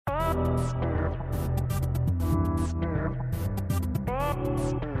Okay.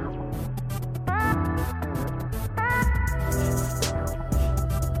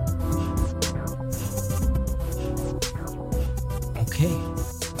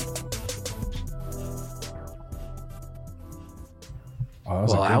 Oh,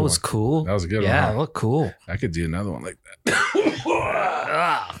 Well, that was cool. That was a good one. Yeah, Huh? it looked cool. I could do another one like that.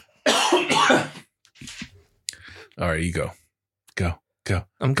 All right, you go. Go.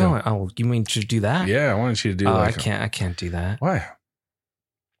 I'm going. Oh, you mean to do that? Yeah, I wanted you to do I can't do that. Why?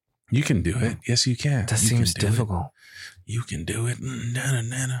 You can do it. Yes, you can. That seems difficult. You can do it.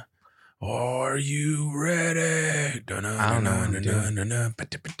 Na-na-na-na. Are you ready? I don't know what I'm doing.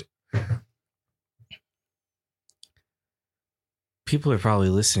 People are probably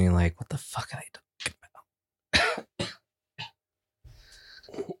listening like, what the fuck are they talking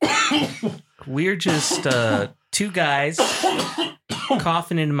about? We're just two guys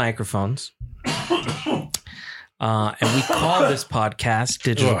coughing into microphones. And we call this podcast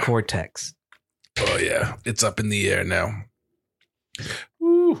Digital Cortex. Oh, yeah. It's up in the air now.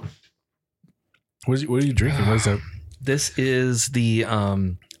 Woo. What are you drinking? What is that? This is the...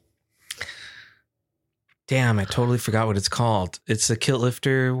 Damn, I totally forgot what it's called. It's the Kilt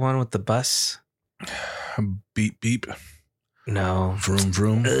Lifter one with the bus. Beep, beep. No. Vroom,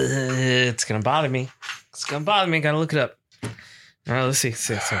 vroom. It's going to bother me. Got to look it up. All right, let's see.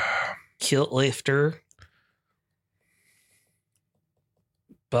 So, Kilt Lifter.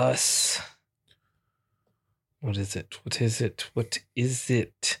 Bus. What is it?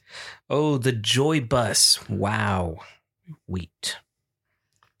 Oh, the Joy Bus. Wow. Wheat.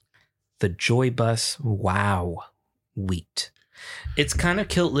 The Joy Bus. Wow. Wheat. It's kind of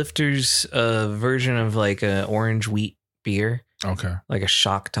Kilt Lifter's version of like a orange wheat beer. Okay. Like a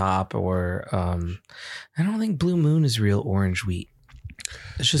shock top or I don't think Blue Moon is real orange wheat.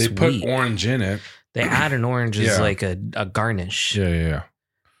 It's just they put wheat. Orange in it. They add an orange as like a garnish. Yeah.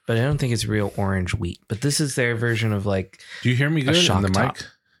 But I don't think it's real orange wheat. But this is their version of like. Do you hear me good on the top. mic?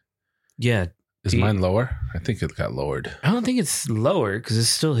 Yeah. Is mine lower? I think it got lowered. I don't think it's lower because it's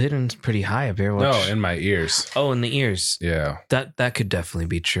still hidden pretty high up here. No, in my ears. Oh, in the ears. Yeah. That could definitely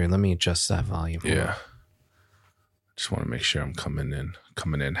be true. Let me adjust that volume. Yeah. Just want to make sure I'm coming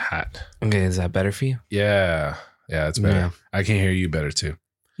in hot. Okay, is that better for you? Yeah. Yeah, it's better. Yeah. I can hear you better too.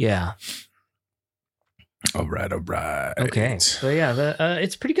 Yeah. All right. Okay. So yeah,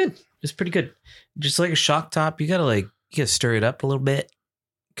 it's pretty good. It's pretty good. Just like a shock top, you gotta stir it up a little bit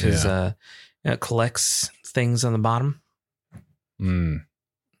because it collects things on the bottom.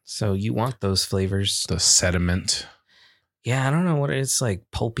 So you want those flavors. The sediment. Yeah, I don't know what it's like.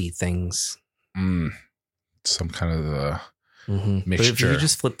 Pulpy things. Some kind of mixture. But if you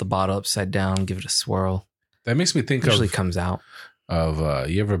just flip the bottle upside down, give it a swirl. That makes me think usually comes out of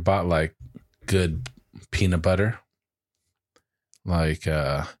you ever bought like good peanut butter, like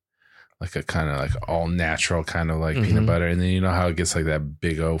a kind of like all natural kind of like peanut butter, and then you know how it gets like that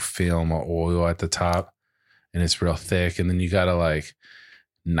big old film of oil at the top, and it's real thick, and then you gotta like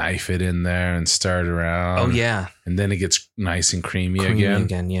knife it in there and stir it around. Oh yeah, and then it gets nice and creamy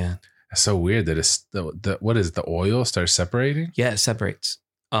again. Yeah, it's so weird that it's what is the oil starts separating? Yeah, it separates.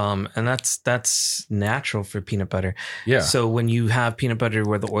 And that's natural for peanut butter. Yeah. So when you have peanut butter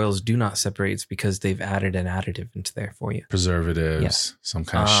where the oils do not separate, it's because they've added an additive into there for you. Preservatives, some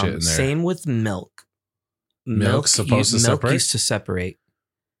kind of shit in there. Same with milk. Milk's supposed to separate? Milk used to separate.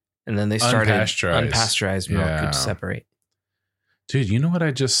 And then they started unpasteurized milk would separate. Dude, you know what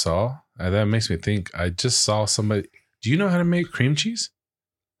I just saw? That makes me think. I just saw somebody. Do you know how to make cream cheese?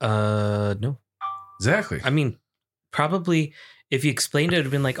 No. Exactly. I mean, probably... If you explained it, it would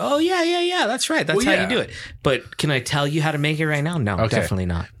have been like, oh, yeah, that's right. That's how you do it. But can I tell you how to make it right now? No, definitely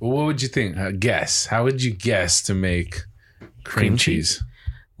not. Well, what would you think? Guess. How would you guess to make cream cheese?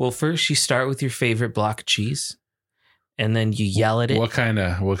 Well, first you start with your favorite block of cheese, and then you yell at it. What kind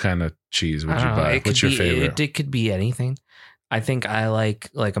of cheese would you buy? What's your favorite? It could be anything. I think I like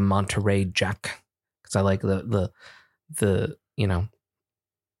a Monterey Jack because I like the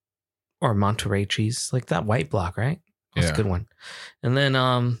or Monterey cheese, like that white block, right? That's a good one. And then,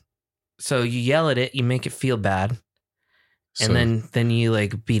 so you yell at it, you make it feel bad. And then you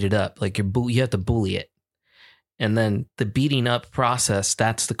like beat it up. Like you have to bully it. And then the beating up process,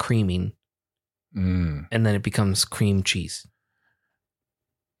 that's the creaming. And then it becomes cream cheese.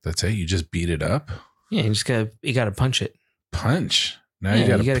 That's it? You just beat it up? Yeah, you gotta punch it. Punch? Now you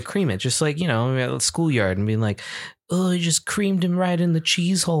gotta cream it. Just like, at the schoolyard and being like, oh, you just creamed him right in the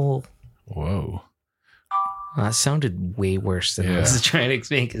cheese hole. Whoa. That sounded way worse than I was trying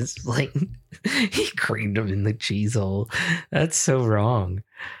to make. It's like he creamed him in the cheese hole. That's so wrong.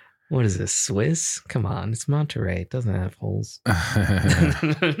 What is this, Swiss? Come on, it's Monterey. It doesn't have holes. All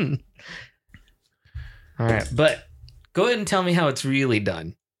right, but go ahead and tell me how it's really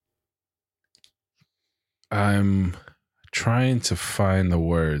done. I'm trying to find the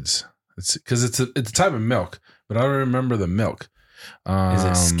words. It's because it's a type of milk, but I don't remember the milk. Is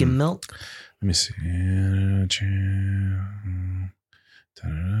it skim milk? Let me see.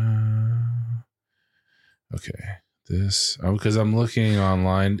 Okay, this because I'm looking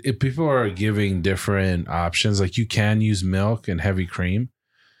online. If people are giving different options, like you can use milk and heavy cream.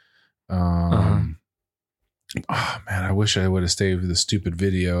 Oh man, I wish I would have stayed with the stupid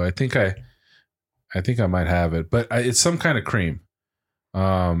video. I think I might have it, but it's some kind of cream.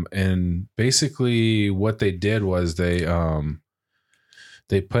 And basically what they did was they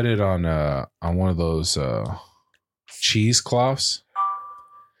put it on one of those cheesecloths,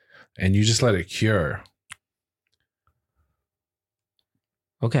 and you just let it cure.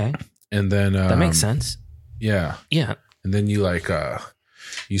 Okay. And then that makes sense. Yeah. Yeah. And then you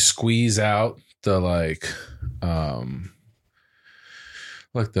you squeeze out the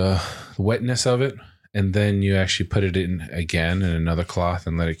the wetness of it, and then you actually put it in again in another cloth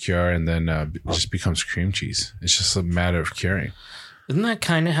and let it cure, and then it just becomes cream cheese. It's just a matter of curing. Isn't that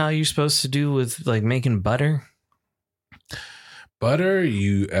kind of how you're supposed to do with like making butter? Butter,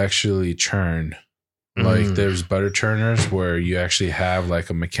 you actually churn. Like there's butter churners where you actually have like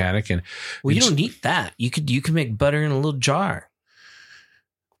a mechanic, and well, you don't need that. You could make butter in a little jar.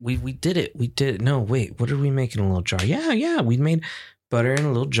 We did it. We did. No, wait. What did we make in a little jar? Yeah. We made butter in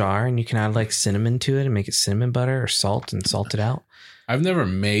a little jar, and you can add like cinnamon to it and make it cinnamon butter or salt and salt it out. I've never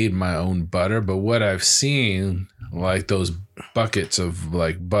made my own butter, but what I've seen, like those buckets of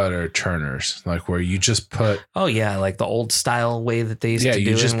like butter churners, like where you just put. Oh yeah, like the old style way that they used to do it. Yeah,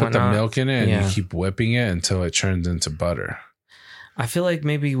 you just put the milk in it and you keep whipping it until it turns into butter. I feel like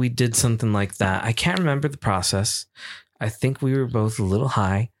maybe we did something like that. I can't remember the process. I think we were both a little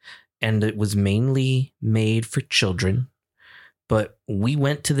high, and it was mainly made for children. But we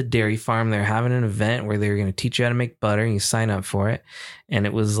went to the dairy farm. They're having an event where they were going to teach you how to make butter, and you sign up for it. And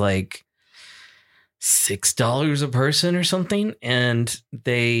it was like $6 a person or something. And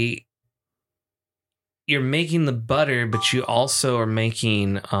you're making the butter, but you also are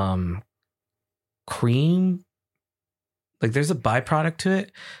making cream. Like there's a byproduct to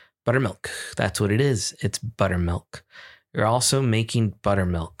it. Buttermilk. That's what it is. It's buttermilk. You're also making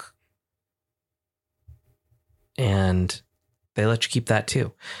buttermilk. And they let you keep that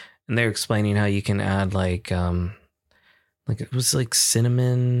too. And they're explaining how you can add like it was like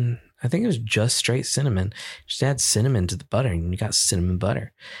cinnamon. I think it was just straight cinnamon. Just add cinnamon to the butter and you got cinnamon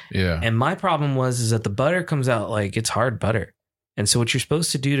butter. Yeah. And my problem is that the butter comes out like it's hard butter. And so what you're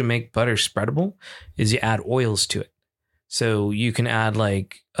supposed to do to make butter spreadable is you add oils to it. So you can add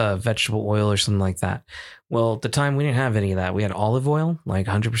like vegetable oil or something like that. Well, at the time we didn't have any of that. We had olive oil, like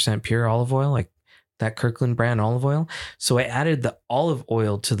 100% pure olive oil, like that Kirkland brand olive oil. So I added the olive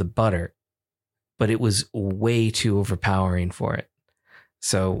oil to the butter, but it was way too overpowering for it.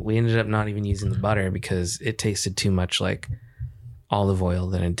 So we ended up not even using the butter because it tasted too much like olive oil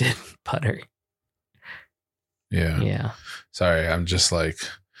than it did butter. Yeah. Yeah. Sorry, I'm just like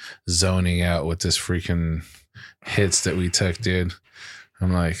zoning out with this freaking hits that we took, dude.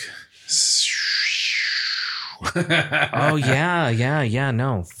 I'm like, oh yeah.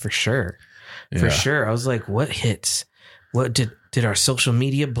 No, for sure. For sure. I was like, what hits? What did our social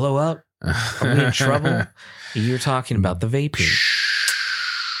media blow up? Are we in trouble? You're talking about the vaping.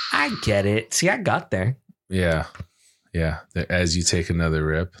 I get it. See, I got there. Yeah. As you take another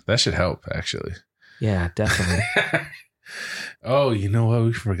rip, that should help, actually. Yeah, definitely. Oh, you know what?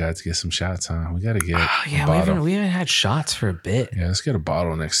 We forgot to get some shots, huh? We got to get. Oh, yeah, we haven't had shots for a bit. Yeah, let's get a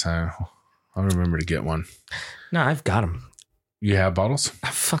bottle next time. I'll remember to get one. No, I've got them. You have bottles? A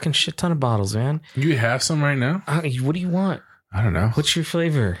fucking shit ton of bottles, man. You have some right now? What do you want? I don't know. What's your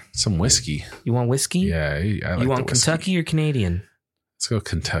flavor? Some whiskey. You want whiskey? Yeah, I like you want Kentucky or Canadian? Let's go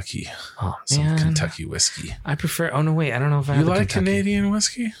Kentucky. Oh, some man. Kentucky whiskey. I prefer. Oh no, wait. I don't know if I have. You like Canadian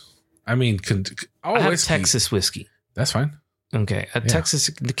whiskey? I mean, I have whiskey. Texas whiskey. That's fine. Okay, Texas.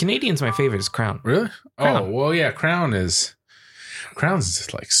 The Canadian's my favorite. Is Crown. Really? Crown. Oh well, yeah. Crown's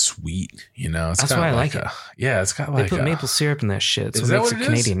just like sweet, you know. That's why I like it. Yeah, it's got like they put maple syrup in that shit. So is that makes what it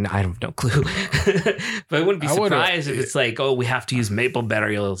Canadian. Is? I have no clue. But I wouldn't be surprised if it's like, oh, we have to use maple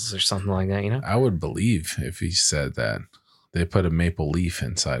berries or something like that. You know. I would believe if he said that they put a maple leaf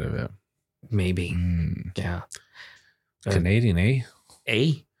inside of it. Maybe. Yeah. Canadian, eh?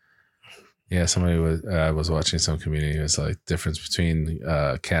 A. Yeah, somebody was watching some community. It was like difference between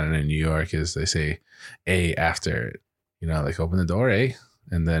Canada and New York is they say A after it. You know, like open the door, eh?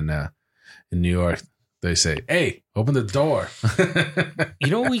 And then in New York, they say, "Hey, open the door." You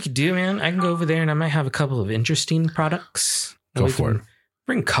know what we could do, man? I can go over there and I might have a couple of interesting products. Go for it.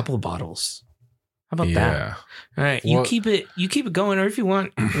 Bring a couple of bottles. How about that? All right. You keep it going, or if you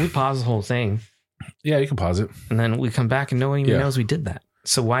want, we pause the whole thing. Yeah, you can pause it. And then we come back and no one even knows we did that.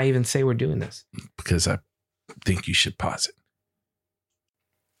 So why even say we're doing this? Because I think you should pause it.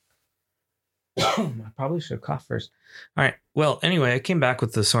 I probably should have coughed first. All right. Well, anyway, I came back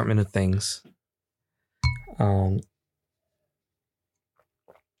with the assortment of things. All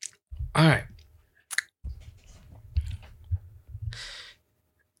right.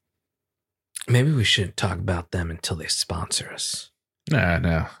 Maybe we shouldn't talk about them until they sponsor us.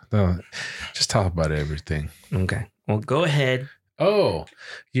 No. Just talk about everything. Okay. Well, go ahead. Oh,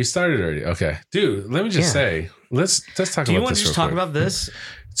 you started already. Okay. Dude, let me just say, let's talk about this. Do you want to just talk about this?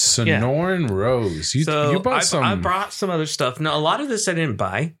 Sonoran Rose. You bought some. I brought some other stuff. Now, a lot of this I didn't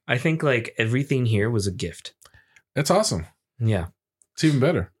buy. I think like everything here was a gift. It's awesome. Yeah. It's even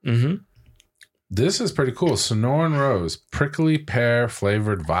better. Mm-hmm. This is pretty cool. Sonoran Rose, prickly pear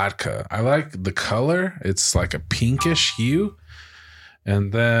flavored vodka. I like the color. It's like a pinkish hue.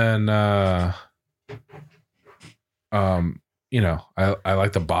 And then, I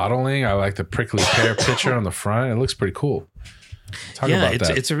like the bottling. I like the prickly pear picture on the front. It looks pretty cool. Talk about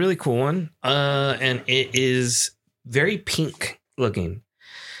that. It's a really cool one. And it is very pink looking.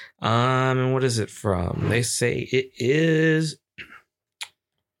 And what is it from? They say it is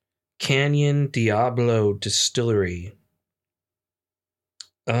Canyon Diablo Distillery.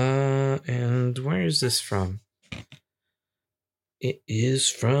 And where is this from? It is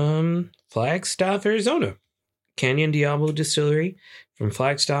from Flagstaff, Arizona. Canyon Diablo Distillery from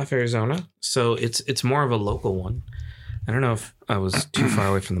Flagstaff, Arizona. So it's more of a local one. I don't know if I was too far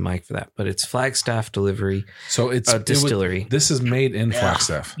away from the mic for that, but it's Flagstaff Delivery. So it's distillery. This is made in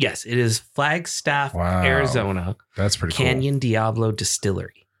Flagstaff. Yes, it is Flagstaff, Arizona. That's pretty cool. Canyon Diablo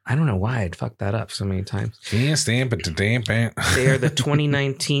Distillery. I don't know why I'd fucked that up so many times. Can't stamp it to damp it. They are the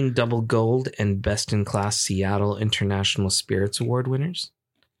 2019 Double Gold and Best in Class Seattle International Spirits Award winners.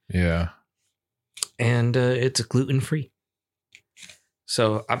 Yeah. And it's gluten-free.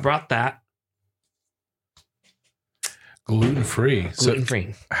 So I brought that. Gluten-free.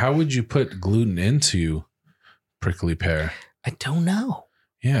 Gluten-free. So how would you put gluten into prickly pear? I don't know.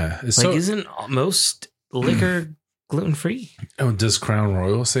 Yeah. Isn't most liquor gluten-free? Oh, does Crown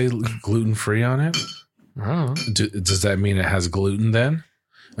Royal say gluten-free on it? Oh. Does that mean it has gluten then?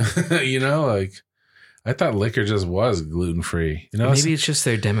 I thought liquor just was gluten-free. Maybe it's just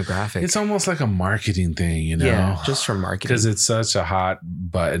their demographic. It's almost like a marketing thing, Yeah, just for marketing. Because it's such a hot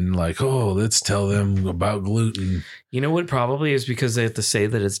button, like, oh, let's tell them about gluten. You know what probably is because they have to say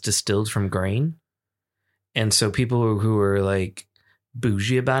that it's distilled from grain. And so people who are like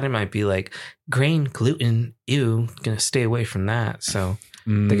bougie about it might be like, grain, gluten, ew, gonna stay away from that. So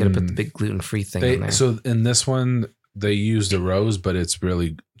they got to put the big gluten-free thing in there. So in this one, they used a rose, but it's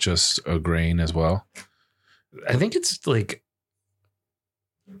really just a grain as well. I think it's like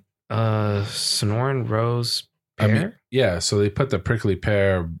Sonoran Rose pear. So they put the prickly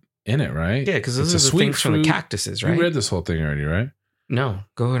pear in it, right? Yeah, because those are the things from the cactuses, right? You read this whole thing already, right? No,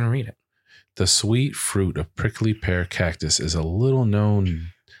 go ahead and read it. The sweet fruit of prickly pear cactus is a little known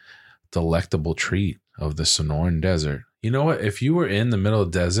delectable treat of the Sonoran Desert. You know what? If you were in the middle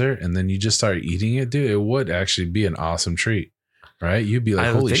of the desert and then you just started eating it, dude, it would actually be an awesome treat, right? You'd be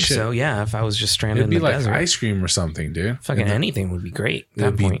like, holy shit. So, yeah, if I was just stranded in the desert. It'd be like ice cream or something, dude. Fucking anything would be great at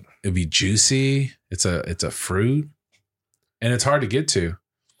that point. It'd be juicy. It's a fruit. And it's hard to get to.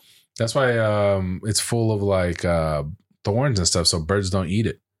 That's why it's full of like thorns and stuff, so birds don't eat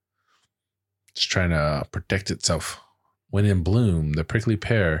it. It's trying to protect itself. When in bloom, the prickly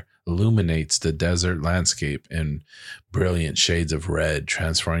pear illuminates the desert landscape in brilliant shades of red,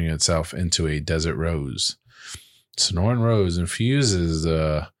 transforming itself into a desert rose. Sonoran Rose infuses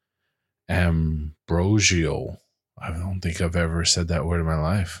the ambrosial, I don't think I've ever said that word in my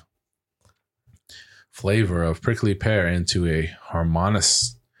life, flavor of prickly pear into a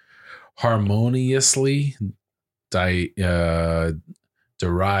harmoniously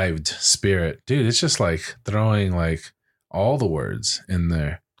derived spirit. Dude, it's just like throwing like all the words in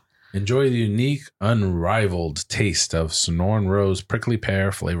there. Enjoy the unique, unrivaled taste of Sonoran Rose prickly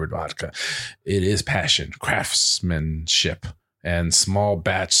pear flavored vodka. It is passion, craftsmanship, and small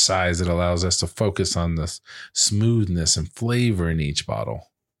batch size that allows us to focus on the smoothness and flavor in each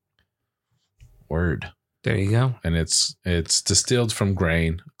bottle. Word. There you go. And it's distilled from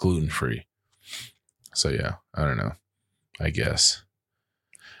grain, gluten-free. So yeah, I don't know. I guess.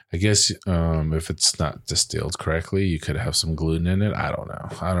 I guess if it's not distilled correctly, you could have some gluten in it. I don't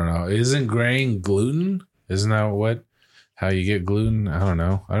know. Isn't grain gluten? Isn't that how you get gluten? I don't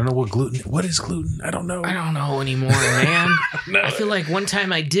know. What is gluten? I don't know. I don't know anymore, man. I feel like one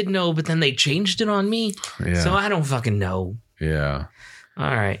time I did know, but then they changed it on me. Yeah. So I don't fucking know. Yeah.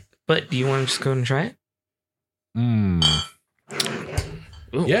 All right. But do you want to just go and try it?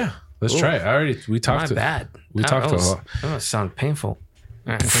 Yeah. Let's try it. We talked. My bad. We talked a lot. That must sound painful.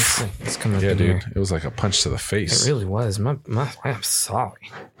 All right, let's see. Let's come up in dude. here. It was like a punch to the face. It really was. I'm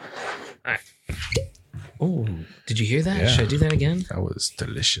sorry. All right. Oh, did you hear that? Yeah. Should I do that again? That was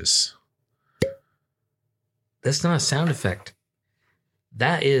delicious. That's not a sound effect.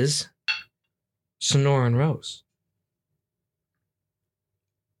 That is Sonoran Rose.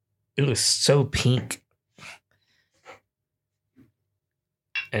 It was so pink.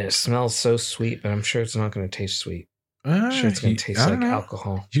 And it smells so sweet, but I'm sure it's not going to taste sweet. I'm sure it's going to taste like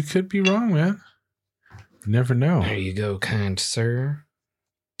alcohol. You could be wrong, man. You never know. There you go, kind sir.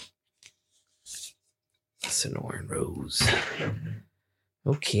 Sonoran Rose.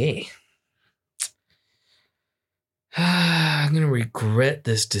 Okay. I'm going to regret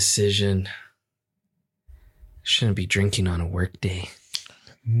this decision. Shouldn't be drinking on a work day.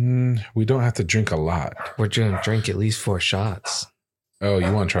 We don't have to drink a lot. We're going to drink at least 4 shots. Oh,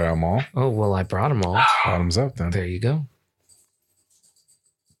 you want to try them all? Oh, well, I brought them all. Bottoms up, then. There you go.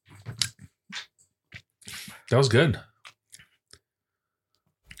 That was good.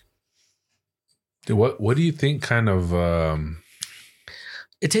 Dude, what do you think kind of...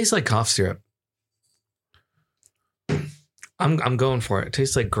 It tastes like cough syrup. I'm going for it. It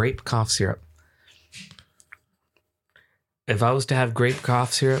tastes like grape cough syrup. If I was to have grape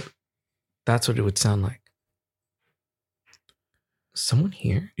cough syrup, that's what it would sound like. Someone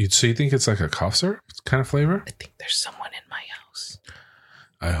here? So you think it's like a cough syrup kind of flavor? I think there's someone in my house.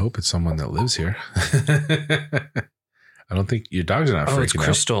 I hope it's someone that lives here. I don't think your dogs are not freaking out. Oh, it's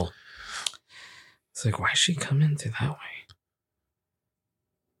Crystal. It's like, why is she coming through that way?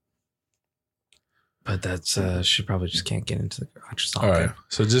 But that's, she probably just can't get into the garage. All right.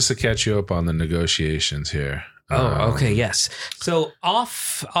 So just to catch you up on the negotiations here. Oh, okay. Yes. So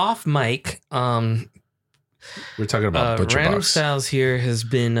off mic, we're talking about ButcherBox. Random Styles here has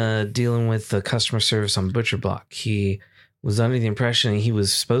been dealing with the customer service on ButcherBox. He was under the impression he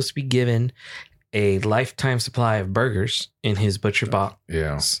was supposed to be given a lifetime supply of burgers in his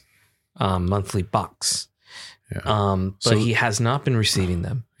ButcherBox monthly box. Yeah. But he has not been receiving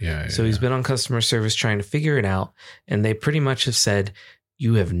them. So he's been on customer service trying to figure it out. And they pretty much have said,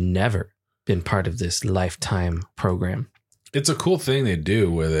 you have never been part of this lifetime program. It's a cool thing they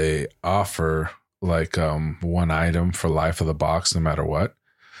do where they offer like one item for life of the box, no matter what.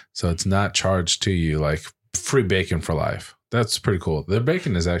 So it's not charged to you, like free bacon for life. That's pretty cool. Their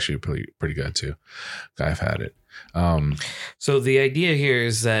bacon is actually pretty good too. I've had it. So the idea here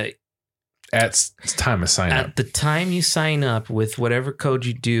is that at time of sign up, at the time you sign up with whatever code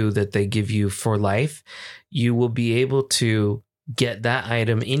you do that they give you for life, you will be able to get that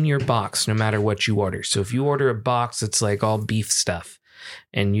item in your box no matter what you order. So if you order a box that's like all beef stuff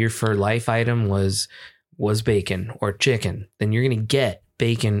and your for life item was bacon or chicken, then you're going to get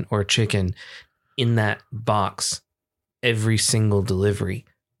bacon or chicken in that box every single delivery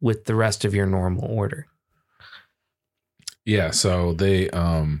with the rest of your normal order. Yeah, so they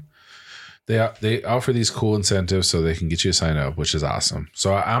offer these cool incentives so they can get you to sign up, which is awesome.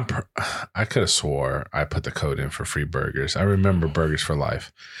 So I could have swore I put the code in for free burgers. I remember Burgers for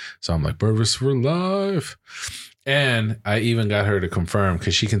Life. So I'm like, Burgers for Life. And I even got her to confirm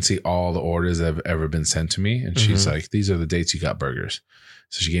because she can see all the orders that have ever been sent to me. And she's like, these are the dates you got burgers.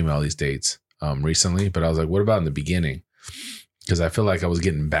 So she gave me all these dates recently. But I was like, what about in the beginning? Because I feel like I was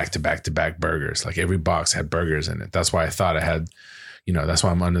getting back to back burgers. Like every box had burgers in it. That's why I thought I had, that's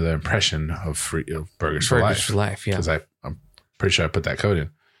why I'm under the impression of free Burgers for Life. Burgers for Life, yeah. Because I'm pretty sure I put that code in.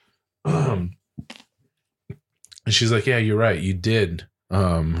 And she's like, yeah, you're right. You did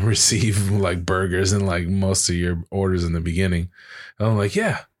receive like burgers and like most of your orders in the beginning. And I'm like,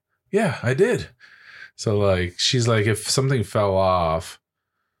 yeah, I did. So like, she's like, if something fell off,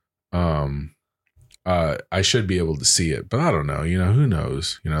 I should be able to see it, but I don't know, who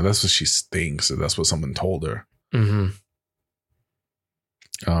knows, that's what she thinks. So that's what someone told her.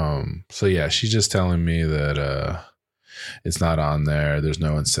 So yeah, she's just telling me that, it's not on there. There's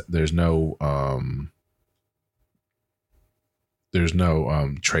no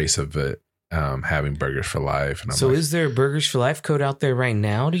trace of it having Burgers for Life. And I'm so is there a Burgers for Life code out there right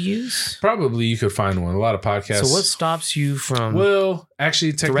now to use? Probably you could find one. A lot of podcasts. So what stops you from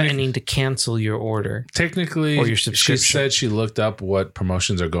actually threatening to cancel your order? Technically, or your subscription? She said she looked up what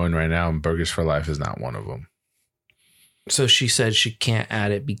promotions are going right now, and Burgers for Life is not one of them. So she said she can't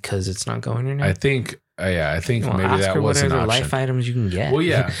add it because it's not going right now? I think maybe that was an option. Ask her what other life items you can get. Well,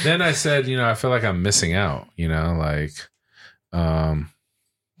 yeah. Then I said, I feel like I'm missing out, I'm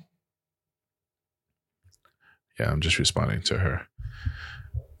just responding to her.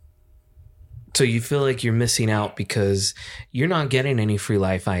 So you feel like you're missing out because you're not getting any free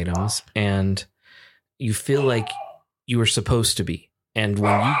life items and you feel like you were supposed to be. And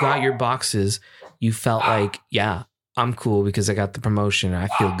when you got your boxes, you felt like, yeah, I'm cool because I got the promotion. And I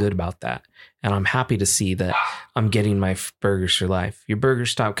feel good about that. And I'm happy to see that I'm getting my Burgers for Life. Your burgers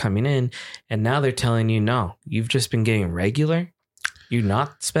stopped coming in and now they're telling you, no, you've just been getting regular. You're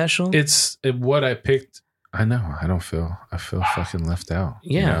not special. It's what I picked. I know. I feel fucking left out.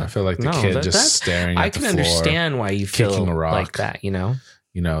 Yeah. I feel like the kid just staring at the floor. I can understand why you feel like that,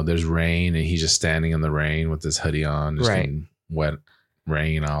 there's rain and he's just standing in the rain with his hoodie on, just getting wet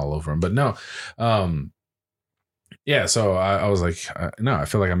rain all over him. But no, so I was like, no, I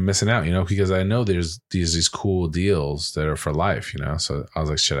feel like I'm missing out, because I know there's these cool deals that are for life, So I was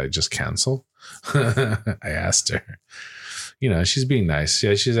like, should I just cancel? I asked her. She's being nice.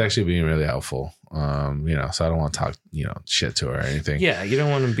 Yeah, she's actually being really helpful. So I don't want to talk, shit to her or anything. Yeah, you don't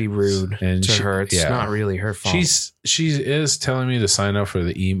want to be rude to her. It's not really her fault. She is telling me to sign up for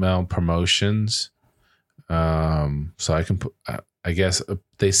the email promotions. So I can put, I guess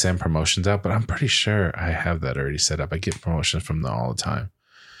they send promotions out, but I'm pretty sure I have that already set up. I get promotions from them all the time.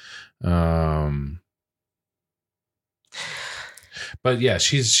 But yeah,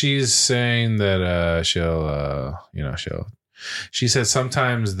 she's saying that she said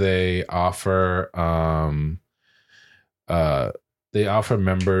sometimes they offer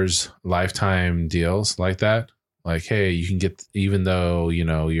members lifetime deals like that. Like, hey, you can get, even though you're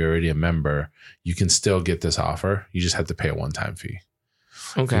already a member, you can still get this offer. You just have to pay a one-time fee.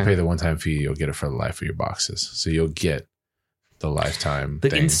 Okay. If you pay the one-time fee, you'll get it for the life of your boxes. So you'll get the lifetime the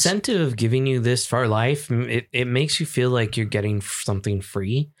things. Incentive of giving you this for life, it makes you feel like you're getting something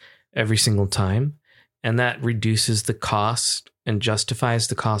free every single time, and that reduces the cost and justifies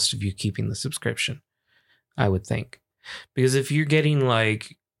the cost of you keeping the subscription, I would think. Because if you're getting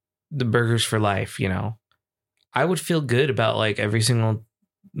like the Burgers for Life, I would feel good about like every single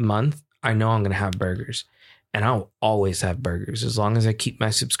month I know I'm going to have burgers, and I'll always have burgers. As long as I keep my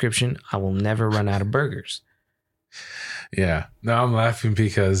subscription, I will never run out of burgers. Yeah. No, I'm laughing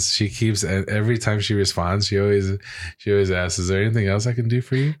because she keeps, every time she responds, she always asks, is there anything else I can do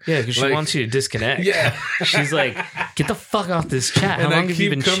for you? Yeah, because she wants you to disconnect. Yeah. She's like, get the fuck off this chat. How long have you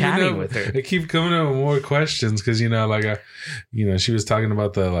been chatting with her? I keep coming up with more questions because, she was talking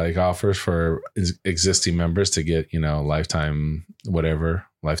about the like offers for existing members to get, lifetime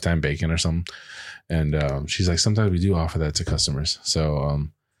bacon or something. And she's like, sometimes we do offer that to customers. So,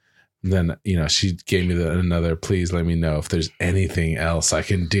 then, she gave me another, please let me know if there's anything else I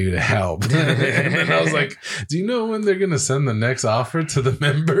can do to help. And then I was like, do you know when they're going to send the next offer to the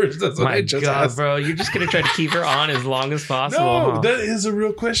members? That's what I just asked. Bro, you're just going to try to keep her on as long as possible. No, that is a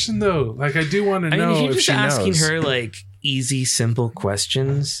real question though. Like, I do want to know if she knows. You're just asking her like easy, simple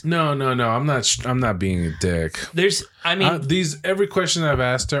questions. No. I'm not being a dick. Every question I've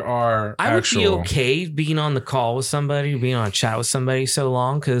asked her are I would be okay being on the call with somebody, being on a chat with somebody so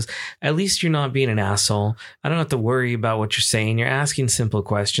long, because at least you're not being an asshole. I don't have to worry about what you're saying. You're asking simple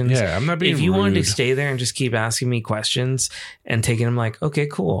questions. Yeah, I'm not being If you rude. wanted to stay there and just keep asking me questions and taking them like, okay,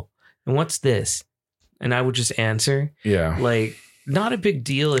 cool. And what's this? And I would just answer. Yeah. Like, not a big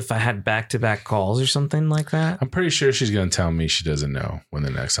deal if I had back-to-back calls or something like that. I'm pretty sure she's going to tell me she doesn't know when the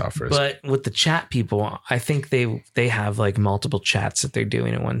next offer is. But with the chat people, I think they have like multiple chats that they're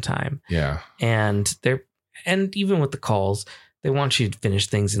doing at one time. Yeah. And even with the calls, they want you to finish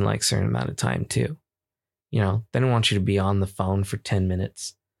things in like a certain amount of time too. They don't want you to be on the phone for 10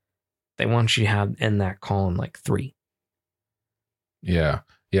 minutes. They want you to end that call in like 3. Yeah.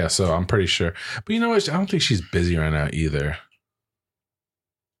 Yeah. So I'm pretty sure. But you know what? I don't think she's busy right now either.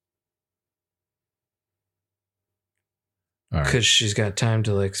 Because she's got time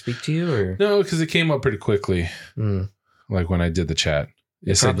to like speak to you, or no? Because it came up pretty quickly. Like when I did the chat,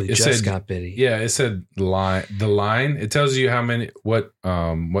 it said got bitty. Yeah, it said line. The line, it tells you what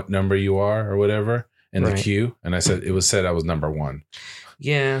number you are or whatever in the queue. And it said I was number 1.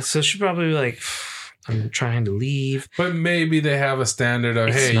 Yeah, so she probably be like, I'm trying to leave. But maybe they have a standard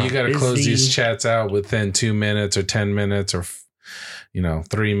of, hey, you got to close these chats out within 2 minutes or 10 minutes or.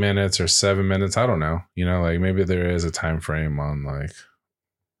 3 minutes or 7 minutes. I don't know. Like maybe there is a time frame on like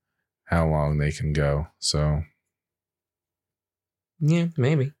how long they can go. So yeah,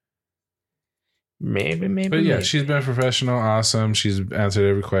 maybe. But yeah, she's been professional, awesome. She's answered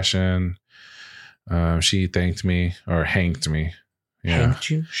every question. She thanked me or hanked me. Yeah. Hanked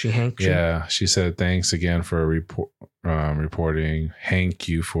you? She hanked you? Yeah. She said, thanks again for reporting. Hank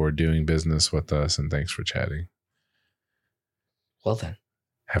you for doing business with us. And thanks for chatting. Well then.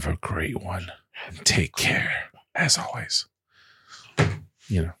 Have a great one. Take care. As always.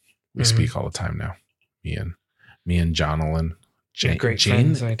 We speak all the time now. Me and Jonalyn. Great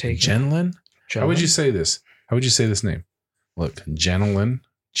friends, I take it. Jenlyn? How would you say this? How would you say this name? Look, Jenalyn.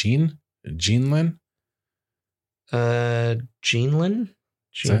 Jeanlyn? Jeanlyn?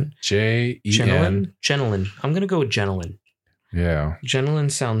 Jen? Jenalyn. I'm going to go with Jenalyn. Yeah.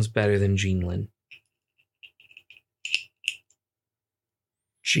 Jenalyn sounds better than Jeanlyn.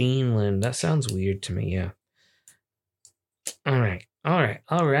 Jeanlyn. That sounds weird to me, yeah. All right.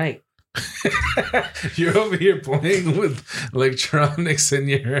 You're over here playing with electronics in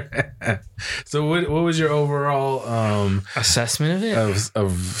your head. So what was your overall assessment of it?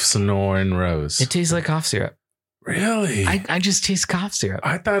 Of Sonoran Rose? It tastes like cough syrup. Really? I just taste cough syrup.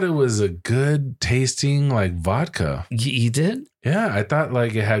 I thought it was a good tasting like vodka. You did? Yeah, I thought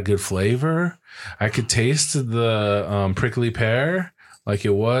like it had good flavor. I could taste the prickly pear, like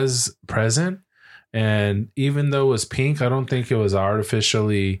it was present. And even though it was pink, I don't think it was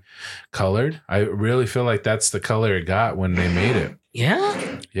artificially colored. I really feel like that's the color it got when they made it.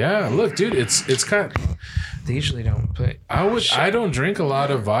 Yeah? Yeah, look, dude, it's got... They usually don't put... I don't drink a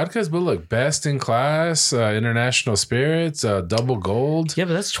lot of vodkas, but look, best in class, international spirits, double gold. Yeah,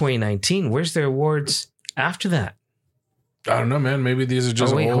 but that's 2019. Where's their awards after that? I don't know, man. Maybe these are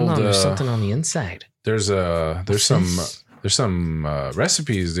just old... Hold on. There's something on the inside. There's some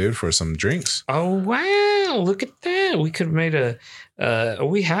recipes, dude, for some drinks. Oh, wow. Look at that. We could have made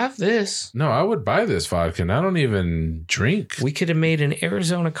we have this. No, I would buy this vodka, and I don't even drink. We could have made an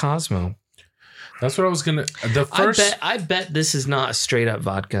Arizona Cosmo. That's what I was going to... I bet this is not a straight up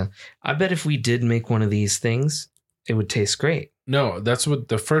vodka. I bet if we did make one of these things, it would taste great. No, that's what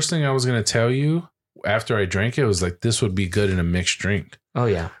the first thing I was going to tell you after I drank it was like, this would be good in a mixed drink. Oh,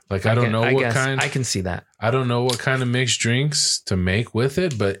 yeah. Like, I don't know what kind. I can see that. I don't know what kind of mixed drinks to make with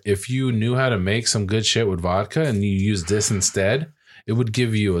it, but if you knew how to make some good shit with vodka and you use this instead, it would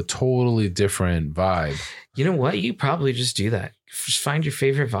give you a totally different vibe. You know what? You probably just do that. Just find your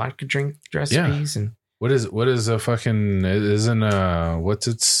favorite vodka drink recipes. Yeah. And what is a fucking, what's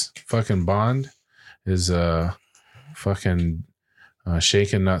its fucking bond? Is fucking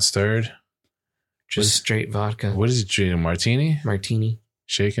shaken, not stirred? Just straight vodka. What is it drinking? Martini.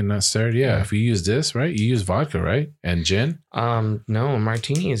 Shaken, not stirred. Yeah. If you use this, right? You use vodka, right? And gin? No,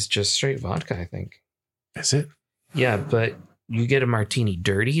 martini is just straight vodka, I think. Is it? Yeah, but you get a martini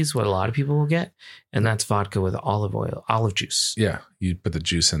dirty is what a lot of people will get. And that's vodka with olive juice. Yeah. You put the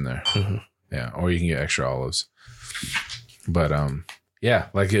juice in there. Mm-hmm. Yeah. Or you can get extra olives. But yeah,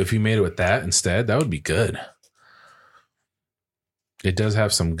 like if you made it with that instead, that would be good. It does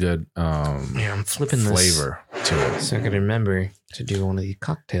have some good I'm flipping flavor to it. So I can remember to do one of these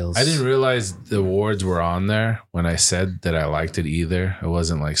cocktails. I didn't realize the awards were on there when I said that I liked it either. It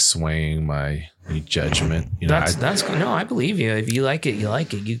wasn't like swaying my judgment. That's no, I believe you. If you like it, you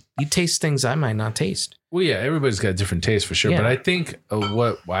like it. You taste things I might not taste. Well, yeah, everybody's got a different taste for sure. Yeah. But I think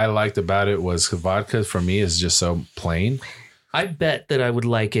what I liked about it was vodka for me is just so plain. I bet that I would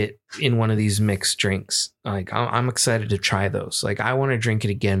like it in one of these mixed drinks. Like I'm excited to try those. Like I want to drink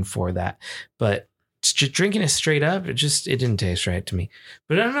it again for that. But just drinking it straight up, it didn't taste right to me.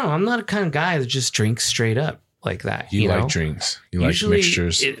 But I don't know. I'm not a kind of guy that just drinks straight up like that. You like drinks. You usually, like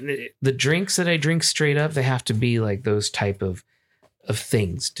mixtures. The drinks that I drink straight up, they have to be like those type of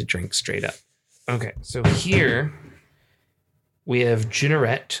things to drink straight up. Okay, so here we have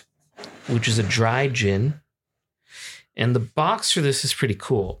Ginnerette, which is a dry gin. And the box for this is pretty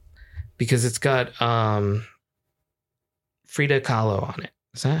cool because it's got Frida Kahlo on it.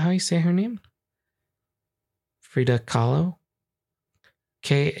 Is that how you say her name? Frida Kahlo?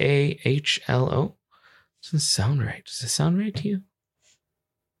 Kahlo? Doesn't sound right. Does it sound right to you?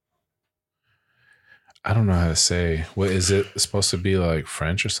 I don't know how to say. What is it supposed to be, like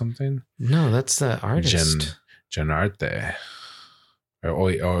French or something? No, that's the artist. Genarte. Or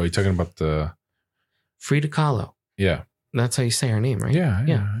are you talking about the Frida Kahlo? Yeah. That's how you say her name, right? Yeah. I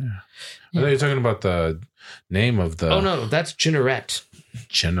thought you were talking about the name of the... Oh, no. That's Ginnerette.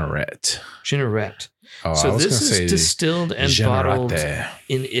 Ginnerette. Oh, so this is distilled and bottled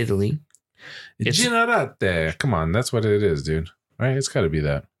in Italy. Ginnerette. Come on. That's what it is, dude. right? It's got to be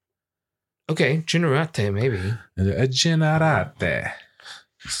that. Okay, Generate, maybe. A Generate.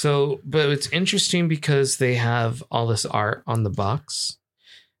 So, but it's interesting because they have all this art on the box.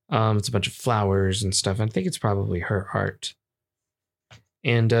 It's a bunch of flowers and stuff. I think it's probably her art.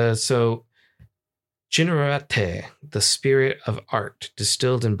 And so, Generate, the spirit of art,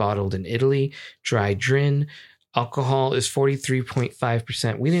 distilled and bottled in Italy, dry gin. Alcohol is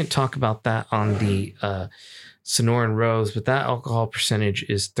 43.5%. We didn't talk about that on the Sonoran Rose, but that alcohol percentage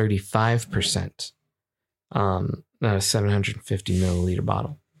is 35%. Not a 750 milliliter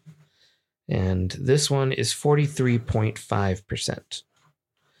bottle. And this one is 43.5%.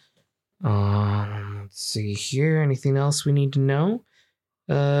 Let's see here. Anything else we need to know?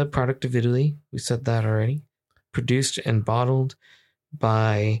 Product of Italy. We said that already. Produced and bottled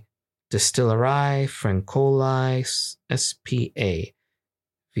by Distillerie Francoli SPA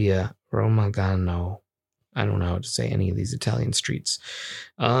via Romagano. I don't know how to say any of these Italian streets.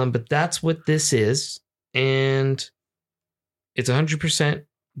 But that's what this is. And it's 100%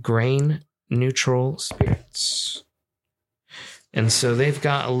 grain neutral spirits. And so they've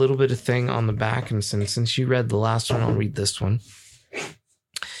got a little bit of thing on the back. And since you read the last one, I'll read this one.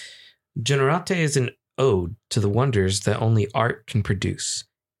 Generate is an ode to the wonders that only art can produce.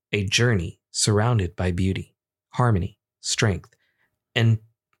 A journey surrounded by beauty, harmony, strength, and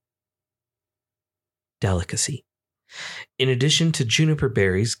delicacy. In addition to juniper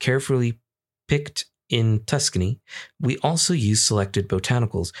berries carefully picked in Tuscany, we also use selected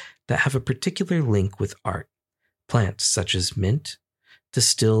botanicals that have a particular link with art. Plants such as mint,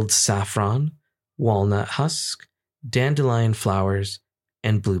 distilled saffron, walnut husk, dandelion flowers,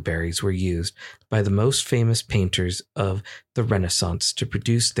 and blueberries were used by the most famous painters of the Renaissance to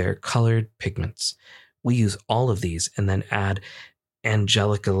produce their colored pigments. We use all of these and then add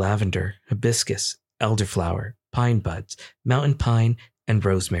angelica lavender, hibiscus, elderflower, pine buds, mountain pine, and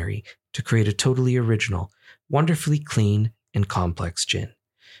rosemary to create a totally original, wonderfully clean and complex gin.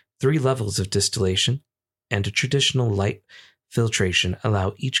 3 levels of distillation and a traditional light filtration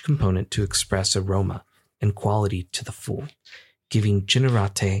allow each component to express aroma and quality to the full, giving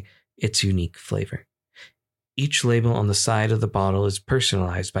Generate its unique flavor. Each label on the side of the bottle is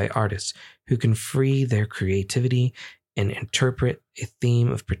personalized by artists who can free their creativity and interpret a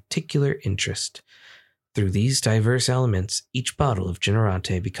theme of particular interest. Through these diverse elements, each bottle of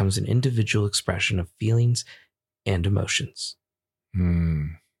Generate becomes an individual expression of feelings and emotions.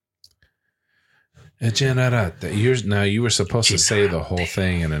 Generate. Now, you were supposed to say the whole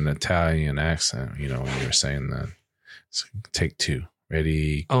thing in an Italian accent, when you were saying that. So take 2.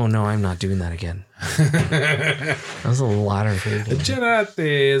 Ready? Oh, no, I'm not doing that again. That was a lot of reading. Generate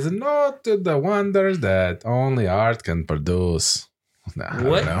is not the wonders that only art can produce.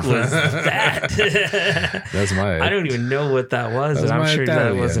 What was that? That's my... I don't even know what that was. And I'm sure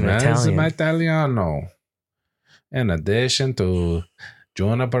Italian, that wasn't Italian. That's my Italiano. In addition to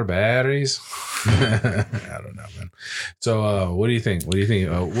juniper berries. I don't know, man. So what do you think?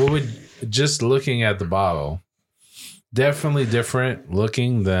 What would, just looking at the bottle, definitely different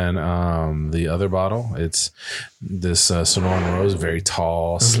looking than the other bottle. It's this Sonoran Rose, very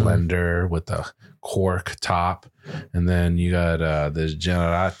tall, slender, with a cork top. And then you got this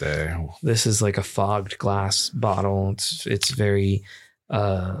Generate. This is like a fogged glass bottle. It's very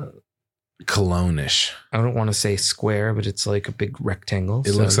cologne-ish. I don't want to say square, but it's like a big rectangle.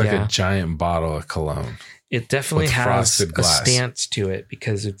 It looks like a giant bottle of cologne. It definitely has a stance to it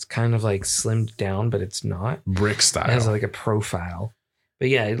because it's kind of like slimmed down, but it's not. Brick style. It has like a profile. But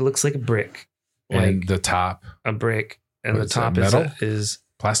yeah, it looks like a brick. And like the top? A brick. And the top is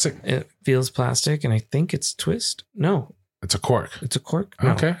plastic? It feels plastic, and I think it's twist. No. It's a cork. It's a cork?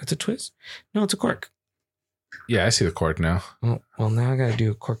 No, okay. It's a twist? No, it's a cork. Yeah, I see the cork now. Well, now I got to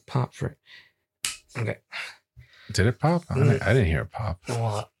do a cork pop for it. Okay. Did it pop? I didn't hear it pop.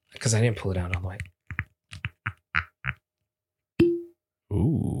 Well, because I didn't pull it out all the way.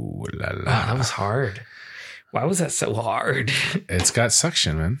 Ooh, la la. Wow, that was hard. Why was that so hard? It's got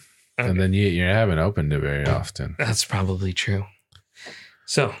suction, man. Okay. And then you haven't opened it very often. That's probably true.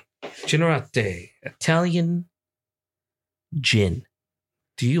 So, Generate, Italian gin.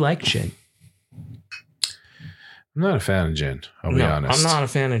 Do you like gin? I'm not a fan of gin. I'll be honest. I'm not a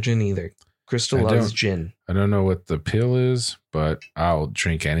fan of gin either. Crystal loves gin. I don't know what the pill is, but I'll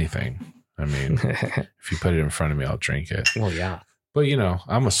drink anything. I mean, if you put it in front of me, I'll drink it. Well, yeah. But,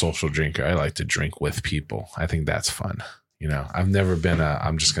 I'm a social drinker. I like to drink with people. I think that's fun. I've never been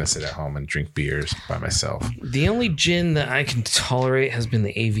I'm just going to sit at home and drink beers by myself. The only gin that I can tolerate has been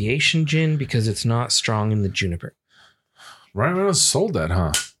the aviation gin because it's not strong in the juniper. Ryan Reynolds sold that,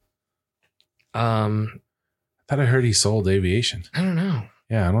 huh? I Thought I heard he sold Aviation. I don't know.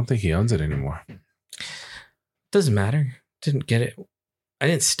 Yeah, I don't think he owns it anymore. Doesn't matter. Didn't get it. I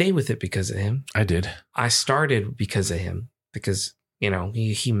didn't stay with it because of him. I did. I started because of him. Because,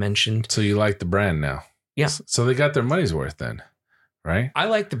 he mentioned. So you like the brand now? Yeah. So they got their money's worth then, right? I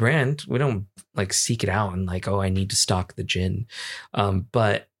like the brand. We don't like seek it out and like, I need to stock the gin.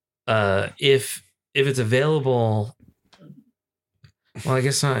 But if it's available, well, I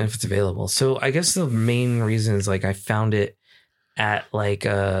guess not if it's available. So I guess the main reason is like I found it at like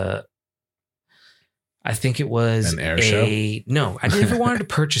I think it was an air show. No, I never wanted to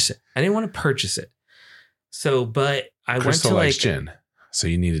purchase it. I didn't want to purchase it. So, but I Crystal went to likes gin. So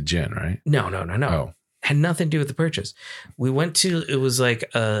you needed gin, right? No. Oh. Had nothing to do with the purchase. We went to, it was like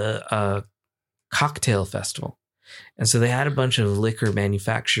a cocktail festival. And so they had a bunch of liquor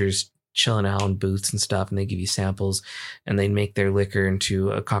manufacturers chilling out in booths and stuff. And they give you samples and they make their liquor into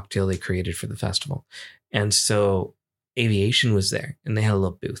a cocktail they created for the festival. And so Aviation was there and they had a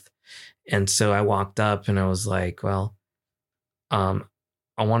little booth. And so I walked up and I was like, well,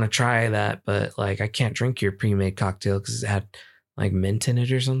 I want to try that, but like I can't drink your pre-made cocktail because it had like mint in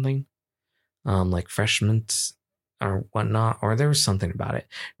it or something. Like fresh mints or whatnot, or there was something about it.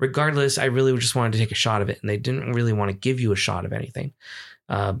 Regardless, I really just wanted to take a shot of it, and they didn't really want to give you a shot of anything.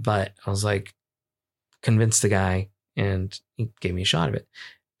 But I was like, convinced the guy, and he gave me a shot of it,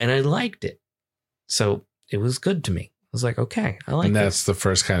 and I liked it. So it was good to me. I was like, okay, I like. And that's the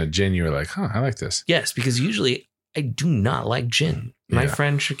first kind of gin you were like, I like this. Yes, because usually I do not like gin. My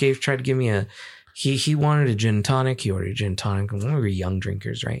friend tried to give me he wanted a gin tonic. He ordered a gin tonic when we were young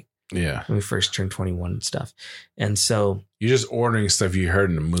drinkers, right? Yeah. When we first turned 21 and stuff. And so you're just ordering stuff you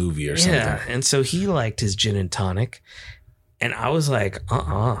heard in a movie or something. Yeah. And so he liked his gin and tonic. And I was like,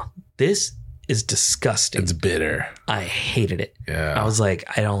 this is disgusting. It's bitter. I hated it. Yeah. I was like,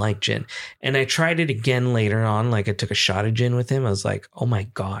 I don't like gin. And I tried it again later on. Like I took a shot of gin with him. I was like, oh my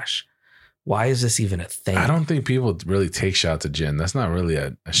gosh, why is this even a thing? I don't think people really take shots of gin. That's not really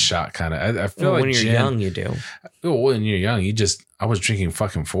a shot kind of. I feel like when you're young, you do. Well, when you're young, I was drinking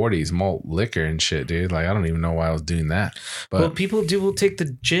fucking 40s malt liquor and shit, dude. Like, I don't even know why I was doing that. But well, people will take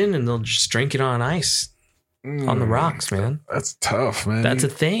the gin and they'll just drink it on ice on the rocks, man. That's tough, man. That's a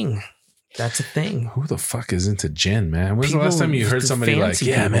thing. That's a thing. Who the fuck is into gin, man? When's the last time you heard somebody like,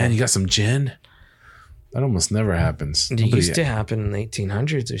 yeah, man, you got some gin? That almost never happens. It used to happen in the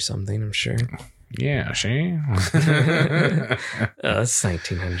 1800s or something, I'm sure. Yeah, see? That's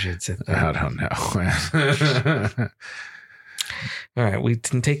 1900s. I don't know, man. All right, we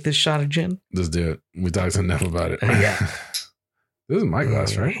can take this shot of gin. Let's do it. We talked enough about it. Yeah. This is my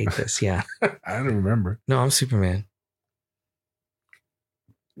glass, right? I hate this, yeah. I don't remember. No, I'm Superman.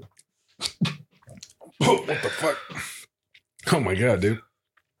 Oh, what the fuck? Oh my God, dude.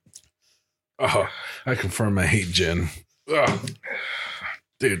 Oh, I confirm I hate gin. Oh,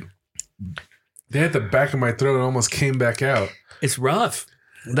 dude. They had the back of my throat almost came back out. It's rough.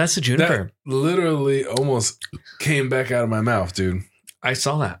 That's the juniper. That literally almost came back out of my mouth, dude. I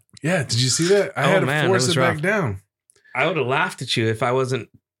saw that. Yeah, did you see that? I had to force it back down. I would have laughed at you if I wasn't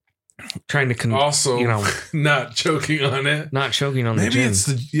trying to also, not choking on it. Not choking on the gin. Maybe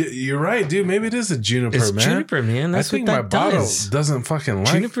it's you're right, dude. Maybe it is a juniper, man. It's juniper, man. That's what that does. Bottle doesn't fucking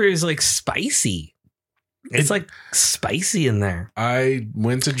like. Juniper is like spicy. It's like spicy in there. I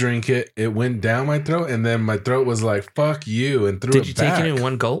went to drink it. It went down my throat, and then my throat was like, fuck you, and threw it back. Did you take it in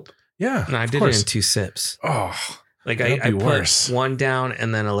one gulp? Yeah. No, I did it in 2 sips. Oh. Like I put one down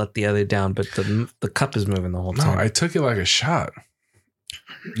and then I let the other down, but the cup is moving the whole time. No, I took it like a shot.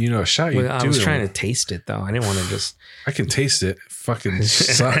 A shot. I was trying to taste it though. I didn't want to just. I can taste it. It fucking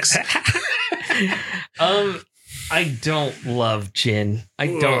sucks. I don't love gin. I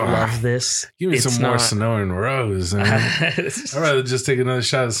don't love this. Give me some more Sonoran Rose. I'd rather just take another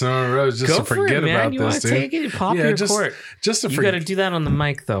shot of Sonoran Rose just to forget about this, dude. Take it, pop your cork. Just to you got to do that on the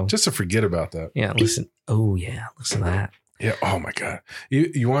mic though. Just to forget about that. Yeah, listen. Oh yeah, listen to that. Yeah. Oh my God.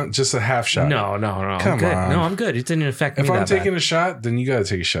 You want just a half shot? No. Come on. No, I'm good. It didn't affect me. If I'm taking a shot, then you got to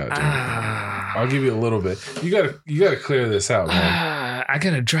take a shot, dude. I'll give you a little bit. You got to clear this out, man. I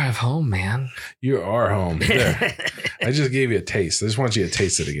got to drive home, man. You are home. There. I just gave you a taste. I just want you to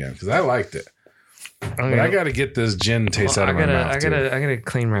taste it again because I liked it. But I got to get this gin taste out of my mouth. I got to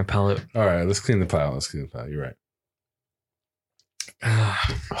clean my palate. All right, let's clean the palate. You're right. Oh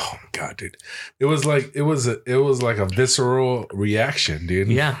my God, dude! It was like a visceral reaction, dude.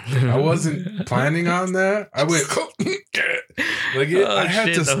 Yeah, I wasn't planning on that. I went I had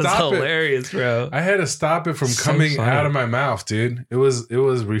to stop it. Hilarious, bro. I had to stop it from coming out of my mouth, dude. It was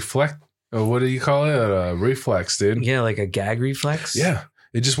what do you call it? A reflex, dude. Yeah, like a gag reflex. Yeah,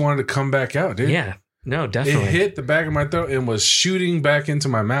 it just wanted to come back out, dude. Yeah, No, definitely. It hit the back of my throat and was shooting back into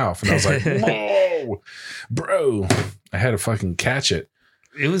my mouth. And I was like, whoa, bro. I had to fucking catch it.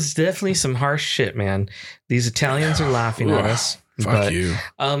 It was definitely some harsh shit, man. These Italians are laughing at us. Fuck you.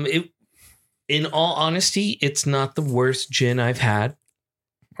 In all honesty, it's not the worst gin I've had.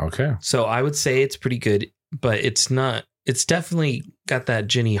 Okay. So I would say it's pretty good, but it's not. It's definitely got that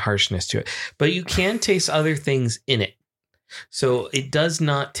ginny harshness to it. But you can taste other things in it. So it does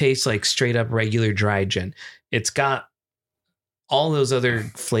not taste like straight up regular dry gin. It's got all those other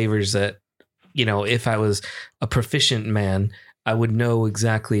flavors that, you know, if I was a proficient man, I would know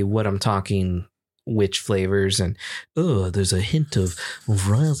exactly what I'm talking, which flavors, and there's a hint of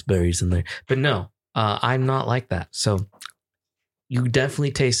raspberries in there. But no, I'm not like that. So you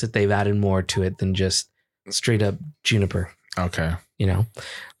definitely taste that they've added more to it than just straight up juniper. Okay. You know,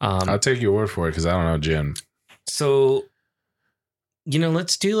 I'll take your word for it because I don't know gin. So, you know,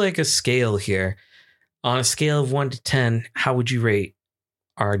 let's do like a scale here. On a scale of 1 to 10, how would you rate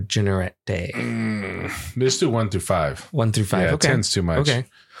our Generette Day? Let's do 1 through 5. 1 through 5. Yeah, okay. 10's too much. Okay.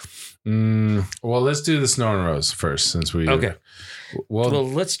 Well, let's do the Snow and Rose first since we. Okay. Well,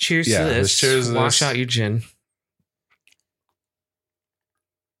 let's cheers to this. Let's cheers to Wash this. out your gin.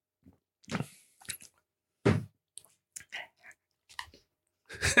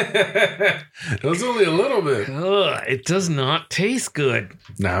 It was only a little bit. It does not taste good.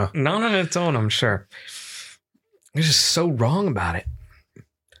 No. Not on its own, I'm sure. You're just so wrong about it.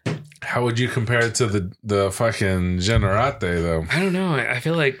 How would you compare it to the fucking Generate though? I don't know. I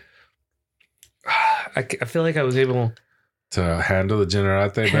feel like I feel like I was able to handle the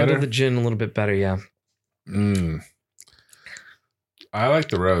Generate better. Handle the gin a little bit better, yeah. I like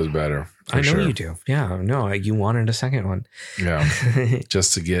the Rose better. I know you do. Yeah, no, you wanted a second one. Yeah,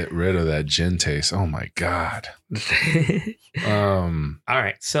 just to get rid of that gin taste. Oh my god. All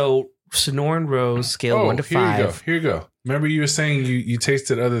right, so Sonoran Rose scale 1 to 5. Here you go. Remember you were saying you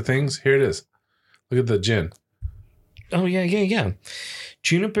tasted other things? Here it is. Look at the gin. Oh yeah.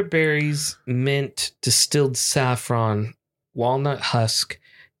 Juniper berries, mint, distilled saffron, walnut husk,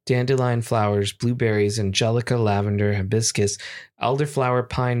 dandelion flowers, blueberries, angelica, lavender, hibiscus, elderflower,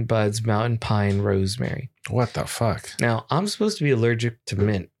 pine buds, mountain pine, rosemary. What the fuck? Now, I'm supposed to be allergic to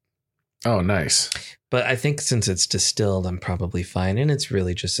mint. Oh, nice. But I think since it's distilled, I'm probably fine. And it's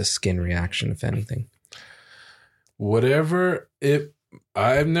really just a skin reaction, if anything. I've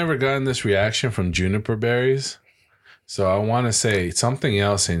never gotten this reaction from juniper berries. So I want to say something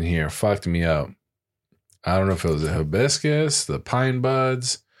else in here fucked me up. I don't know if it was the hibiscus, the pine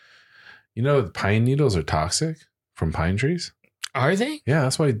buds. You know, the pine needles are toxic from pine trees. Are they? Yeah,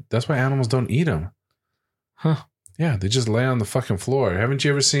 that's why animals don't eat them. Huh. Yeah, they just lay on the fucking floor. Haven't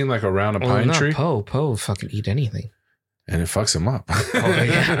you ever seen like around a pine tree? Poe fucking eat anything. And it fucks him up. Oh,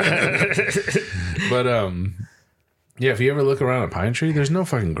 yeah. But yeah, if you ever look around a pine tree, there's no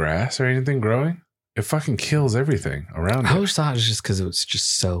fucking grass or anything growing. It fucking kills everything around it. I always thought it was just because it was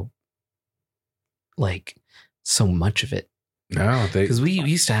just so much of it. No, because we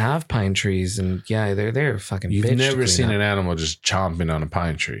used to have pine trees, and yeah, they're fucking. You've never seen an animal just chomping on a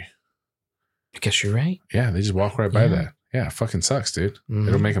pine tree. I guess you're right. Yeah, they just walk right by that. Yeah, it fucking sucks, dude. Mm-hmm.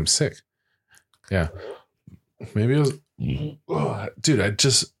 It'll make them sick. Yeah, maybe it was. Oh, dude,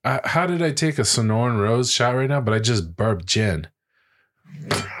 how did I take a Sonoran Rose shot right now? But I just burped gin.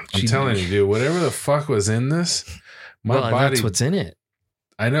 I'm telling you, dude, whatever the fuck was in this, my body. That's what's in it.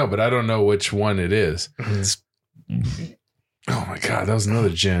 I know, but I don't know which one it is. Oh my god, that was another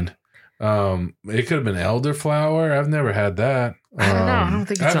gin. It could have been elderflower. I've never had that. I don't know. I don't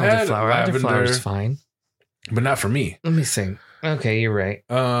think it's elderflower. Elderflower's fine, but not for me. Let me see. Okay, you're right.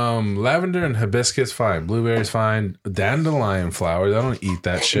 Lavender and hibiscus fine. Blueberries fine. Dandelion flowers. I don't eat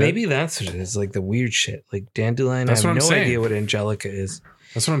that shit. Maybe that's what it is. Like the weird shit. Like dandelion. I have no idea what angelica is.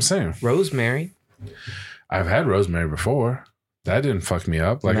 That's what I'm saying. Rosemary. I've had rosemary before. That didn't fuck me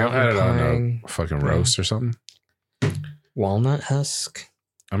up. Like I've had it on a fucking roast or something. Walnut husk.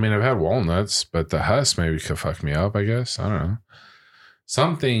 I mean, I've had walnuts, but the husk maybe could fuck me up, I guess. I don't know.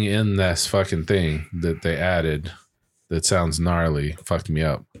 Something in this fucking thing that they added that sounds gnarly fucked me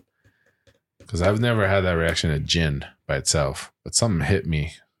up. Because I've never had that reaction to gin by itself. But something hit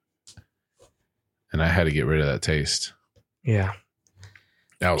me. And I had to get rid of that taste. Yeah.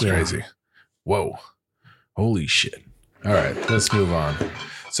 That was crazy. Whoa. Holy shit. All right, let's move on.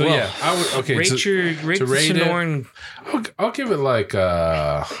 So I would rate Sonoran. I'll give it like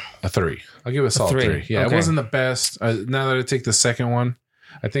a 3. I'll give it a solid 3. Yeah, okay. It wasn't the best. Now that I take the second one,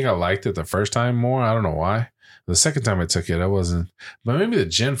 I think I liked it the first time more. I don't know why. The second time I took it, I wasn't. But maybe the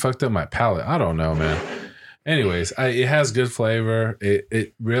gin fucked up my palate. I don't know, man. Anyways, it has good flavor.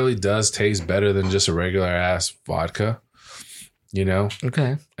 It really does taste better than just a regular ass vodka, you know?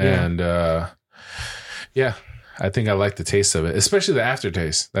 Okay. And yeah, I think I like the taste of it, especially the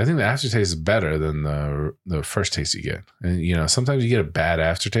aftertaste. I think the aftertaste is better than the first taste you get. And, you know, sometimes you get a bad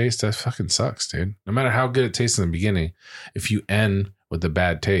aftertaste. That fucking sucks, dude. No matter how good it tastes in the beginning, if you end with a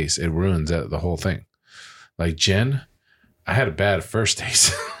bad taste, it ruins the whole thing. Like gin, I had a bad first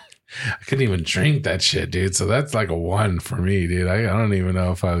taste. I couldn't even drink that shit, dude. So that's like a 1 for me, dude. I don't even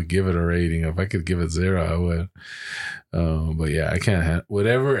know if I would give it a rating. If I could give it 0, I would. But yeah, I can't.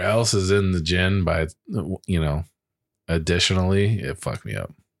 Whatever else is in the gin, by you know, additionally, it fucked me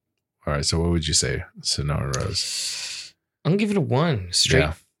up. All right, so what would you say, Sonora Rose? I'm gonna give it a 1.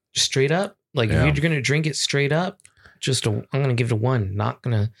 Straight up. Like if you're gonna drink it straight up, I'm gonna give it a 1. Not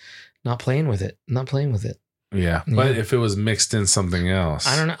playing with it. Not playing with it. Yeah, but if it was mixed in something else,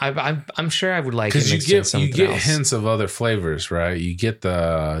 I don't know. I'm sure I would like it because mixed in something else. You get hints of other flavors, right? You get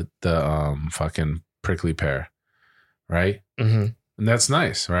the fucking prickly pear, right? Mm-hmm. And that's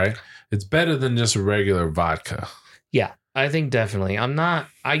nice, right? It's better than just regular vodka. Yeah, I think definitely.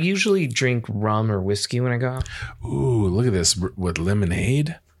 I usually drink rum or whiskey when I go out. Ooh, look at this with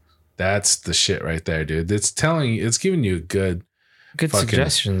lemonade. That's the shit right there, dude. It's giving you a good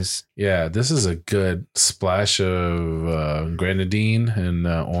suggestions. Yeah, this is a good splash of grenadine and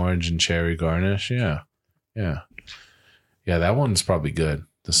orange and cherry garnish. Yeah. That one's probably good.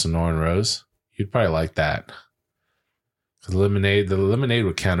 The Sonoran Rose. You'd probably like that. The lemonade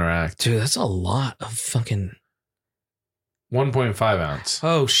would counteract. Dude, that's a lot of fucking 1.5 ounce.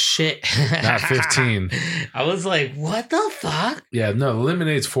 Oh shit. Not 15. I was like, what the fuck? Yeah, no, the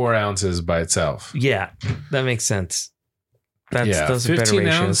lemonade's 4 ounces by itself. Yeah, that makes sense. Those 15 are better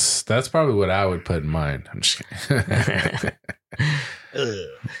ratios. ounce. That's probably what I would put in mine. I'm just kidding.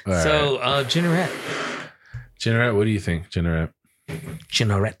 So, Generette. Generette, what do you think, Generette?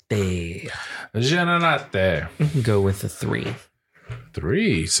 Generette. You can go with a 3.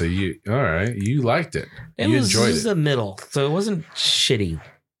 3. So all right. You liked it. You enjoyed it. It was the middle, so it wasn't shitty,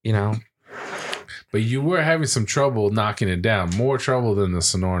 you know. But you were having some trouble knocking it down. More trouble than the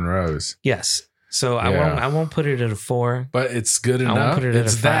Sonoran Rose. Yes. So I won't put it at a 4. But it's good enough. I won't put it at a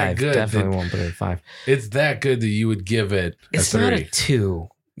 5. That good. Definitely won't put it at a 5. It's that good that you would give it a 3. It's not a 2.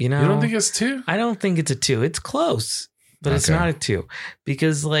 You know? You don't think it's 2? I don't think it's a 2. It's close, but it's not a 2.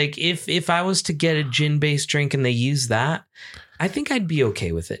 Because like if I was to get a gin-based drink and they use that, I think I'd be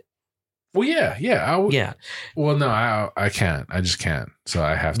okay with it. Well, yeah. I would. Yeah. Well, no, I can't. I just can't. So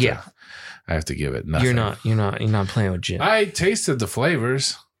I have to. Yeah. I have to give it nothing. You're not playing with gin. I tasted the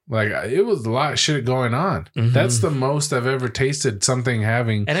flavors. Like it was a lot of shit going on. Mm-hmm. That's the most I've ever tasted something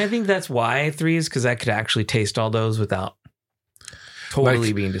having. And I think that's why 3 is because I could actually taste all those without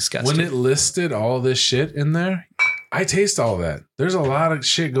totally being disgusting. When it listed all this shit in there, I taste all that. There's a lot of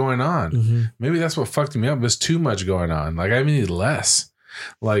shit going on. Mm-hmm. Maybe that's what fucked me up. There's too much going on. Like I need less.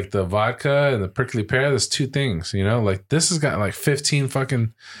 Like the vodka and the prickly pear, there's 2 things, you know? Like this has got like 15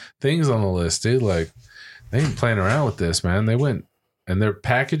 fucking things on the list, dude. Like they ain't playing around with this, man. They went. And their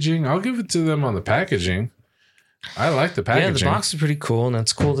packaging, I'll give it to them on the packaging. I like the packaging. Yeah, the box is pretty cool. And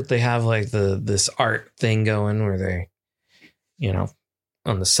it's cool that they have like this art thing going where they, you know,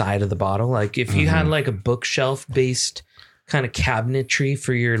 on the side of the bottle. Like if you had like a bookshelf based kind of cabinetry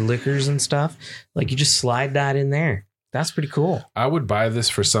for your liquors and stuff, like you just slide that in there. That's pretty cool. I would buy this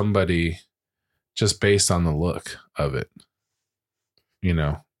for somebody just based on the look of it. You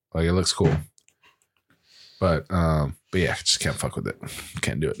know, like it looks cool. But yeah, just can't fuck with it.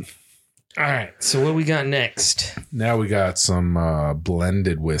 Can't do it. All right. So what we got next? Now we got some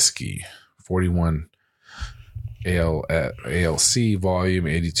blended whiskey, 41 ALC volume,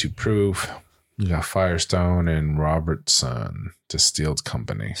 82 proof. We got Firestone and Robertson Distilled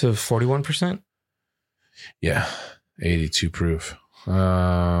Company. So 41%? Yeah, 82 proof.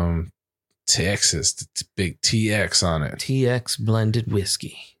 Texas, big TX on it. TX blended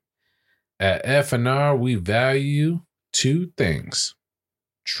whiskey. At F&R, we value 2 things: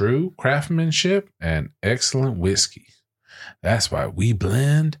 true craftsmanship and excellent whiskey. That's why we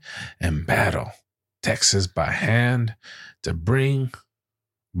blend and battle Texas by hand to bring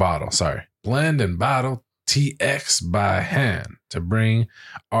blend and bottle TX by hand to bring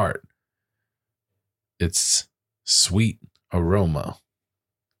art. It's sweet aroma.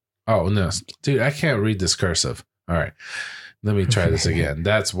 Oh, no, dude, I can't read this cursive. All right. Let me try this again.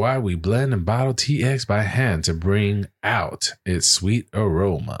 That's why we blend and bottle TX by hand to bring out its sweet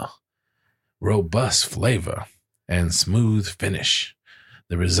aroma, robust flavor, and smooth finish.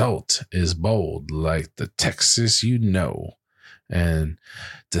 The result is bold like the Texas you know, and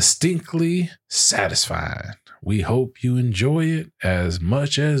distinctly satisfying. We hope you enjoy it as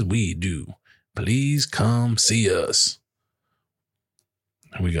much as we do. Please come see us.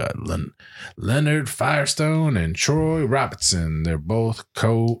 We got Leonard Firestone and Troy Robertson. They're both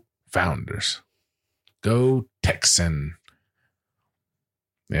co-founders. Go Texan.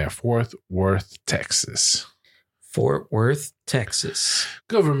 Yeah, Fort Worth, Texas. Fort Worth, Texas.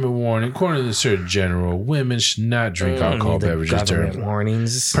 Government warning. According to the Surgeon General, women should not drink alcohol beverages during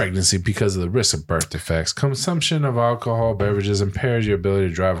warnings. pregnancy because of the risk of birth defects. Consumption of alcohol beverages impairs your ability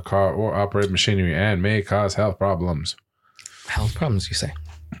to drive a car or operate machinery and may cause health problems. Health problems, you say?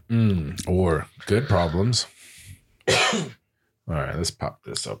 Or good problems. All right, let's pop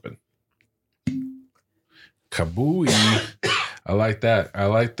this open. Kabooey. I like that. I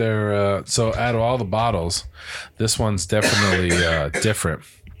like their, so out of all the bottles, this one's definitely different.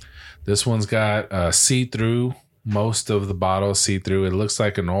 This one's got see-through, most of the bottles see-through. It looks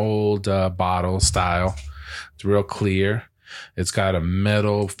like an old bottle style. It's real clear. It's got a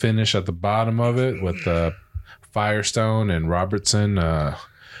metal finish at the bottom of it with the Firestone and Robertson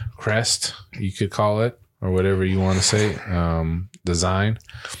crest, you could call it, or whatever you want to say, design.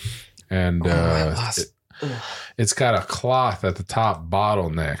 And it's got a cloth at the top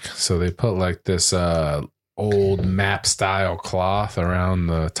bottleneck. So they put like this old map style cloth around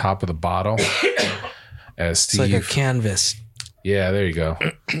the top of the bottle. As Steve, it's like a canvas. Yeah, there you go.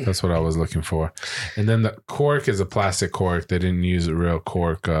 That's what I was looking for. And then the cork is a plastic cork. They didn't use a real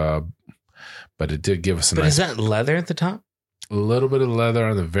cork, but it did give us a nice. But is that leather at the top? A little bit of leather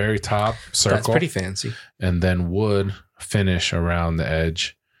on the very top circle. That's pretty fancy. And then wood finish around the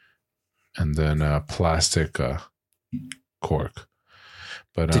edge. And then plastic cork.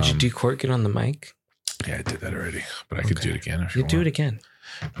 But did you do cork it on the mic? Yeah, I did that already. But I could do it again if you want. Do it again.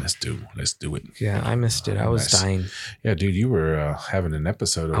 Let's do it. Yeah, I missed it. I was dying. Yeah, dude, you were having an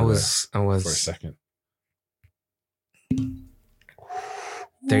episode. I was for a second.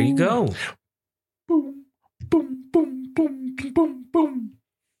 There you go. Boom, boom, boom, boom, boom, boom.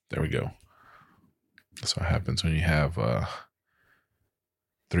 There we go. That's what happens when you have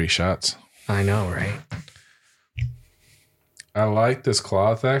 3 shots. I know, right? I like this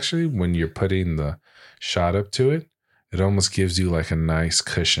cloth actually. When you're putting the shot up to it, it almost gives you like a nice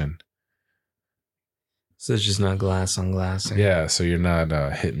cushion. So it's just not glass on glass. Yeah, so you're not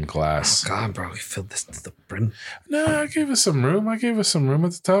hitting glass. Oh God, bro, we filled this to the brim. No, I gave us some room. at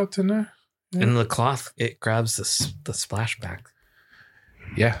the top, didn't I? Yeah. And the cloth, it grabs the splashback.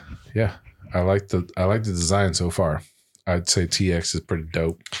 Yeah. I like the design so far. I'd say TX is pretty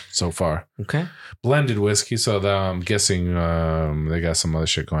dope so far. Okay. Blended whiskey, so I'm guessing they got some other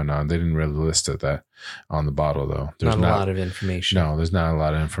shit going on. They didn't really list it that on the bottle though. There's not a lot of information. No, there's not a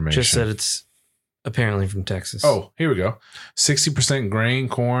lot of information. Just that it's apparently from Texas. Oh, here we go. 60% grain,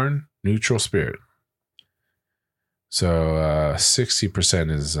 corn, neutral spirit. So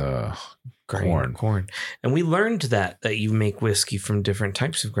 60% is corn. And we learned that you make whiskey from different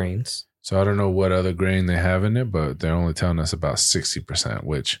types of grains. So I don't know what other grain they have in it, but they're only telling us about 60%,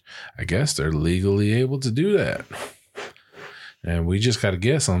 which I guess they're legally able to do that. And we just got to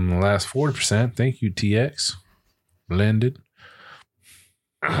guess on the last 40%. Thank you, TX. Blended.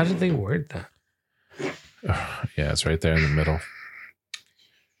 How did they word that? Yeah, it's right there in the middle.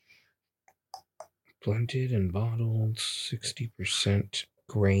 Blended and bottled 60%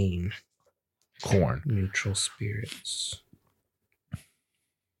 grain. Corn. Neutral spirits.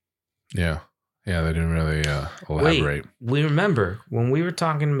 Yeah, they didn't really elaborate. Wait, we remember when we were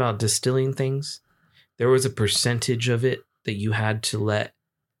talking about distilling things, there was a percentage of it that you had to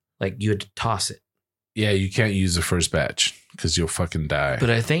you had to toss it. Yeah, you can't use the first batch because you'll fucking die. But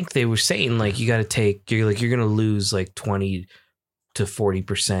I think they were saying you got to take, you're going to lose 20 to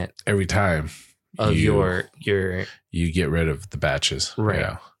 40% every time of your you get rid of the batches.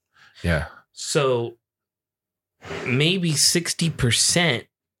 Right. Yeah. So maybe 60%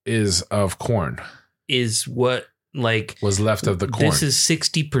 is of corn. Is what was left of the corn. This is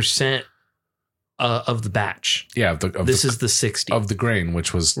 60% of the batch. Yeah, this is the 60 of the grain,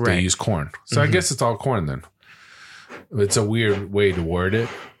 which was right. They use corn. So I guess it's all corn then. It's a weird way to word it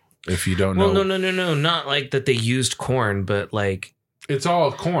if you don't know. Well, no, not like that they used corn, but it's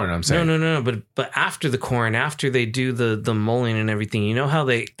all corn. I'm saying no. But after the corn, after they do the mulling and everything, you know how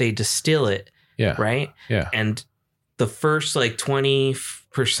they distill it. Yeah. Right. Yeah. And the first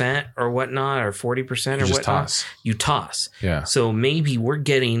 20% or whatnot, or 40% or whatnot, you toss. Yeah. So maybe we're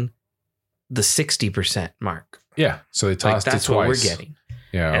getting the 60% mark. Yeah. So they tossed it twice. That's what we're getting.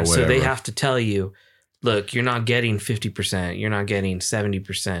 Yeah. And so they have to tell you, look, you're not getting 50%. You're not getting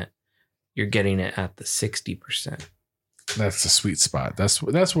 70%. You're getting it at the 60%. That's the sweet spot.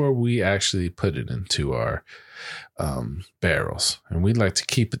 That's where we actually put it into our barrels, and we like to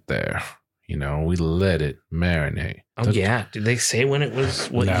keep it there. You know, we let it marinate. Oh, yeah. Did they say when it was?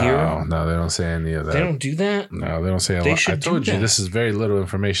 What no, year? No, they don't say any of that. They don't do that? No, they don't say a They lot. should I told do you that. this is very little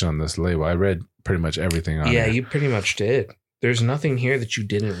information on this label. I read pretty much everything on it. Yeah, you pretty much did. There's nothing here that you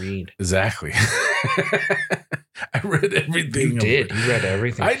didn't read. Exactly. I read everything. You did. You read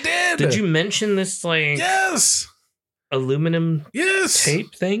everything. I did. Did you mention this, like, Yes. aluminum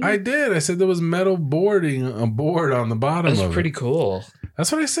tape thing? I did. I said there was metal boarding, a board on the bottom That's of pretty it. cool.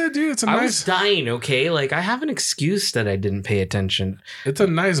 That's what I said, dude. It's a I nice. was dying, okay? Like, I have an excuse that I didn't pay attention. It's a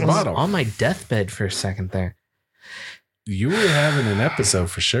nice I was bottle. on my deathbed for a second there. You were having an episode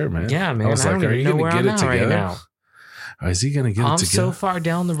for sure, man. Yeah, man. I was I like, don't are even you know going where to get I'm it at together? right now. Oh, is he going to get I'm it together? so far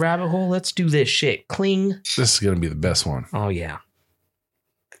down the rabbit hole. Let's do this shit. Cling. This is going to be the best one. Oh, yeah.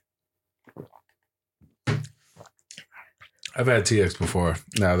 I've had TX before.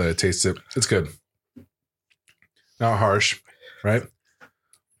 Now that I taste it, it's good. Not harsh, right?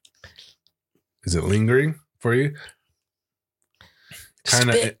 Is it lingering for you? Just a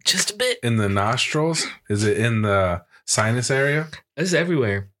Kinda bit. Just a bit. in the nostrils? Is it in the sinus area? It's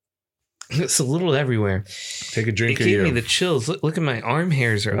everywhere. It's a little everywhere. Take a drink It of gave your... me the chills. Look at my arm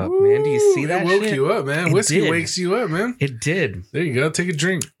hairs are up, man. Do you see that It woke shit? you up, man. It Whiskey did. wakes you up, man. It did. There you go. Take a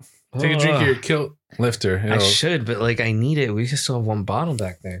drink. Take a drink of your kilt lifter. I should, but like I need it. We just still have one bottle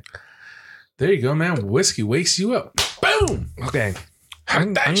back there. There you go, man. Whiskey wakes you up. Boom. Okay.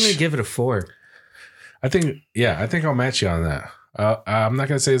 I'm going to give it a 4. I think I'll match you on that. I'm not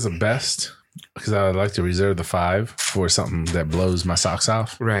going to say it's the best because I would like to reserve the 5 for something that blows my socks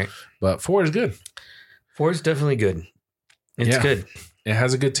off. Right. But 4 is good. 4 is definitely good. It's good. It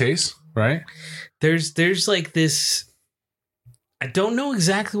has a good taste, right? There's like this, I don't know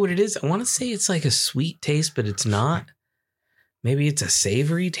exactly what it is. I want to say it's like a sweet taste, but it's not. Maybe it's a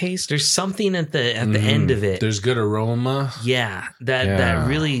savory taste. There's something at the end of it. There's good aroma. Yeah, that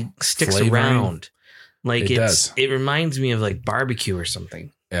really sticks Flavoring. around. Like It it reminds me of like barbecue or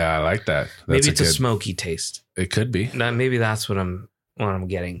something. Yeah, I like that. Maybe it's a smoky taste. It could be. Maybe that's what I'm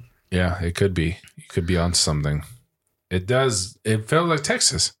getting. Yeah, it could be. You could be on something. It does. It felt like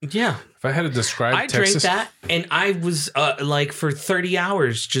Texas. Yeah. If I had to describe I Texas, drank that and I was like for 30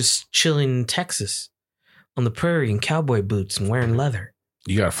 hours just chilling in Texas on the prairie in cowboy boots and wearing leather.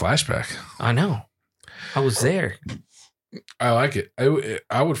 you got a flashback. I know. I was there. I like it.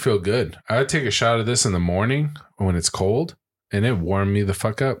 I would feel good. I would take a shot of this in the morning when it's cold, and it warmed me the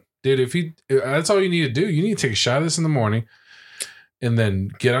fuck up, dude. That's all you need to do. You need to take a shot of this in the morning, and then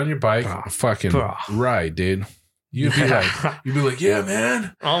get on your bike, fucking ride, dude. You'd be like, yeah,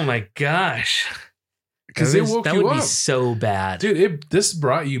 man. Oh my gosh. Because it woke you up. That would be so bad. Dude, this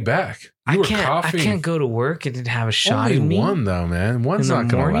brought you back. I can't go to work and have a shot in me. Only one, though, man. One's not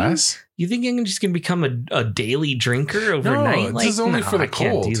going to last. You think I'm just going to become a daily drinker overnight? No, this is only for the cold.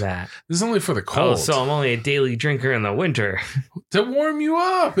 I can't do that. This is only for the cold. Oh, so I'm only a daily drinker in the winter. To warm you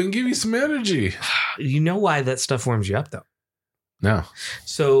up and give you some energy. You know why that stuff warms you up, though? No.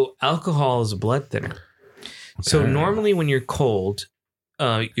 So alcohol is a blood thinner. Okay. So normally when you're cold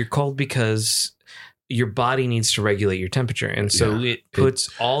because your body needs to regulate your temperature. And so it puts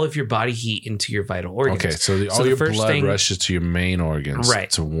all of your body heat into your vital organs. Okay, so all your blood rushes to your main organs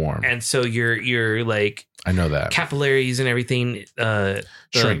to warm. And so your like... I know that. Capillaries and everything...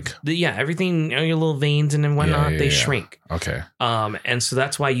 shrink. Everything, your little veins and whatnot, they shrink. Okay. And so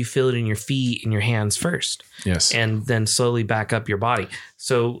that's why you feel it in your feet and your hands first. Yes. And then slowly back up your body.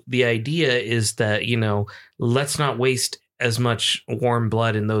 So the idea is that, let's not waste as much warm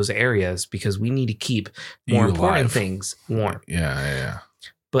blood in those areas because we need to keep more important things warm. Yeah.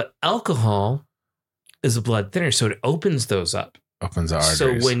 But alcohol is a blood thinner, so it opens those up. Opens the arteries.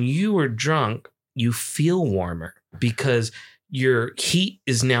 So when you are drunk, you feel warmer because your heat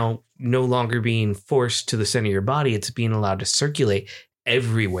is now no longer being forced to the center of your body. It's being allowed to circulate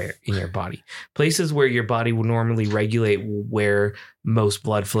everywhere in your body. Places where your body would normally regulate where most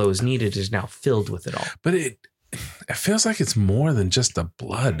blood flow is needed is now filled with it all. But it feels like it's more than just the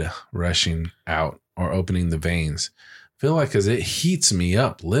blood rushing out or opening the veins. I feel like because it heats me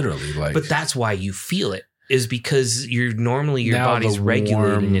up literally. But that's why you feel it, is because your body's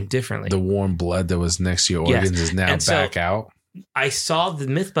regulating it differently. The warm blood that was next to your organs is now back out. I saw the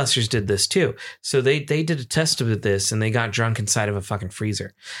Mythbusters did this too. So they did a test of this and they got drunk inside of a fucking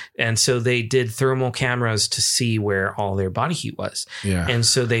freezer. And so they did thermal cameras to see where all their body heat was. Yeah. And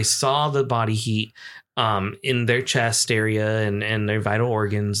so they saw the body heat in their chest area and their vital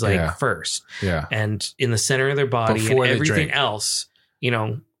organs first. Yeah. And in the center of their body before and everything else,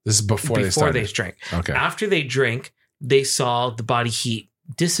 this is before they drank. Okay. After they drink, they saw the body heat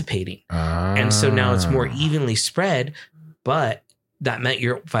dissipating. And so now it's more evenly spread, but that meant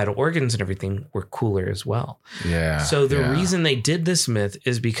your vital organs and everything were cooler as well. Yeah. So the reason they did this myth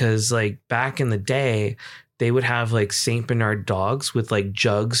is because like back in the day, they would have like Saint Bernard dogs with like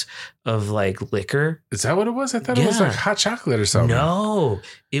jugs of like liquor. Is that what it was? I thought it was like hot chocolate or something. No,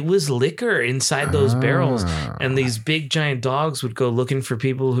 it was liquor inside those barrels. And these big giant dogs would go looking for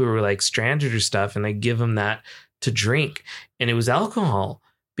people who were like stranded or stuff. And they give them that to drink. And it was alcohol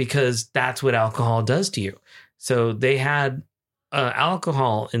because that's what alcohol does to you. So they had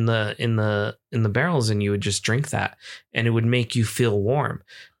alcohol in the barrels, and you would just drink that, and it would make you feel warm.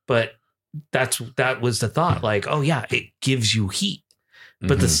 But that was the thought, like, oh yeah, it gives you heat.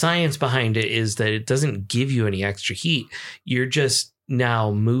 But the science behind it is that it doesn't give you any extra heat. You're just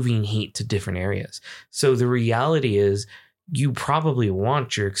now moving heat to different areas. So the reality is you probably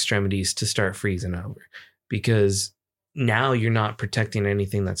want your extremities to start freezing over because now you're not protecting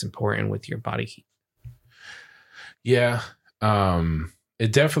anything that's important with your body heat. Yeah.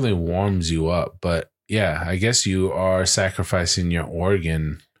 It definitely warms you up, but yeah, I guess you are sacrificing your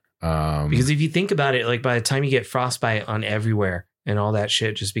organ. Because if you think about it, like by the time you get frostbite on everywhere and all that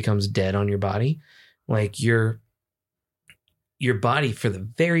shit just becomes dead on your body, like your body for the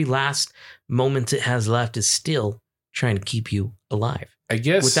very last moment it has left is still trying to keep you alive. I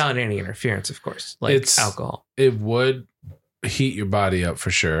guess without any interference, of course, like alcohol. It would heat your body up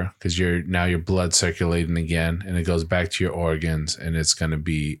for sure because your blood circulating again, and it goes back to your organs, and it's going to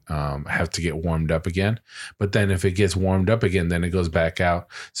be have to get warmed up again. But then if it gets warmed up again, then it goes back out.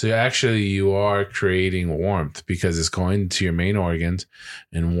 So actually you are creating warmth because it's going to your main organs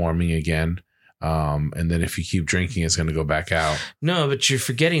and warming again. And then if you keep drinking, it's going to go back out. No, but you're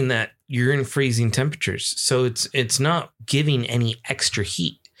forgetting that you're in freezing temperatures. So it's not giving any extra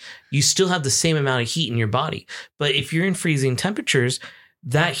heat. You still have the same amount of heat in your body. But if you're in freezing temperatures,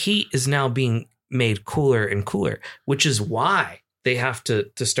 that heat is now being made cooler and cooler, which is why they have to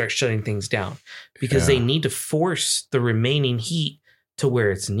start shutting things down, because they need to force the remaining heat to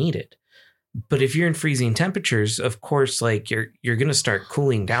where it's needed. But if you're in freezing temperatures, of course, like you're going to start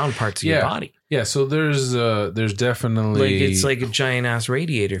cooling down parts of your body. Yeah. So there's definitely like it's like a giant ass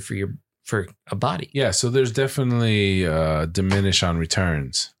radiator for a body. Yeah. So there's definitely diminish on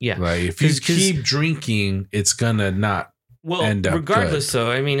returns. Yeah. Like if you keep drinking, it's gonna not end up regardless good.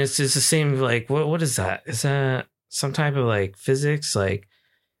 though. I mean, it's the same. Like what is that? Is that some type of like physics? Like,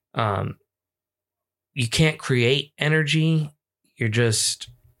 you can't create energy.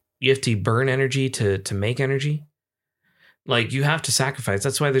 You have to burn energy to make energy. Like you have to sacrifice.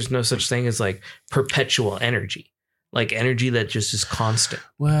 That's why there's no such thing as like perpetual energy, like energy that just is constant.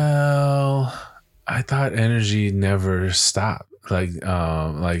 Well, I thought energy never stopped. Like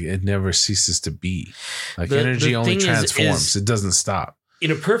it never ceases to be. Like energy only transforms. It doesn't stop.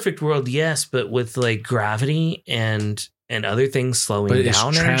 In a perfect world, yes, but with like gravity and other things slowing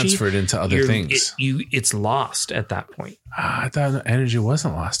down, it's transferred into other things. It's lost at that point. I thought energy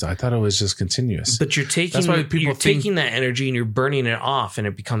wasn't lost. I thought it was just continuous. But you're taking taking that energy and you're burning it off, and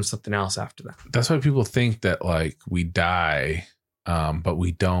it becomes something else after that. That's why people think that like we die, but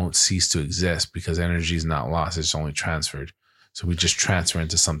we don't cease to exist because energy is not lost. It's only transferred. So we just transfer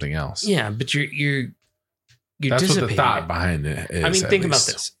into something else. Yeah, but you're that's what the thought behind it is. I mean, think about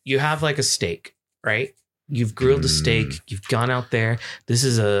this. You have like a steak, right? You've grilled a steak. You've gone out there. This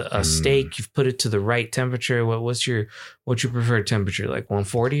is a steak. You've put it to the right temperature. What's your preferred temperature? Like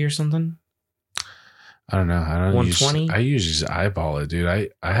 140 or something? I don't know. 120. I usually just eyeball it, dude. I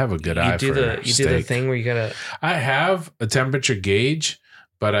have a good eye for steak. You do the thing where you gotta. I have a temperature gauge,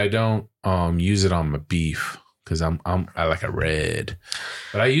 but I don't use it on my beef because I like a red.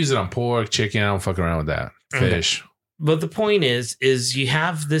 But I use it on pork, chicken. I don't fuck around with that. Fish. Okay. But the point is you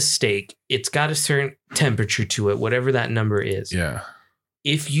have this steak. It's got a certain temperature to it, whatever that number is. Yeah.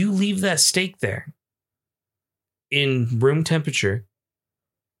 If you leave that steak there in room temperature,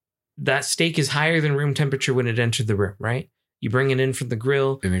 that steak is higher than room temperature when it entered the room, right? You bring it in from the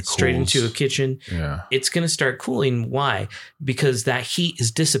grill straight into a kitchen. Yeah. It's going to start cooling. Why? Because that heat is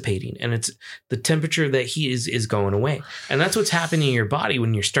dissipating, and it's the temperature of that heat is going away. And that's what's happening in your body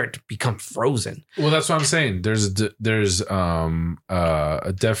when you start to become frozen. Well, that's what I'm saying. There's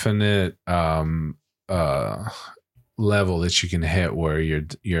a definite level that you can hit where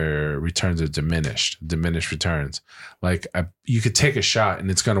your returns are diminished returns. Like you could take a shot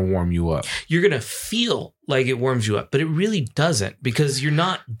and it's going to warm you up. You're going to feel like it warms you up, but it really doesn't, because you're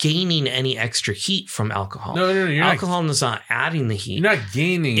not gaining any extra heat from alcohol. No, alcohol is not adding the heat. You're not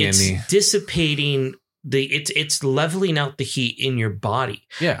gaining any. It's dissipating it's leveling out the heat in your body.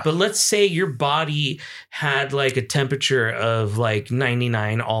 Yeah. But let's say your body had like a temperature of like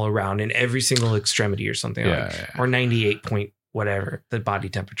 99 all around in every single extremity or something or 98 point whatever the body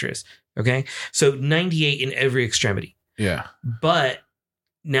temperature is. Okay. So 98 in every extremity. Yeah. But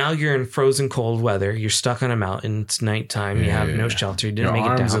now you're in frozen cold weather. You're stuck on a mountain. It's nighttime. You have no shelter. You didn't make it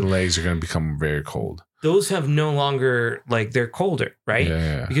down. Your arms and legs are going to become very cold. Those have no longer, like, they're colder, right?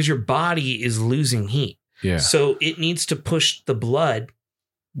 Yeah. Because your body is losing heat. Yeah. So it needs to push the blood,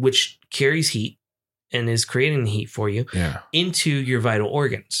 which carries heat and is creating the heat for you, into your vital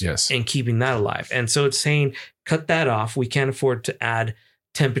organs. Yes. And keeping that alive. And so it's saying, cut that off. We can't afford to add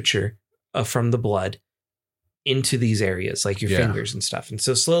temperature from the blood into these areas, like your fingers and stuff. And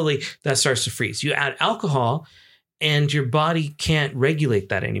so slowly that starts to freeze. You add alcohol and your body can't regulate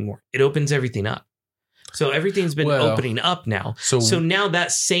that anymore. It opens everything up. So everything's been opening up now. So now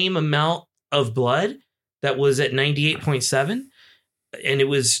that same amount of blood that was at 98.7 and it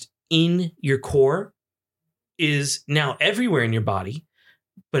was in your core is now everywhere in your body,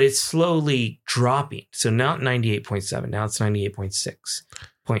 but it's slowly dropping. So now 98.7, now it's 98.6,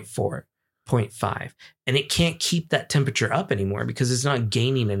 0.4, 0.5. And it can't keep that temperature up anymore because it's not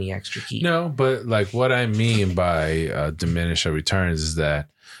gaining any extra heat. No, but like what I mean by diminish or returns is that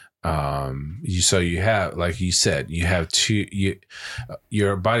you have, like you said, you have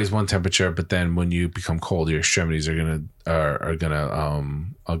your body's one temperature, but then when you become cold, your extremities are gonna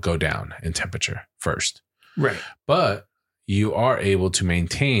go down in temperature first. Right. But you are able to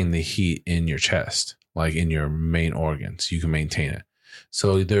maintain the heat in your chest, like in your main organs. You can maintain it.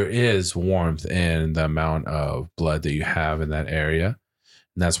 So there is warmth in the amount of blood that you have in that area.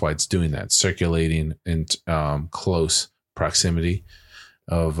 And that's why it's doing that, circulating in close proximity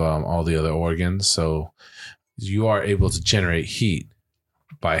of all the other organs. So you are able to generate heat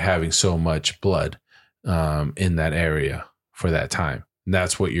by having so much blood in that area for that time. And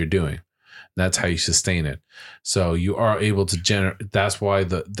that's what you're doing. That's how you sustain it. So you are able to generate. That's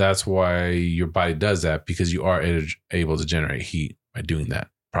why your body does that, because you are able to generate heat by doing that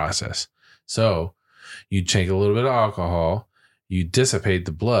process. So you take a little bit of alcohol, you dissipate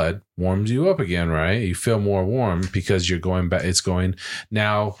the blood, warms you up again, right? You feel more warm because you're going back. It's going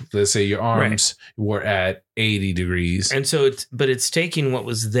now. Let's say your arms were at 80 degrees. And so it's taking what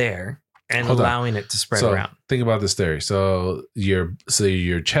was there and allowing it to spread around. Think about this theory. So your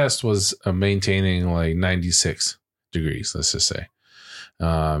chest was maintaining like 96 degrees, let's just say.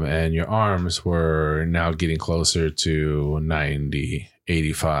 And your arms were now getting closer to 90,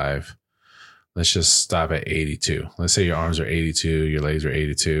 85. Let's just stop at 82. Let's say your arms are 82, your legs are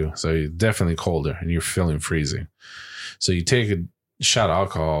 82. So you're definitely colder and you're feeling freezing. So you take a shot of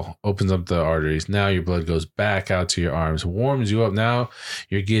alcohol, opens up the arteries. Now your blood goes back out to your arms, warms you up. Now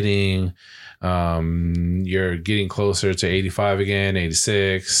you're getting closer to 85 again,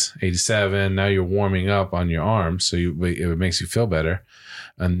 86, 87. Now you're warming up on your arms. So it makes you feel better.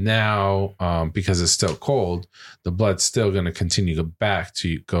 And now, because it's still cold, the blood's still going to continue to go back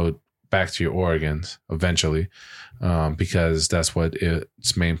to your organs eventually, because that's what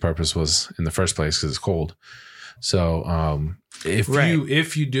its main purpose was in the first place, because it's cold. So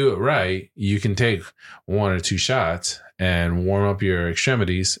if you do it right, you can take 1 or 2 shots and warm up your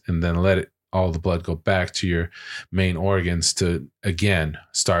extremities, and then let all the blood go back to your main organs to again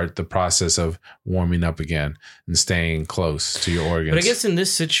start the process of warming up again and staying close to your organs. But I guess in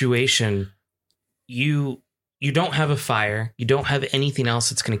this situation, you don't have a fire. You don't have anything else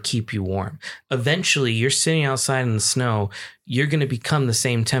that's going to keep you warm. Eventually, you're sitting outside in the snow. You're going to become the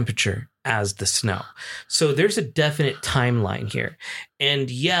same temperature as the snow. So there's a definite timeline here. And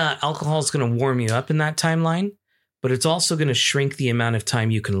yeah, alcohol is going to warm you up in that timeline, but it's also going to shrink the amount of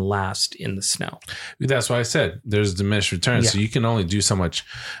time you can last in the snow. That's why I said there's diminished returns. Yeah. So you can only do so much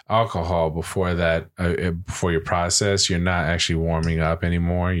alcohol before that, before your process. You're not actually warming up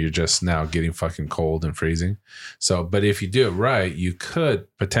anymore. You're just now getting fucking cold and freezing. So, but if you do it right, you could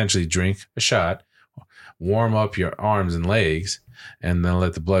potentially drink a shot, warm up your arms and legs, and then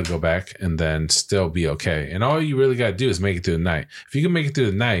let the blood go back, and then still be okay. And all you really got to do is make it through the night. If you can make it through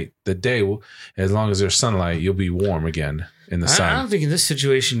the night, the day, as long as there's sunlight, you'll be warm again in the sun. I don't think in this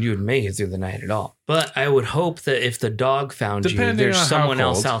situation you would make it through the night at all. But I would hope that if the dog found you, there's someone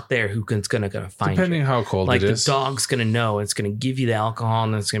else out there who's going to find you. Depending how cold it is. Like the dog's going to know. It's going to give you the alcohol,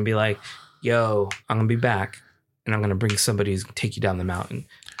 and it's going to be like, yo, I'm going to be back, and I'm going to bring somebody who's going to take you down the mountain.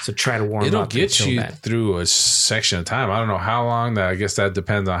 So try to warm up. It'll get you through a section of time. I don't know how long. I guess that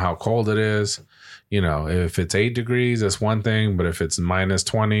depends on how cold it is. if it's 8 degrees, that's one thing. But if it's minus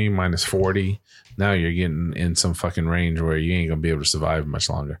 20, minus 40, now you're getting in some fucking range where you ain't going to be able to survive much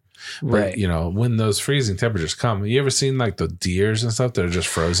longer. Right. But, when those freezing temperatures come, you ever seen like the deers and stuff that are just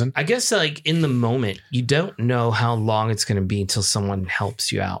frozen? I guess like in the moment, you don't know how long it's going to be until someone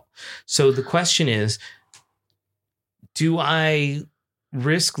helps you out. So the question is, do I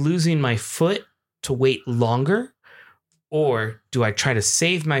risk losing my foot to wait longer? Or do I try to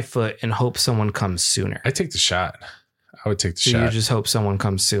save my foot and hope someone comes sooner? I take the shot. I would take the shot. So you just hope someone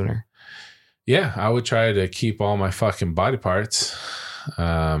comes sooner? Yeah, I would try to keep all my fucking body parts.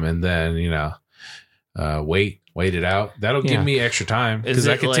 And then, wait it out. That'll give me extra time because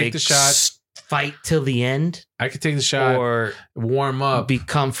I could take the shot. Fight till the end? I could take the shot or warm up. Be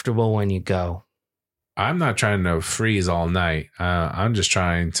comfortable when you go. I'm not trying to freeze all night. I'm just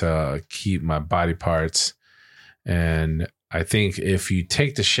trying to keep my body parts. And I think if you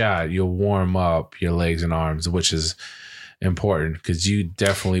take the shot, you'll warm up your legs and arms, which is important because you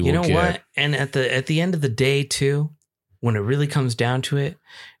definitely will get. You know what? And at the end of the day, too, when it really comes down to it,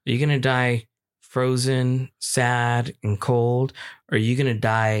 are you going to die frozen, sad, and cold? Or are you going to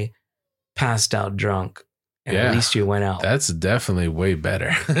die passed out drunk? And at least you went out. That's definitely way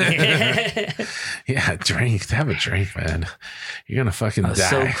better. Yeah, drink. Have a drink, man. You're going to fucking die.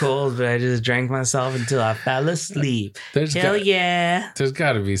 So cold, but I just drank myself until I fell asleep. Hell yeah. There's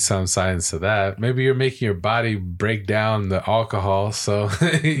got to be some science to that. Maybe you're making your body break down the alcohol, so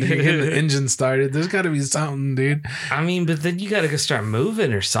you get the engine started. There's got to be something, dude. I mean, but then you got to go start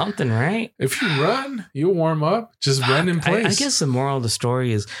moving or something, right? If you run, you'll warm up. Just run in place. I guess the moral of the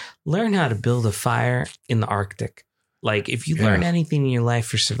story is learn how to build a fire in the Arctic. Like, if you learn anything in your life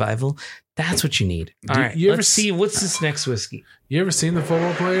for survival, that's what you need. All right, let's see. What's this next whiskey? You ever seen the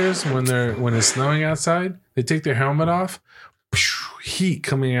football players when it's snowing outside? They take their helmet off. Heat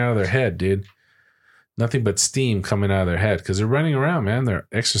coming out of their head, dude. Nothing but steam coming out of their head because they're running around, man. They're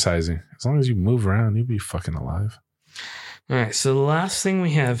exercising. As long as you move around, you'll be fucking alive. All right, so the last thing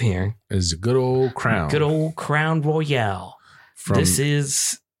we have here is a good old Crown. Good old Crown Royale. This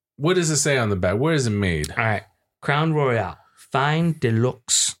is... What does it say on the back? Where is it made? All right. Crown Royale. Fine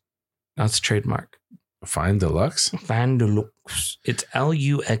Deluxe. That's trademark. Fine Deluxe? Fine Deluxe. It's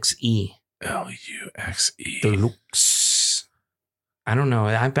Luxe. Luxe. Deluxe. I don't know.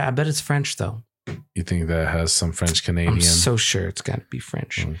 I bet it's French, though. You think that has some French Canadian? I'm so sure it's got to be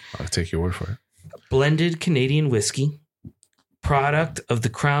French. I'll take your word for it. Blended Canadian whiskey. Product of the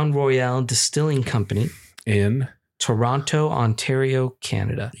Crown Royale Distilling Company. In Toronto, Ontario,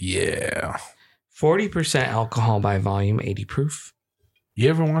 Canada. Yeah. 40% alcohol by volume, 80 proof. You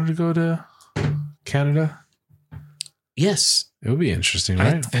ever wanted to go to Canada? Yes. It would be interesting,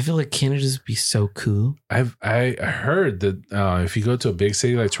 right? I feel like Canada's would be so cool. I heard that if you go to a big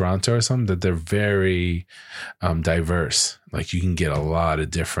city like Toronto or something, that they're very diverse. Like you can get a lot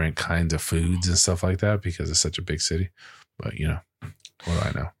of different kinds of foods and stuff like that because it's such a big city. But, what do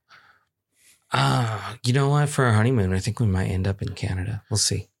I know? You know what? For our honeymoon, I think we might end up in Canada. We'll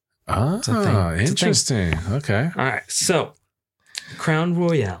see. Interesting. Okay. All right. So, Crown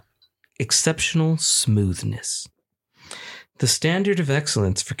Royale, exceptional smoothness. The standard of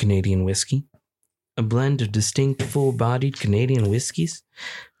excellence for Canadian whiskey. A blend of distinct full-bodied Canadian whiskeys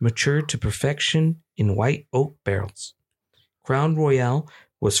matured to perfection in white oak barrels. Crown Royale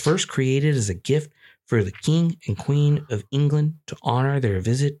was first created as a gift for the King and Queen of England to honor their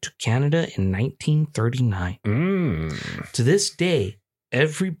visit to Canada in 1939. To this day,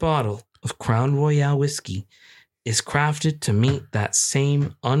 every bottle of Crown Royale whiskey is crafted to meet that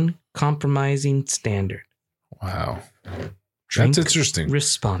same uncompromising standard. Wow. Drink That's interesting.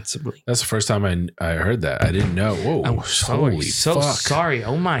 Responsibly. That's the first time I heard that. I didn't know. Whoa. I'm holy so fuck. Sorry.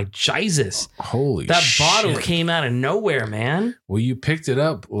 Oh my Jesus. Holy that shit. Bottle came out of nowhere, man. Well, you picked it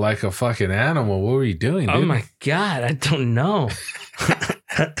up like a fucking animal. What were you doing, dude? Oh my God. I don't know.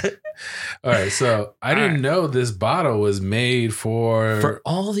 All right. So I didn't know this bottle was made for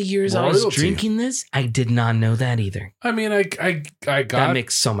all the years royalty. I was drinking this. I did not know that either. I mean, I got that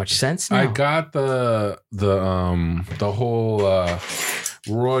makes so much sense now. I got the whole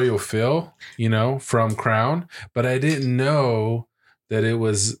royal fill, from Crown, but I didn't know that it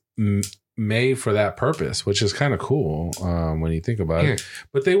was made for that purpose, which is kind of cool when you think about it.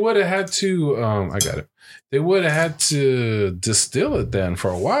 But they would have had to I got it. They would have had to distill it then for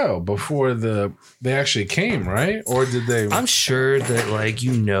a while before they actually came, right? Or did they? I'm sure that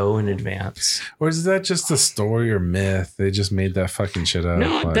in advance. Or is that just a story or myth? They just made that fucking shit up.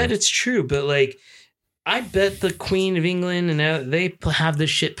 No, I bet it's true. But I bet the Queen of England and they have this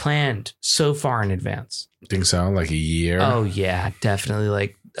shit planned so far in advance. Think so? Like a year? Oh yeah,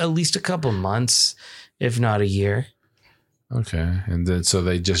 definitely. at least a couple months, if not a year. Okay. And then so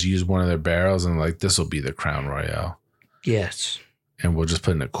they just use one of their barrels and like, this will be the Crown Royale. Yes. And we'll just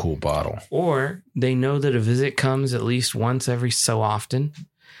put in a cool bottle. Or they know that a visit comes at least once every so often.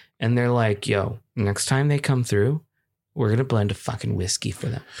 And they're like, yo, next time they come through, we're going to blend a fucking whiskey for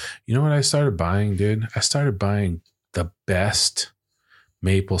them. You know what I started buying, dude? I started buying the best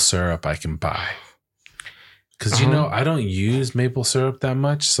maple syrup I can buy. Because, you know, I don't use maple syrup that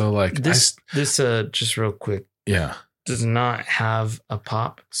much. So, like, this just real quick. Yeah. Does not have a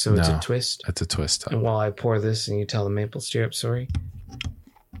pop, so it's a twist. It's a twist. And while I pour this and you tell the maple syrup story.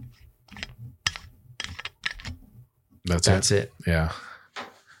 That's it. Yeah.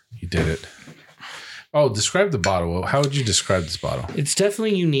 You did it. Oh, describe the bottle. How would you describe this bottle? It's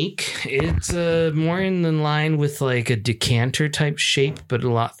definitely unique. It's more in line with like a decanter type shape, but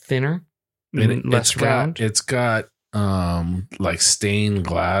a lot thinner. And less round. It's got like stained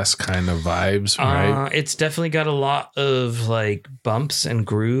glass kind of vibes, right? It's definitely got a lot of like bumps and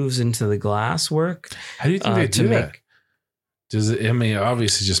grooves into the glass work. How do you think they do that? Does it? I mean,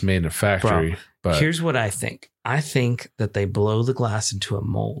 obviously just made in a factory. But here's what I think. I think that they blow the glass into a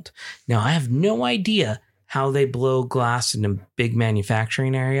mold. Now, I have no idea how they blow glass in a big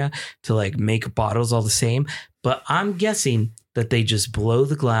manufacturing area to like make bottles all the same, but I'm guessing that they just blow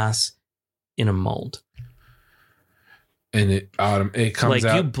the glass in a mold. And it comes like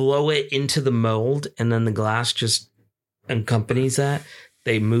out. You blow it into the mold and then the glass just accompanies that.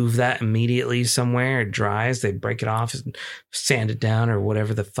 They move that immediately somewhere. It dries. They break it off and sand it down or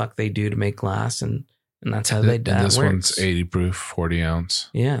whatever the fuck they do to make glass. And that's how they do it. This one's 80 proof, 40 ounce.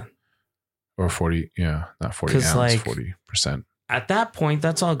 Yeah. Or 40. Yeah. Not 40 ounce, like, 40%. At that point,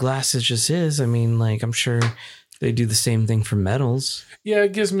 that's all glass just is. I mean, like, I'm sure they do the same thing for metals. Yeah,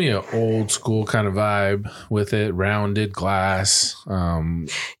 it gives me an old school kind of vibe with it. Rounded glass. You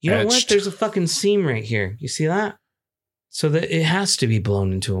know what? There's a fucking seam right here. You see that? So that it has to be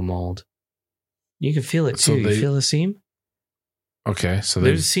blown into a mold. You can feel it too. You feel the seam? Okay. So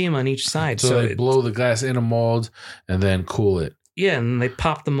there's a seam on each side. So they blow the glass in a mold and then cool it. Yeah, and they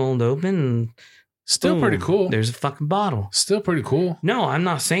pop the mold open and still pretty cool. There's a fucking bottle. Still pretty cool. No, I'm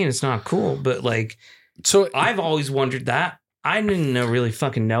not saying it's not cool, but like, so I've always wondered that. I didn't really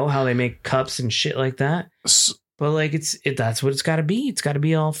fucking know how they make cups and shit like that. But like, that's what it's got to be. It's got to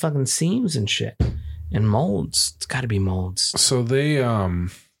be all fucking seams and shit. And molds. It's got to be molds. So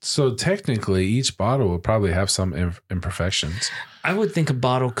so technically each bottle will probably have some imperfections. I would think a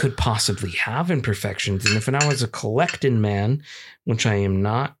bottle could possibly have imperfections. And if I was a collecting man, which I am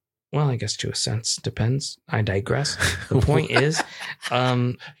not, well, I guess to a sense, depends. I digress. The point is,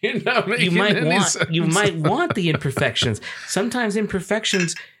 You're not making you might want the imperfections. Sometimes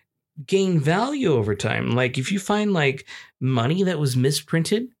imperfections gain value over time. Like if you find like money that was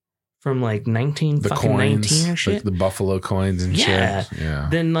misprinted from like 19 or shit. Like the buffalo coins and shit. Yeah.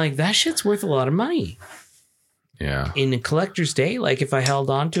 Then like that shit's worth a lot of money. Yeah. In a collector's day, like if I held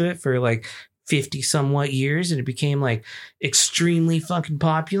on to it for like 50 somewhat years and it became like extremely fucking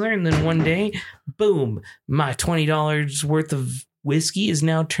popular. And then one day, boom, my $20 worth of whiskey is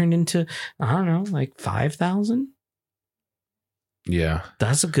now turned into, I don't know, like 5,000. Yeah.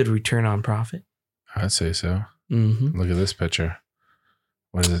 That's a good return on profit. I'd say so. Mm-hmm. Look at this picture.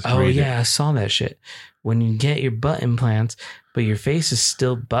 What is it? Oh, yeah, I saw that shit. When you get your butt implants, but your face is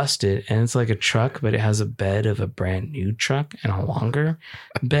still busted and it's like a truck, but it has a bed of a brand new truck and a longer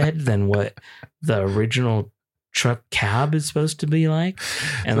bed than what the original truck cab is supposed to be like.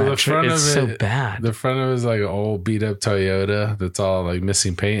 And so that truck is so bad. The front of it is like an old beat up Toyota that's all like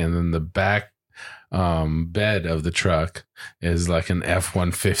missing paint. And then the back bed of the truck is like an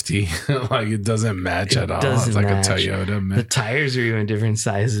F-150. Like it doesn't match at all. It's like a Toyota, man. The tires are even different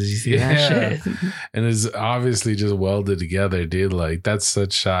sizes. You see that shit? And it's obviously just welded together, dude. Like that's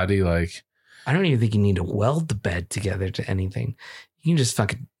such shoddy. Like I don't even think you need to weld the bed together to anything. You can just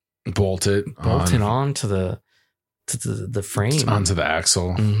fucking bolt it on to the frame, onto the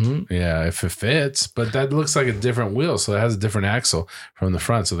axle. Mm-hmm. Yeah, if it fits. But that looks like a different wheel, so it has a different axle from the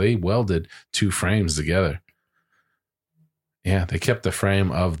front. So they welded two frames together. Yeah, they kept the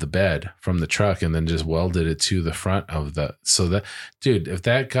frame of the bed from the truck and then just welded it to the front of the. So that, dude, if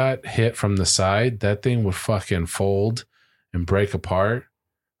that got hit from the side, that thing would fucking fold and break apart.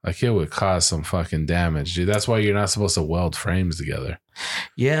 Like it would cause some fucking damage, dude. That's why you're not supposed to weld frames together.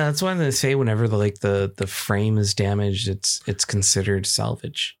 Yeah, that's why they say whenever the frame is damaged, it's considered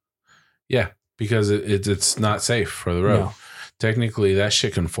salvage. Yeah, because it's not safe for the road. No. Technically, that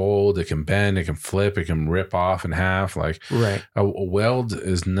shit can fold, it can bend, it can flip, it can rip off in half. Like right. A weld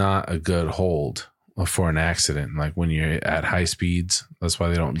is not a good hold. for an accident. Like when you're at high speeds, that's why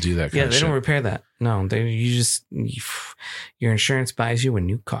they don't do that. Yeah, they don't repair that. No, your insurance buys you a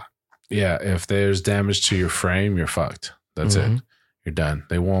new car. Yeah, if there's damage to your frame, you're fucked. That's it. You're done.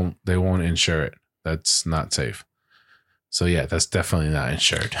 They won't insure it. That's not safe. So yeah, that's definitely not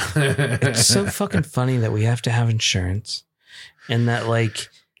insured. It's so fucking funny that we have to have insurance and that like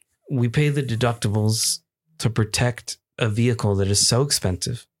we pay the deductibles to protect a vehicle that is so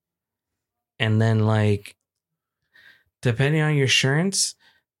expensive. And then like, depending on your insurance,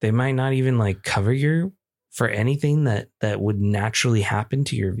 they might not even like cover you for anything that would naturally happen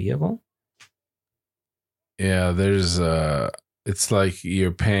to your vehicle. Yeah, it's like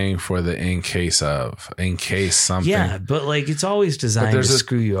you're paying for the in case something. Yeah, but like it's always designed to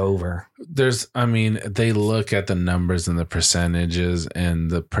screw you over. They look at the numbers and the percentages, and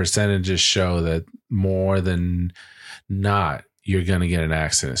the percentages show that more than not you're going to get an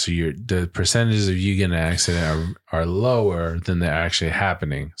accident. So the percentages of you getting an accident are lower than they're actually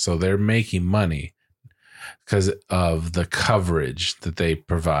happening. So they're making money because of the coverage that they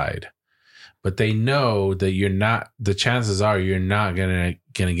provide. But they know that the chances are you're not gonna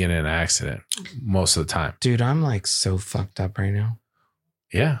get in an accident most of the time. Dude, I'm like so fucked up right now.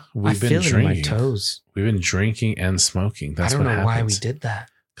 Yeah. I feel it in my toes. We've been drinking and smoking. That's what happens. I don't know why we did that.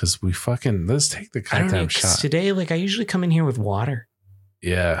 Because let's take the goddamn shot. Today, like I usually come in here with water.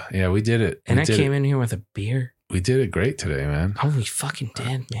 Yeah, we did it. And I came in here with a beer. We did it great today, man. Oh, we fucking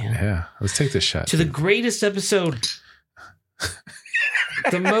did, man. Yeah, let's take this shot. To the greatest episode.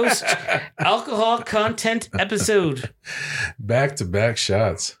 The most alcohol content episode. Back-to-back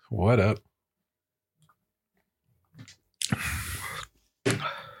shots. What up?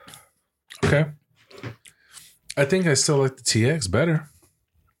 Okay. I think I still like the TX better.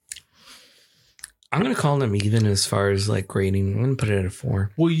 I'm going to call them even as far as like grading. I'm going to put it at a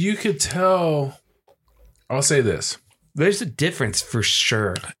 4. Well, you could tell. I'll say this. There's a difference for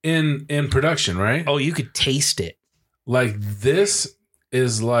sure. In production, right? Oh, you could taste it. Like this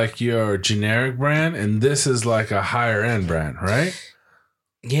is like your generic brand, and this is like a higher end brand, right?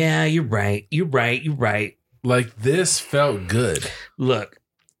 Yeah, you're right. Like this felt good. Look,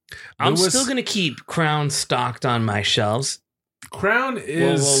 I'm still going to keep Crown stocked on my shelves. Crown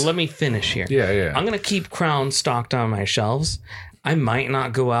is... Well, let me finish here. Yeah. I'm going to keep Crown stocked on my shelves. I might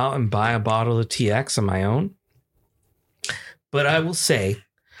not go out and buy a bottle of TX on my own. But I will say,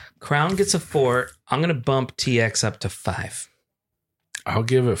 Crown gets a 4. I'm going to bump TX up to 5. I'll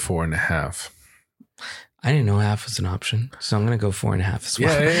give it 4.5. I didn't know half was an option, so I'm going to go 4.5 as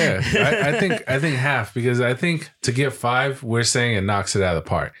well. Yeah. I think half, because I think to get 5, we're saying it knocks it out of the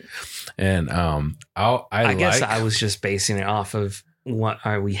park. And I guess I was just basing it off of what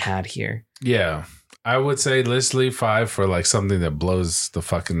we had here. Yeah, I would say let's leave 5 for like something that blows the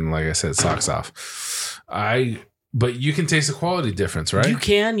fucking, like I said, socks off. But you can taste the quality difference, right? You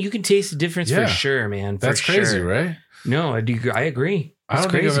can taste the difference for sure, man. That's crazy, right? No, I agree. I don't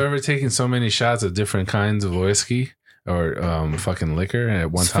think I've ever taken so many shots of different kinds of whiskey or fucking liquor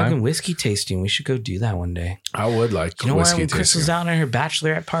at one time. Fucking whiskey tasting. We should go do that one day. I would like whiskey tasting. You know, when Chris was out at her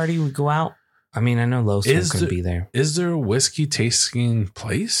bachelorette party, we go out. I mean, I know Los couldn't be there. Is there a whiskey tasting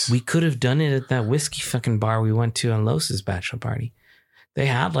place? We could have done it at that whiskey fucking bar we went to on Los's bachelor party. They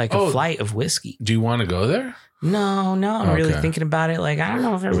had like a flight of whiskey. Do you want to go there? No, I'm really thinking about it. Like, I don't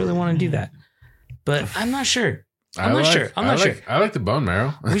know if I really want to do that, but I'm not sure. I'm not sure. I like the bone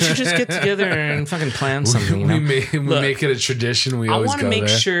marrow. We should just get together and fucking plan something. You know? We make it a tradition. We always go there. I want to make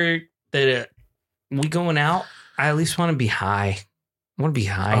sure that we going out. I at least want to be high. I want to be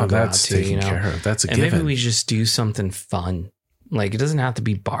high. Oh, and that's taken care of. That's a given. Maybe we just do something fun. Like, it doesn't have to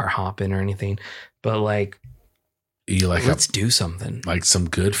be bar hopping or anything, but like, let's do something. Like some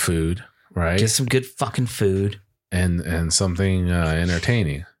good food, right? Get some good fucking food and something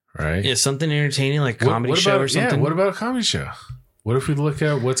entertaining. Right? Yeah, something entertaining like a comedy show or something. Yeah, what about a comedy show? What if we look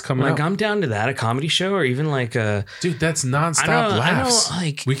at what's coming up? Like, I'm down to that, a comedy show, or even like a... Dude, that's nonstop laughs.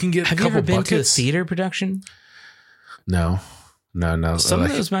 Like, we can get have a couple you ever been buckets? to a theater production? No. Some of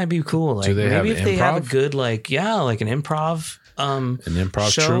those might be cool. Like, maybe if they have a good, like an improv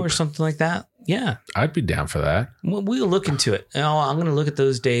show troupe? Or something like that. Yeah. I'd be down for that. We'll look into it. I'm going to look at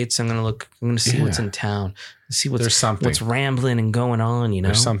those dates. I'm going to see what's in town. See what's rambling and going on, you know?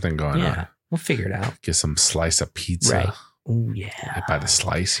 There's something going on. Yeah. We'll figure it out. Get some slice of pizza. Right. Oh, yeah. By the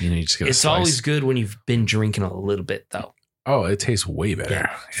slice, you just get It's always good when you've been drinking a little bit, though. Oh, it tastes way better.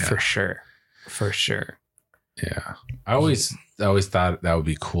 Yeah. For sure. Yeah. I always thought that would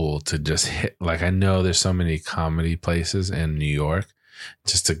be cool to just hit. Like, I know there's so many comedy places in New York,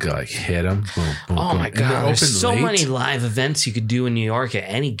 just to go like hit them. Boom, boom, Oh boom. my God. There's so many live events you could do in New York at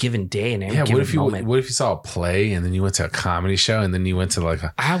any given day and any given moment. What if you saw a play and then you went to a comedy show and then you went to like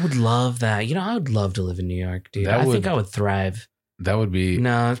a... I would love that. You know, I would love to live in New York, dude. I think I would thrive. That would be...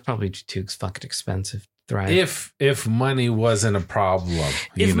 No, it's probably too fucking expensive. Thrive. If money wasn't a problem.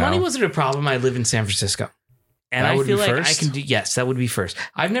 If money wasn't a problem, I'd live in San Francisco. And I feel like first? I can do, yes, that would be first.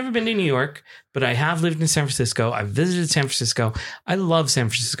 I've never been to New York, but I have lived in San Francisco. I've visited San Francisco. I love San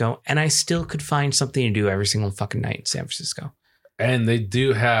Francisco, and I still could find something to do every single fucking night in San Francisco. And they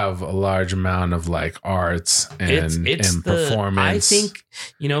do have a large amount of like arts and performance. I think,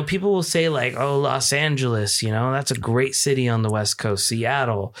 you know, people will say like, oh, Los Angeles, you know, that's a great city on the West Coast,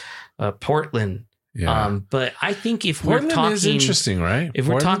 Seattle, Portland. Yeah. But I think if Portland we're talking, is interesting, right? If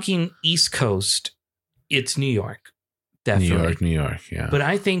we're talking East Coast, it's New York, definitely. New York, yeah. But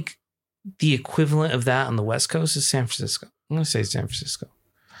I think the equivalent of that on the West Coast is San Francisco. I'm going to say San Francisco.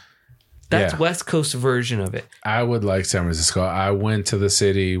 That's West Coast version of it. I would like San Francisco. I went to the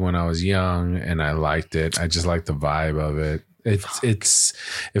city when I was young, and I liked it. I just like the vibe of it. It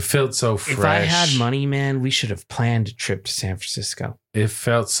felt so fresh. If I had money, man, we should have planned a trip to San Francisco. It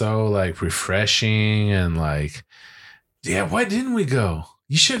felt so like refreshing and like, yeah. Why didn't we go?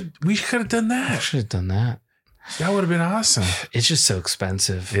 We could have done that. I should have done that. That would have been awesome. It's just so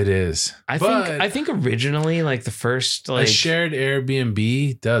expensive. It is. I think originally, like the first, like a shared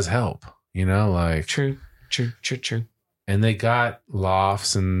Airbnb does help. You know, like true. And they got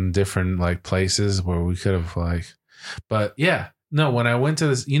lofts and different like places where we could have like, but yeah, no. When I went to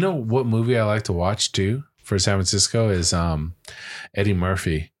this, you know what movie I like to watch too for San Francisco is Eddie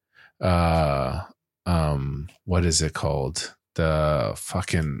Murphy. What is it called? The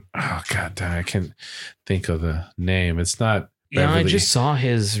fucking god damn, I can't think of the name. It's not Beverly. I just saw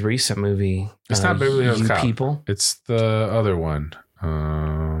his recent movie. It's not Beverly Hills Cop. People. It's the other one.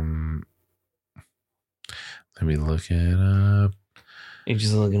 Let me look it up. You're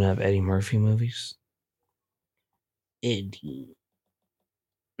just looking up Eddie Murphy movies. Eddie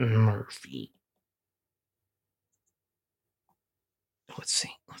Murphy. Let's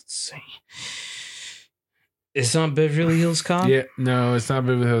see. It's not Beverly Hills Cop? Yeah, no, it's not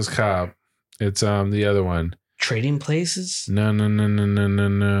Beverly Hills Cop. It's the other one. Trading Places? No.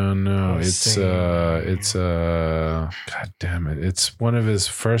 It's god damn it. It's one of his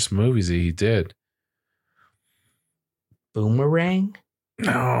first movies that he did. Boomerang?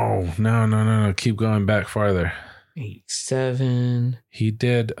 No. Keep going back farther. 87. He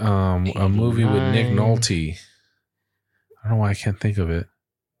did a movie with Nick Nolte. I don't know why I can't think of it.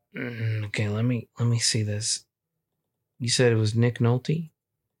 Okay, let me see this. You said it was Nick Nolte?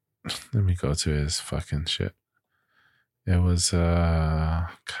 Let me go to his fucking shit. It was god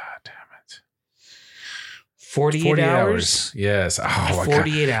damn it. 48 hours? Yes. Oh,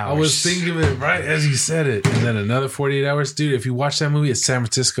 48 hours. I was thinking of it right as you said it. And then another 48 hours. Dude, if you watch that movie, it's San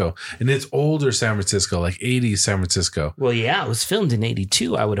Francisco. And it's older San Francisco, like 80s San Francisco. Well, yeah, it was filmed in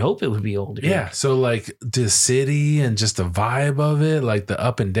 82. I would hope it would be older. Yeah. So like the city and just the vibe of it, like the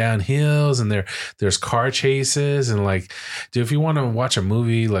up and down hills, and there's car chases. And like, dude, if you want to watch a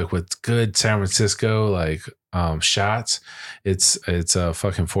movie like with good San Francisco, like shots, it's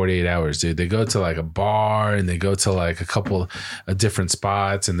fucking 48 hours, dude. They go to like a bar and they go to like a couple of different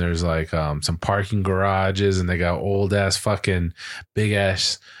spots, and there's like some parking garages, and they got old ass fucking big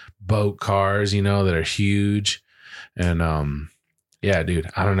ass boat cars, you know, that are huge. And yeah, dude,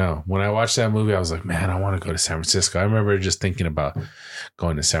 I don't know. When I watched that movie, I was like, man, I want to go to San Francisco. I remember just thinking about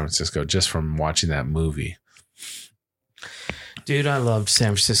going to San Francisco just from watching that movie. Dude, I loved San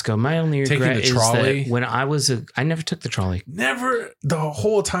Francisco. My only regret is that when I never took the trolley. Never. The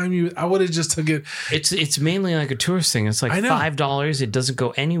whole time I would have just took it. It's mainly like a tourist thing. It's like $5. It doesn't go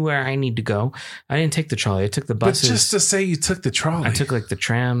anywhere I need to go. I didn't take the trolley. I took the buses. But just to say you took the trolley. I took like the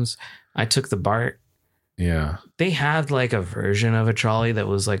trams. I took the BART. Yeah. They had like a version of a trolley that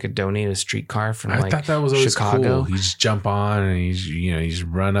was like a donated streetcar from I thought that was always Chicago. Cool. You just jump on and you just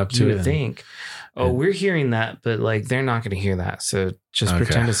run up to it. You would think. Oh, we're hearing that, but like they're not going to hear that. So just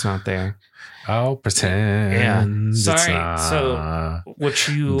pretend it's not there. I'll pretend. Yeah. Sorry. So what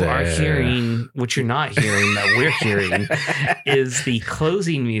you are hearing, what you're not hearing that we're hearing is the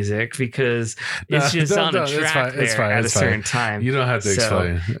closing music, because it's just on a track at a certain time. You don't have to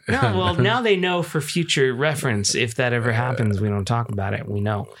explain. No, well, now they know for future reference. If that ever happens, we don't talk about it. We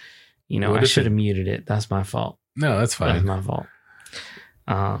know. You know, I should have muted it. That's my fault. No, that's fine. That's my fault.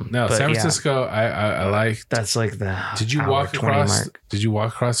 No, San Francisco, I like. That's like the. Did you walk across? Did you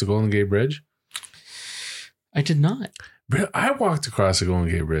walk across the Golden Gate Bridge? I did not. I walked across the Golden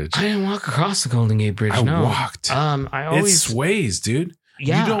Gate Bridge. I didn't walk across the Golden Gate Bridge. I walked. I always it sways, dude.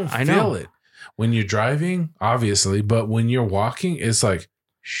 Yeah, you don't feel it when you're driving, obviously, but when you're walking, it's like,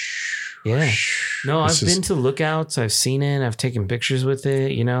 yeah. No, I've been to lookouts. I've seen it. I've taken pictures with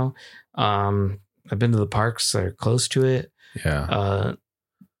it. You know, I've been to the parks that are close to it. Yeah.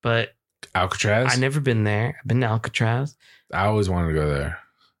 But Alcatraz. I've never been there. I've been to Alcatraz. I always wanted to go there.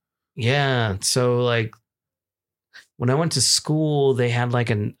 Yeah. So like, when I went to school, they had like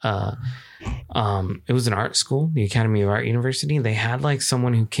it was an art school, the Academy of Art University. They had like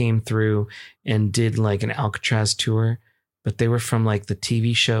someone who came through and did like an Alcatraz tour, but they were from like the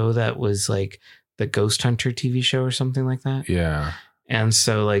TV show that was like the Ghost Hunter TV show or something like that. Yeah. And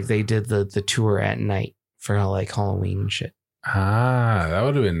so like they did the tour at night for like Halloween and shit. Ah, that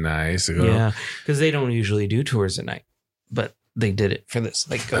would have been nice. Yeah. Because they don't usually do tours at night, but they did it for this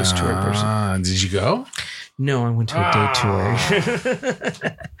like ghost tour person. Did you go? No, I went to a day tour.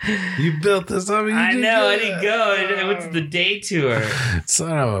 You built this up. I know. I didn't go. I went to the day tour.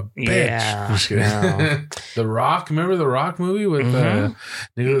 Son of a bitch. Yeah. No. The Rock. Remember the Rock movie with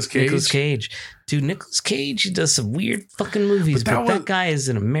Nicolas Cage? Nicolas Cage. Dude, Nicolas Cage, he does some weird fucking movies, but that guy is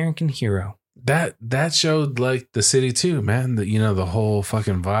an American hero. That showed like the city too, man. The whole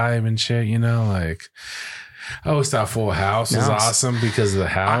fucking vibe and shit, like... I always thought Full House was awesome because of the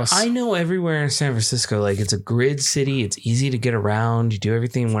house. I know everywhere in San Francisco, like it's a grid city. It's easy to get around. You do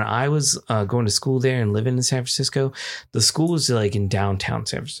everything. When I was going to school there and living in San Francisco, the school was like in downtown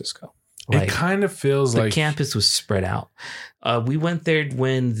San Francisco. Like, it kind of feels like the campus was spread out. We went there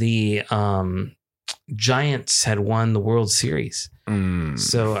when the Giants had won the World Series.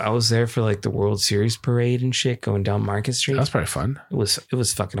 So I was there for like the World Series parade and shit going down Market Street. That's pretty fun. It was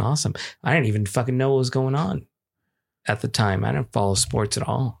fucking awesome. I didn't even fucking know what was going on at the time. I didn't follow sports at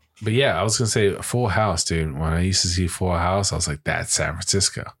all. But yeah, I was going to say Full House, dude. When I used to see Full House, I was like, that's San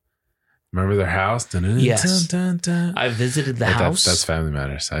Francisco. Remember their house? Yes. I visited the house. That's Family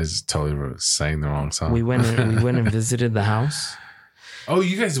Matters. I just totally sang the wrong song. We went and visited the house. Oh,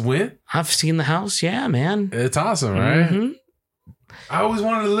 you guys went? I've seen the house. Yeah, man. It's awesome, right? Mm-hmm. I always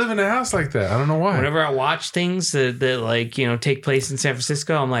wanted to live in a house like that. I don't know why. Whenever I watch things that like, take place in San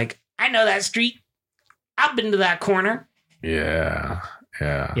Francisco, I'm like, I know that street. I've been to that corner. Yeah.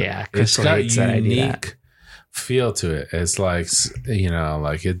 Yeah. It's got a unique feel to it. It's like,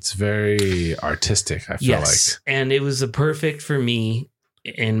 like it's very artistic, I feel like. And it was perfect for me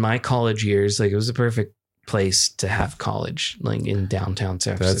in my college years. Like it was a perfect place to have college, like in downtown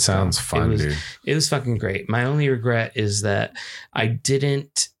San Francisco. That sounds fun, dude. It was fucking great. My only regret is that I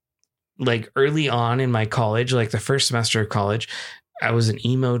didn't, like early on in my college, like the first semester of college, I was an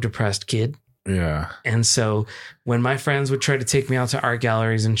emo depressed kid. Yeah. And so when my friends would try to take me out to art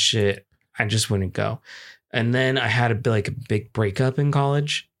galleries and shit, I just wouldn't go. And then I had a big breakup in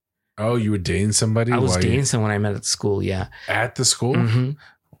college. Oh, you were dating somebody? I was dating someone I met at school. Yeah. At the school? Mm-hmm.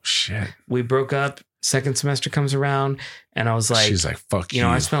 Oh, shit. We broke up. Second semester comes around and I was like, she's like, fuck you.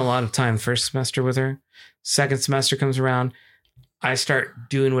 I spent a lot of time first semester with her. Second semester comes around. I start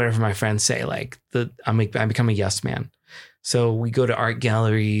doing whatever my friends say. Like I become a yes man. So we go to art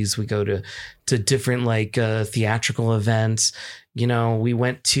galleries. We go to different like theatrical events. We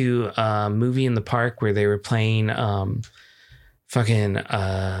went to a movie in the park where they were playing The Big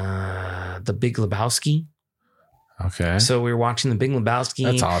Lebowski. Okay. So we were watching The Big Lebowski.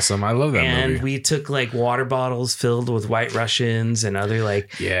 That's awesome. I love that movie. And we took like water bottles filled with White Russians and other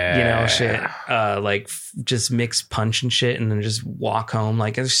like, shit, like just mix punch and shit and then just walk home.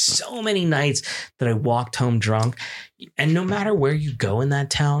 Like there's so many nights that I walked home drunk. And no matter where you go in that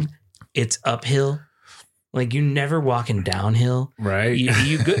town, it's uphill. Like you're never walking downhill, right?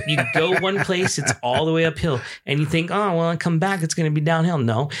 You go one place, it's all the way uphill, and you think, oh, well, I come back, it's going to be downhill.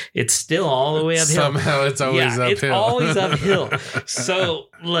 No, it's still all the way uphill. Somehow it's always uphill. It's always uphill. So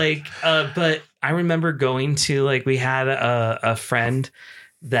like, but I remember going to like we had a friend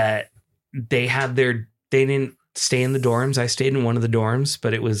that they didn't stay in the dorms. I stayed in one of the dorms,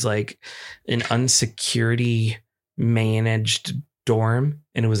 but it was like an unsecurity managed dorm,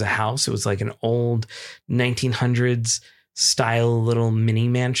 and it was a house. It was like an old 1900s style little mini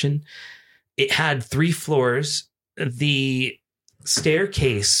mansion. It had 3 floors. The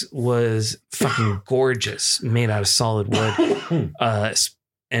staircase was fucking gorgeous, made out of solid wood.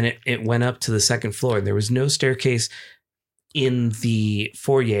 And it went up to the second floor. There was no staircase in the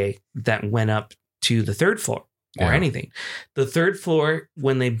foyer that went up to the third floor or anything. The third floor,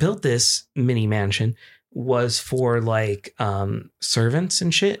 when they built this mini mansion, was for like servants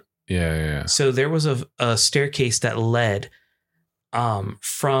and shit. Yeah. So there was a staircase that led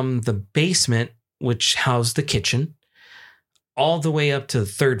from the basement which housed the kitchen, all the way up to the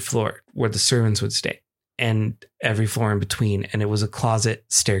third floor where the servants would stay, and every floor in between. And it was a closet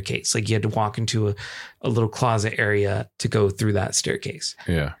staircase. Like you had to walk into a little closet area to go through that staircase.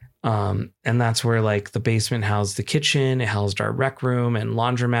 Yeah. And that's where like the basement housed the kitchen. It housed our rec room and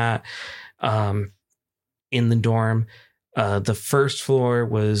laundromat. In the dorm, the first floor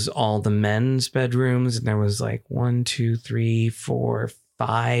was all the men's bedrooms, and there was like 1, 2, 3, 4,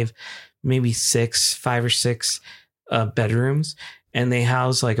 5, maybe 5 or 6 bedrooms, and they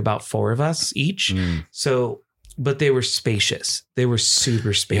housed like about 4 of us each. So, but they were spacious. They were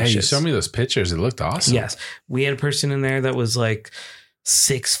super spacious. Yeah, you showed me those pictures. It looked awesome. Yes, we had a person in there that was like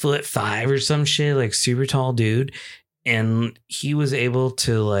 6'5" or some shit, like super tall dude, and he was able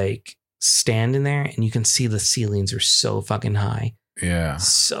to like stand in there, and you can see the ceilings are so fucking high. Yeah,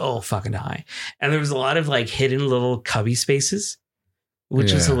 so fucking high. And there was a lot of like hidden little cubby spaces,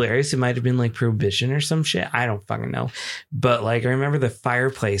 which is hilarious. It might have been like Prohibition or some shit. I don't fucking know. But like, I remember the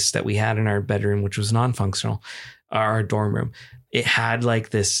fireplace that we had in our bedroom, which was non-functional, our dorm room. It had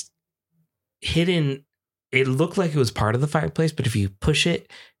like this hidden, it looked like it was part of the fireplace, but if you push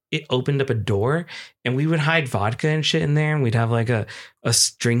it, it opened up a door, and we would hide vodka and shit in there. And we'd have like a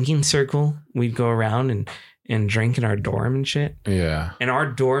drinking circle. We'd go around and drink in our dorm and shit. Yeah. And our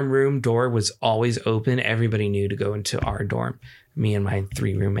dorm room door was always open. Everybody knew to go into our dorm, me and my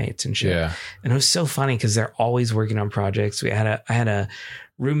 3 roommates and shit. Yeah. And it was so funny because they're always working on projects. I had a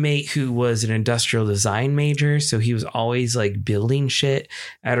roommate who was an industrial design major, so he was always like building shit.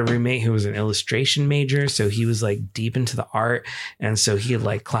 I had a roommate who was an illustration major, so he was like deep into the art, and so he had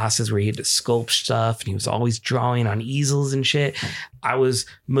like classes where he had to sculpt stuff, and he was always drawing on easels and shit. I was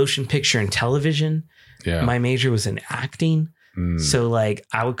motion picture and television. Yeah. My major was in acting. So like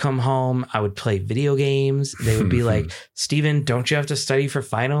I would come home, I would play video games. They would be like, Steven, don't you have to study for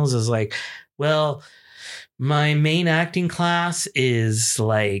finals? I was like, well, my main acting class is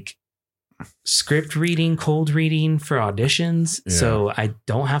like script reading, cold reading for auditions. Yeah. So I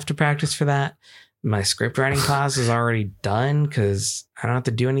don't have to practice for that. My script writing class is already done because I don't have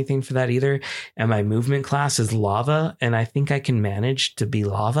to do anything for that either. And my movement class is lava, and I think I can manage to be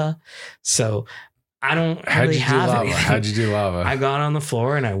lava. So I don't really have anything. How'd you do lava? I got on the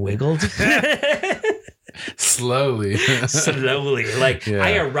floor and I wiggled. Slowly. Like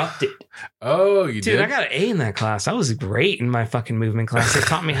I erupted. Oh, you did? Dude, I got an A in that class. I was great in my fucking movement class. They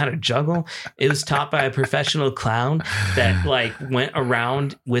taught me how to juggle. It was taught by a professional clown that like went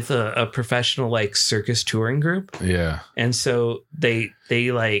around with a professional like circus touring group. Yeah. And so they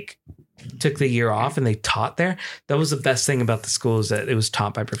like took the year off and they taught there. That was the best thing about the school, is that it was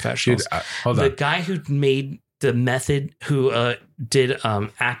taught by professionals. Dude, hold on. The guy who made the method, who did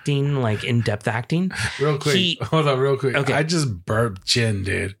acting, like in-depth acting. Real quick. Hold on real quick. Okay. I just burped gin,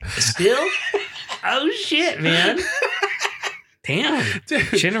 dude. Still? Oh shit, man. Damn. Dude,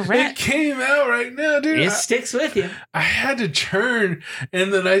 chin a rat. It came out right now, dude. It sticks with you. I had to churn,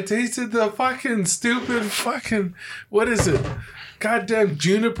 and then I tasted the fucking stupid fucking, what is it? Goddamn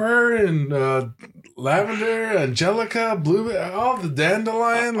juniper and lavender, angelica, blueberry, all the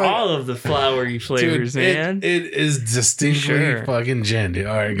dandelion, like, all of the flowery flavors, dude, man. It is distinctly fucking gin, dude.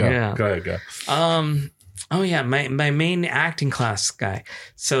 All right, go. Yeah. Go ahead, go. Oh yeah, my main acting class guy.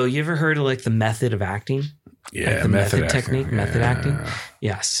 So you ever heard of like the method of acting? Yeah, like the method technique, method acting.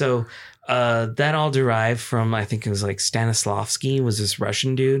 Yeah. So that all derived from, I think it was like Stanislavski was this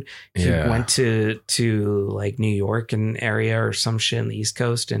Russian dude. He went to like New York and area or some shit in the East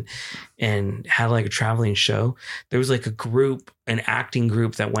Coast and had like a traveling show. There was like an acting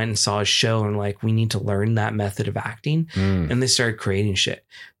group that went and saw a show and like, we need to learn that method of acting. And they started creating shit.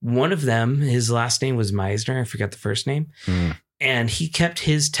 One of them, his last name was Meisner. I forgot the first name. And he kept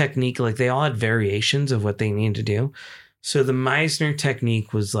his technique. Like they all had variations of what they needed to do. So the Meisner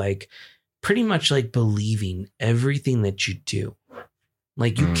technique was like pretty much like believing everything that you do.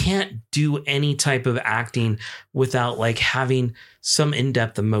 Like you can't do any type of acting without like having some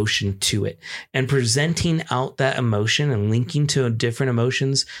in-depth emotion to it, and presenting out that emotion and linking to different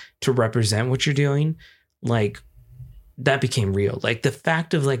emotions to represent what you're doing. Like that became real. Like the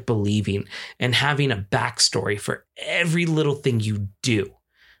fact of like believing and having a backstory for every little thing you do,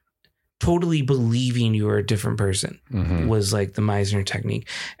 totally believing you are a different person, was like the Meisner technique.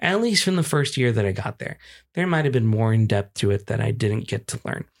 At least from the first year that I got there. There might have been more in depth to it that I didn't get to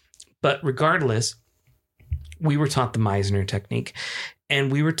learn. But regardless, we were taught the Meisner technique,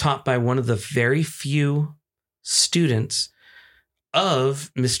 and we were taught by one of the very few students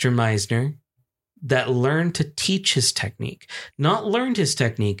of Mr. Meisner that learned to teach his technique. Not learned his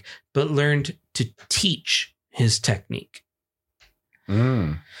technique, but learned to teach his technique.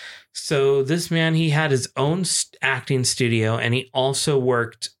 So this man, he had his own acting studio, and he also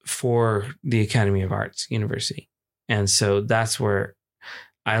worked for the Academy of Arts University. And so that's where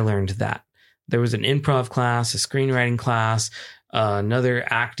I learned that. There was an improv class, a screenwriting class, another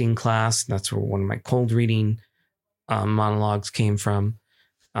acting class. That's where one of my cold reading monologues came from.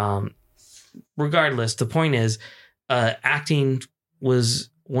 Regardless, the point is, acting was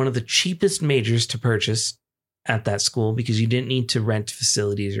one of the cheapest majors to purchase at that school because you didn't need to rent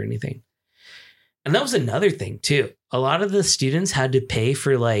facilities or anything. And that was another thing too. A lot of the students had to pay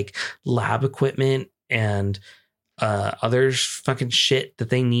for like lab equipment and other fucking shit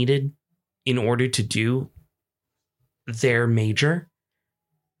that they needed in order to do their major.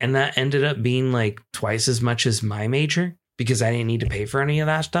 And that ended up being like twice as much as my major because I didn't need to pay for any of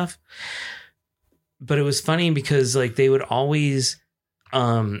that stuff. But it was funny because like they would always,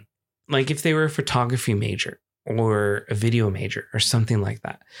 like if they were a photography major or a video major or something like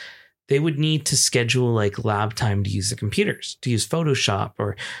that, they would need to schedule like lab time to use the computers, to use Photoshop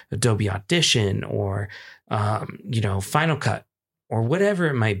or Adobe Audition or, Final Cut or whatever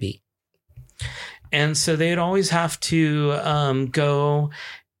it might be. And so they'd always have to go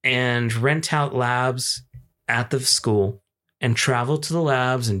and rent out labs at the school and travel to the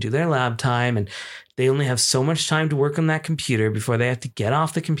labs and do their lab time. And they only have so much time to work on that computer before they have to get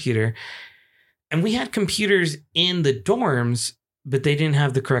off the computer. And we had computers in the dorms, but they didn't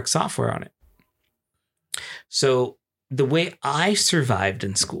have the correct software on it. So the way I survived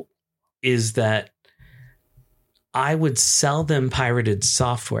in school is that I would sell them pirated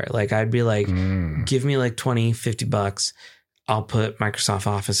software. Like I'd be like, give me like $20-$50. I'll put Microsoft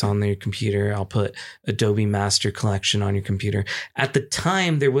Office on your computer. I'll put Adobe Master Collection on your computer. At the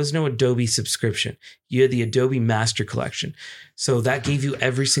time, there was no Adobe subscription. You had the Adobe Master Collection. So that gave you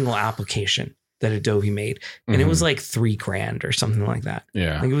every single application that Adobe made. And it was like $3,000 or something like that.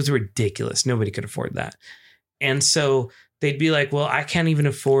 Yeah. Like it was ridiculous. Nobody could afford that. And so they'd be like, well, I can't even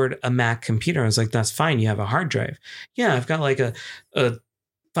afford a Mac computer. I was like, that's fine. You have a hard drive. Yeah, I've got like a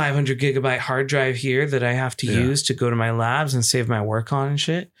 500 gigabyte hard drive here that I have to use to go to my labs and save my work on and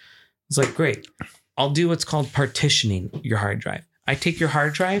shit. It's like, great. I'll do what's called partitioning your hard drive. I take your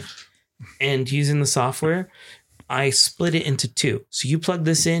hard drive and using the software, I split it into two. So you plug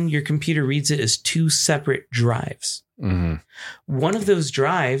this in, your computer reads it as two separate drives. Mm-hmm. One of those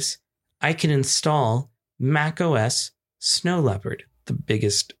drives, I can install Mac OS Snow Leopard, the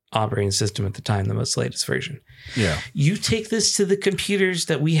biggest operating system at the time, the most latest version. Yeah. You take this to the computers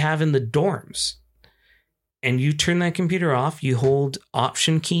that we have in the dorms and you turn that computer off, you hold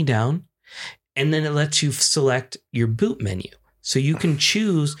Option key down, and then it lets you select your boot menu. So you can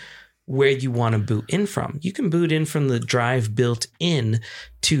choose where you want to boot in from. You can boot in from the drive built in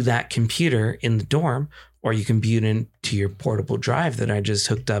to that computer in the dorm, or you can boot in to your portable drive that I just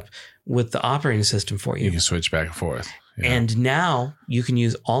hooked up with the operating system for you. You can switch back and forth. Yeah. And now you can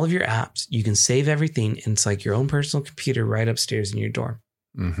use all of your apps. You can save everything. And it's like your own personal computer right upstairs in your dorm.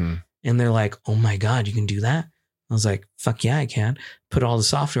 Mm-hmm. And they're like, oh my God, you can do that? I was like, fuck yeah, I can. Put all the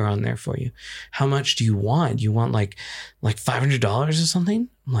software on there for you. How much do you want? You want like $500 or something?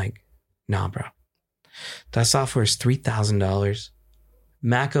 I'm like, nah, bro. That software is $3,000.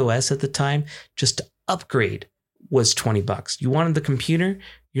 Mac OS at the time, just to upgrade, was $20. You wanted the computer,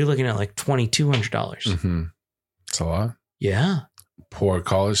 you're looking at like $2,200. Mm-hmm. That's a lot. Yeah. Poor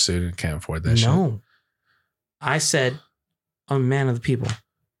college student can't afford that shit. No. I said, I'm a man of the people.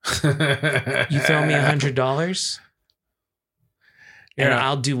 You throw me $100 and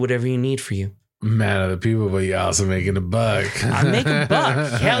I'll do whatever you need for you. Man of the people, but you're also making a buck. I'm making a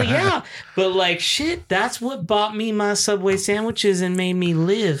buck. Hell yeah. But like shit, that's what bought me my Subway sandwiches and made me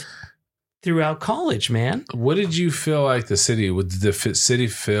live throughout college, man. What did you feel like the city? Did the city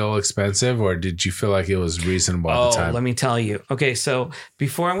feel expensive, or did you feel like it was reasonable at the time? Let me tell you. Okay, so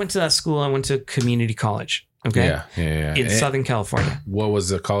before I went to that school, I went to community college. Okay, yeah. In Southern California. What was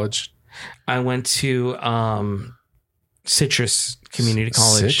the college? I went to Citrus Community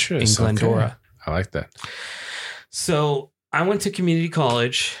College in Glendora. Okay. I like that. So I went to community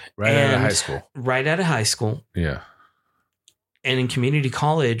college. Right out of high school. Right out of high school. Yeah. And in community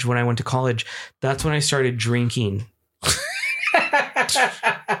college, when I went to college, that's when I started drinking. That's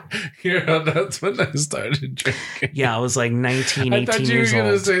when I started drinking. Yeah, I was like 19, 18 years old. I thought you were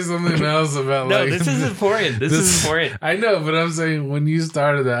going to say something else about no, this is important. This is important. I know, but I'm saying when you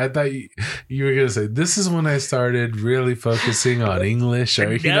started that, I thought you were going to say, this is when I started really focusing on English.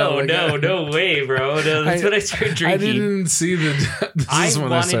 Or, no way, bro. No, that's when I started drinking. I didn't see I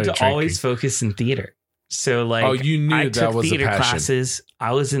wanted to always focus in theater. So like, you knew I that took was theater a passion. Classes.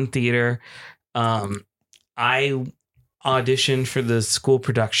 I was in theater. I auditioned for the school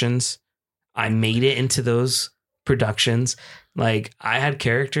productions. I made it into those productions. Like, I had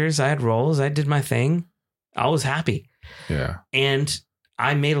characters, I had roles, I did my thing. I was happy. Yeah. And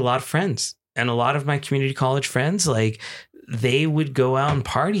I made a lot of friends. And a lot of my community college friends, like, they would go out and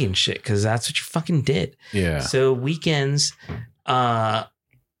party and shit because that's what you fucking did. Yeah. So weekends, fuck,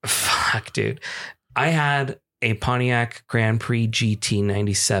 dude. I had a Pontiac Grand Prix GT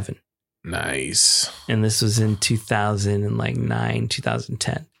 97. Nice. And this was in 2009,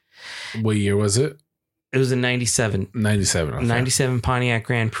 2010. What year was it? It was a 97. 97. Okay. 97 Pontiac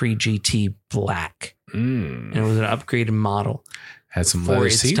Grand Prix GT black. And it was an upgraded model. Had some leather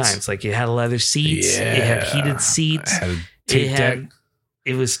seats. Times. Like, it had leather seats. Yeah. It had heated seats. Had a tape deck.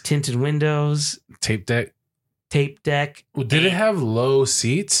 It was tinted windows. Tape deck. Did it have low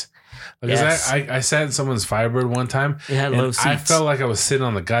seats? Because yes. I sat in someone's Firebird one time. It had low seats. I felt like I was sitting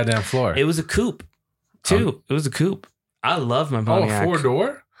on the goddamn floor. It was a coupe, too. It was a coupe. I love my Pontiac.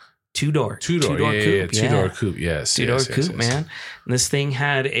 4-door? Two-door. Two-door coupe. Yeah. Two-door coupe, yes. Two-door coupe, man. And this thing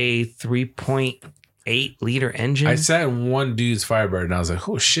had a 3.8-liter engine. I sat in one dude's Firebird and I was like,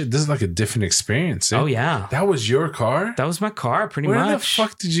 oh shit, this is like a different experience. Dude. Oh, yeah. That was your car? That was my car, pretty much. Where the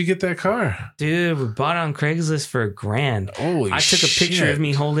fuck did you get that car? Dude, we bought it on Craigslist for $1,000. Holy shit. I took a picture of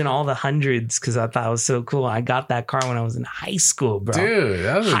me holding all the hundreds because I thought it was so cool. I got that car when I was in high school, bro. Dude,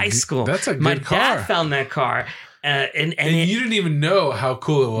 that was high school. That's a good my car. My dad found that car. And you didn't even know how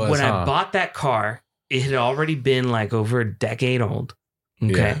cool it was. When I bought that car, it had already been like over a decade old.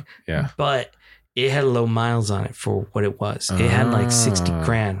 Okay. Yeah. But it had low miles on it for what it was. It had like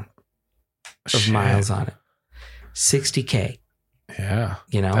 $60,000 of miles on it. $60K. Yeah.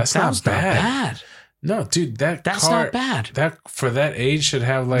 You know, that's not bad. No, dude, that's car, not bad. That for that age should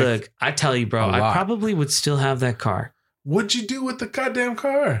have like. Look, I tell you, bro, I probably would still have that car. What'd you do with the goddamn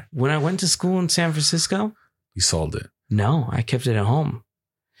car? When I went to school in San Francisco, you sold it. No, I kept it at home.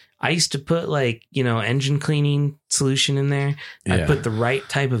 I used to put like, engine cleaning solution in there. Yeah. I put the right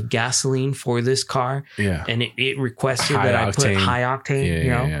type of gasoline for this car. Yeah. And it requested that I put high octane,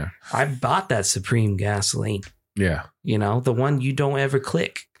 Yeah. I bought that Supreme gasoline. Yeah. The one you don't ever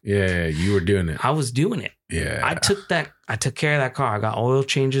click. Yeah, you were doing it. I was doing it. Yeah. I took care of that car. I got oil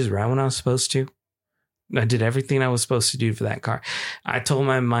changes right when I was supposed to. I did everything I was supposed to do for that car. I told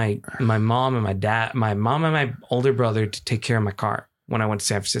my mom and my dad, my mom and my older brother to take care of my car when I went to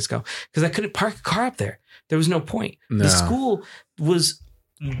San Francisco because I couldn't park a car up there. There was no point. No. The school was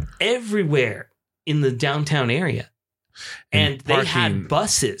everywhere in the downtown area. And they had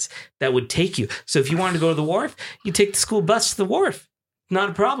buses that would take you. So if you wanted to go to the wharf, you take the school bus to the wharf. Not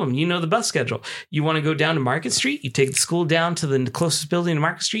a problem. You know the bus schedule. You want to go down to Market Street, you take the school down to the closest building to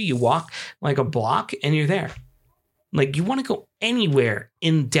Market Street, you walk like a block and you're there. Like, you want to go anywhere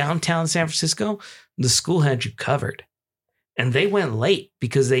in downtown San Francisco, the school had you covered. And they went late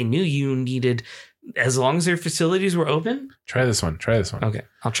because they knew you needed, as long as their facilities were open. Try this one. Okay,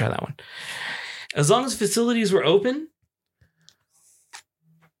 I'll try that one. As long as facilities were open,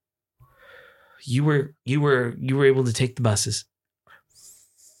 you were able to take the buses.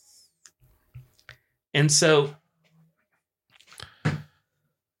 And so,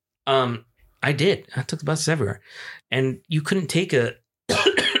 I did. I took the buses everywhere, and you couldn't take a.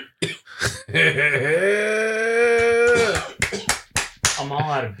 I'm all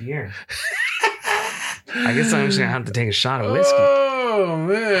out of beer. I guess I'm just gonna have to take a shot of whiskey. Oh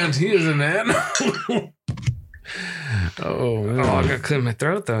man, he is an animal. Oh man. I gotta clear my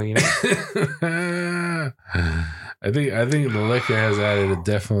throat though. I think the liquor has added a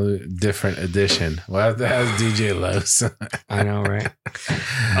definitely different addition. We'll have to ask DJ Lowe's. I know, right?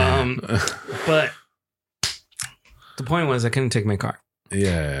 But the point was I couldn't take my car.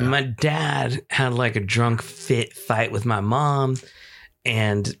 Yeah. My dad had like a drunk fight with my mom,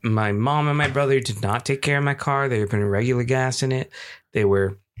 and my mom and my brother did not take care of my car. They were putting regular gas in it. They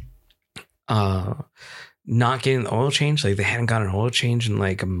were not getting the oil change. Like, they hadn't gotten an oil change in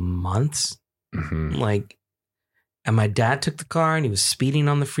like months. Mm-hmm. And my dad took the car and he was speeding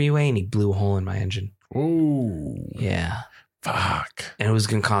on the freeway and he blew a hole in my engine. Oh, yeah. Fuck. And it was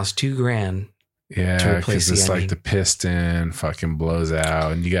going to cost $2,000. Yeah, because it's like the piston fucking blows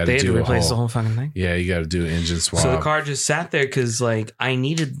out and you got to do replace the whole fucking thing. Yeah, you got to do engine swap. So the car just sat there because like I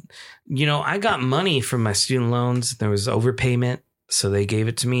needed, I got money from my student loans. There was overpayment. So they gave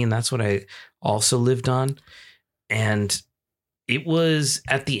it to me and that's what I also lived on. And it was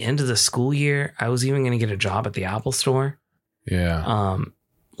at the end of the school year. I was even going to get a job at the Apple store. Yeah.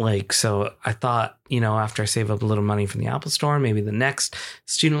 So I thought, after I save up a little money from the Apple store, maybe the next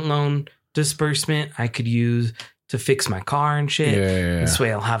student loan disbursement I could use to fix my car and shit. Yeah. This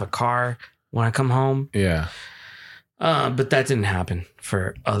way I'll have a car when I come home. Yeah. But that didn't happen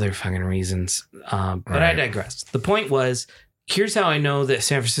for other fucking reasons. But I digress. The point was, here's how I know that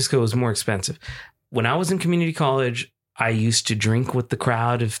San Francisco was more expensive. When I was in community college, I used to drink with the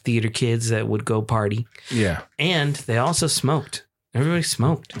crowd of theater kids that would go party. Yeah. And they also smoked. Everybody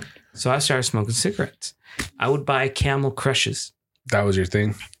smoked. So I started smoking cigarettes. I would buy Camel Crushes. That was your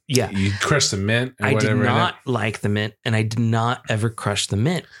thing? Yeah. You crushed the mint and I whatever. did not like the mint, and I did not ever crush the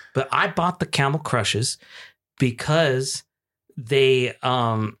mint. But I bought the Camel Crushes because they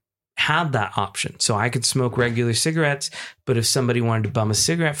had that option. So I could smoke regular cigarettes, but if somebody wanted to bum a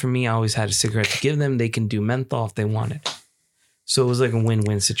cigarette from me, I always had a cigarette to give them. They can do menthol if they wanted. So it was like a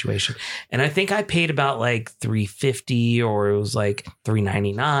win-win situation. And I think I paid about like $3.50 or it was like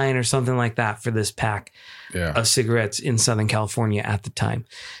 $3.99 or something like that for this pack of cigarettes in Southern California at the time.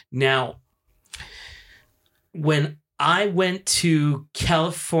 Now, when I went to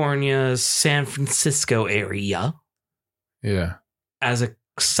California's San Francisco area as a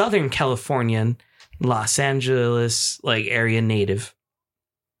Southern Californian, Los Angeles like area native,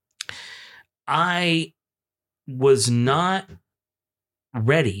 I was not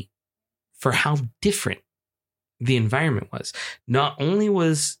ready for how different the environment was. Not only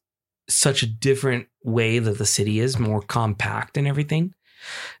was such a different way that the city is, more compact and everything,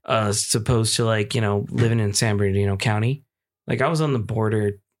 as opposed to like, you know, living in San Bernardino County. Like I was on the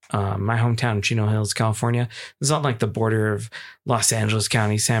border, my hometown, Chino Hills, California. It's on like the border of Los Angeles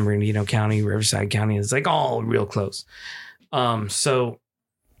County, San Bernardino County, Riverside County. It's like all real close. So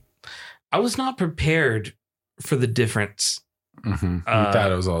I was not prepared for the difference. Mm-hmm. You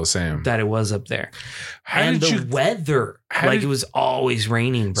thought it was all the same. That it was up there. The weather, like it was always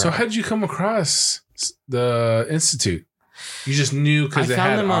raining, bro. So how did you come across the Institute? You just knew because it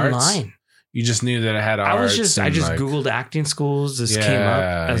had them arts? Online. You just knew that it had arts. I just Googled acting schools. This came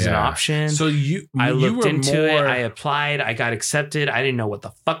up as an option. So I looked into it. I applied. I got accepted. I didn't know what the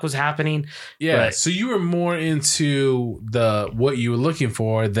fuck was happening. Yeah. So you were more into what you were looking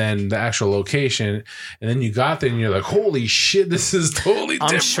for than the actual location. And then you got there and you're like, holy shit, this is totally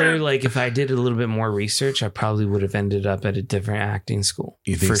different. I'm sure like if I did a little bit more research, I probably would have ended up at a different acting school.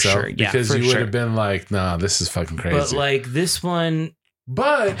 You think for so? Sure. Yeah, because you would have been like, nah, this is fucking crazy. But like this one.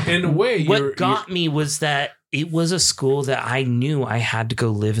 But in a way, what got me was that it was a school that I knew I had to go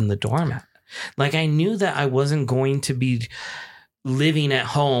live in the dorm at. Like I knew that I wasn't going to be living at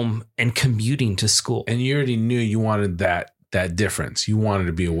home and commuting to school. And you already knew you wanted that difference. You wanted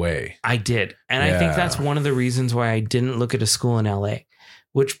to be away. I did. And I think that's one of the reasons why I didn't look at a school in LA,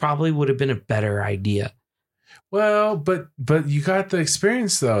 which probably would have been a better idea. Well, but you got the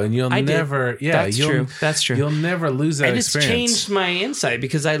experience though, and you'll never. Yeah, that's true. That's true. You'll never lose that experience. And it's changed my insight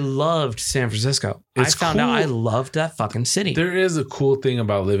because I loved San Francisco. I found out I loved that fucking city. There is a cool thing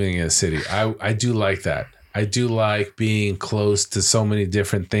about living in a city. I do like that. I do like being close to so many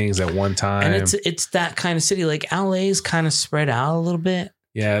different things at one time. And it's that kind of city. Like LA is kind of spread out a little bit.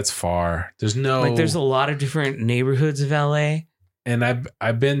 Yeah, it's far. There's a lot of different neighborhoods of LA. And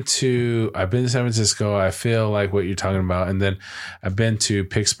I've been to San Francisco. I feel like what you're talking about. And then I've been to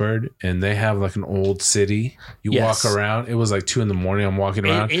Pittsburgh, and they have like an old city. You walk around. It was like 2 a.m. I'm walking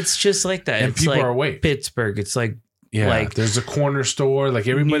around. It's just like that. And it's people like are awake. Pittsburgh. It's like there's a corner store. Like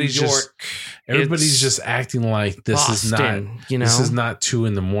everybody's just acting like this Boston, this is not 2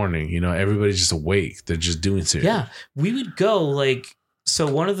 a.m. You know, everybody's just awake. They're just doing shit. Yeah, we would go like. So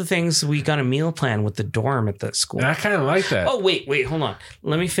one of the things, we got a meal plan with the dorm at that school. And I kind of like that. Oh, wait, hold on.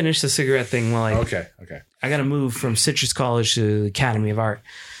 Let me finish the cigarette thing while Okay. I got to move from Citrus College to the Academy of Art.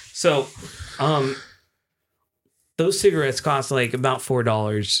 So those cigarettes cost like about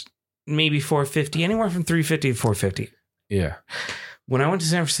 $4, maybe $4.50, anywhere from $3.50 to $4.50. Yeah. When I went to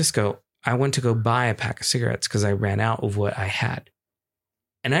San Francisco, I went to go buy a pack of cigarettes because I ran out of what I had.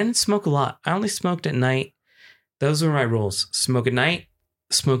 And I didn't smoke a lot. I only smoked at night. Those were my rules. Smoke at night.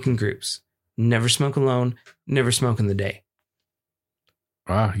 Smoke in groups. Never smoke alone. Never smoke in the day.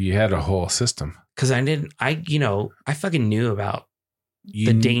 Wow, you had a whole system. Because I fucking knew about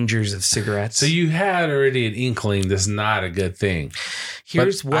the dangers of cigarettes. So you had already an inkling this is not a good thing.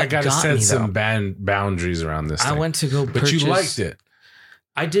 Here's what I got to set some boundaries around this thing. I went to go purchase. But you liked it.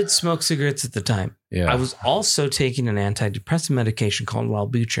 I did smoke cigarettes at the time. Yeah. I was also taking an antidepressant medication called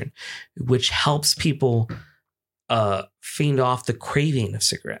Wellbutrin, which helps people fiend off the craving of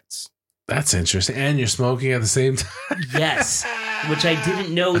cigarettes. That's interesting. And you're smoking at the same time. Yes. Which I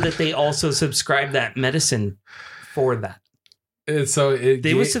didn't know that they also subscribed that medicine for that. And so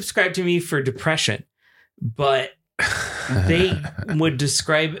they would subscribe to me for depression, but they would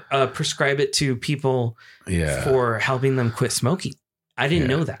prescribe it to people for helping them quit smoking. I didn't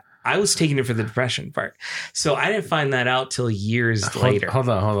know that. I was taking it for the depression part. So I didn't find that out till years later. Hold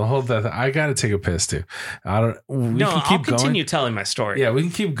that. I got to take a piss too. I'll continue telling my story. Yeah, we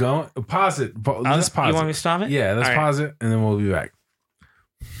can keep going. Pause it. Let's pause it. You want me to stop it? Yeah, let's pause it and then we'll be back.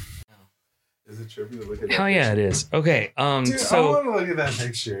 Is it trippy to look at that? Hell yeah, it is. Okay. Dude, so I want to look at that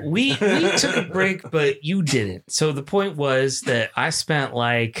picture. We took a break, but you didn't. So the point was that I spent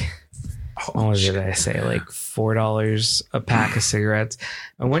like, what did I say? Like $4 a pack of cigarettes.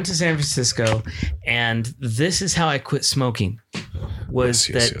 I went to San Francisco, and this is how I quit smoking.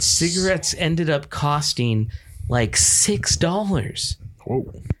 Cigarettes ended up costing like $6.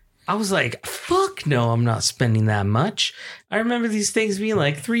 Whoa. I was like, fuck no, I'm not spending that much. I remember these things being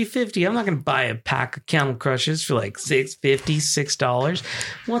like $3.50. I'm not going to buy a pack of Camel Crushes for like $6.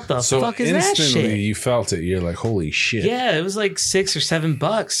 What the fuck is that shit? Instantly you felt it. You're like, holy shit. Yeah, it was like $6 or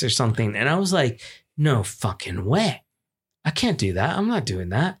 $7 or something. And I was like, no fucking way. I can't do that. I'm not doing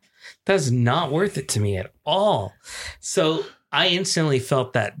that. That's not worth it to me at all. So I instantly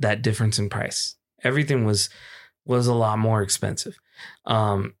felt that difference in price. Everything was a lot more expensive.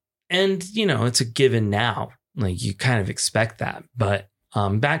 And, you know, it's a given now. Like, you kind of expect that. But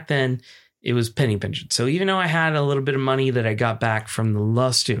back then, it was penny pinching. So even though I had a little bit of money that I got back from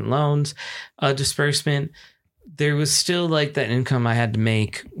the student loans disbursement, there was still, like, that income I had to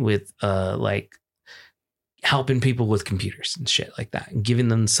make with, like, helping people with computers and shit like that. And giving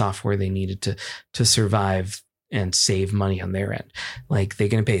them the software they needed to survive and save money on their end. Like, they're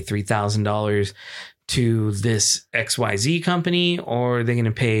going to pay $3,000 to this XYZ company, or are they going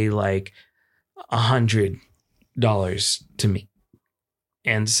to pay like $100 to me?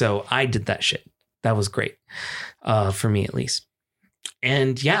 And so I did that shit. That was great for me, at least.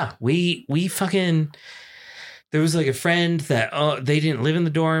 And yeah, we fucking, there was like a friend that they didn't live in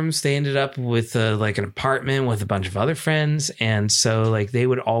the dorms. They ended up with like an apartment with a bunch of other friends. And so like they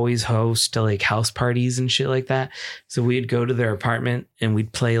would always host like house parties and shit like that. So we'd go to their apartment and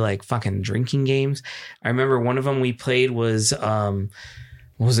we'd play like fucking drinking games. I remember one of them we played was, what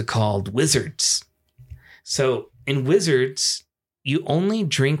was it called? Wizards. So in Wizards, you only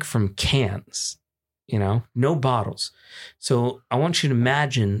drink from cans, you know, no bottles. So I want you to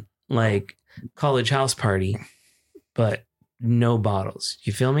imagine like college house party, but no bottles.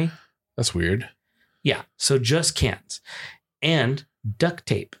 You feel me? That's weird. Yeah. So just cans and duct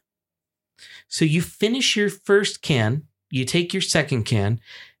tape. So you finish your first can, you take your second can,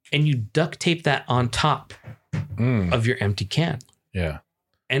 and you duct tape that on top of your empty can. Yeah.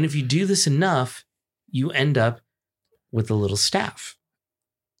 And if you do this enough, you end up with a little staff.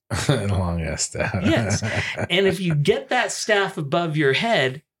 A long ass staff. Yes. And if you get that staff above your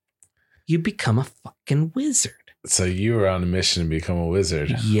head, you become a fucking wizard. So you were on a mission to become a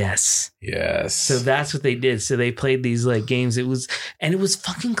wizard. Yes. Yes. So that's what they did. So they played these like games. It was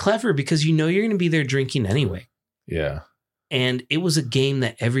fucking clever because you know you're going to be there drinking anyway. Yeah. And it was a game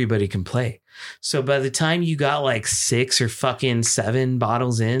that everybody can play. So by the time you got like 6 or fucking 7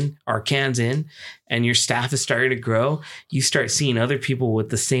 bottles in or cans in and your staff is starting to grow, you start seeing other people with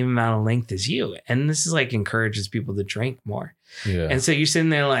the same amount of length as you. And this is like encourages people to drink more. Yeah. And so you're sitting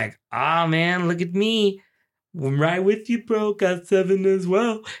there like, man, look at me. I'm right with you, bro. Got 7 as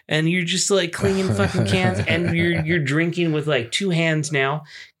well. And you're just like clinging fucking cans and you're drinking with like 2 hands now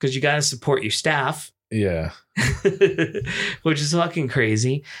because you got to support your staff. Yeah. Which is fucking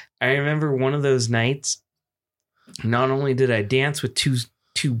crazy. I remember one of those nights, not only did I dance with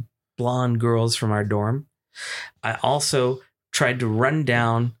two blonde girls from our dorm, I also tried to run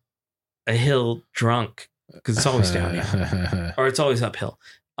down a hill drunk because it's always downhill or it's always uphill.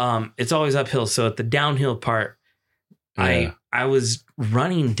 It's always uphill. So at the downhill part, yeah. I was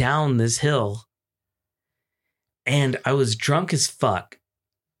running down this hill and I was drunk as fuck.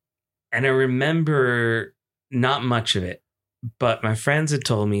 And I remember not much of it, but my friends had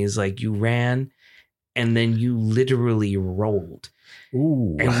told me is like you ran and then you literally rolled.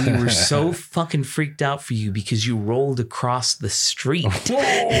 Ooh. And we were so fucking freaked out for you because you rolled across the street.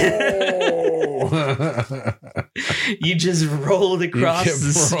 You just rolled across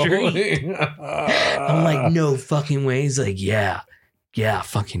the street. I'm like, no fucking way. He's like, yeah,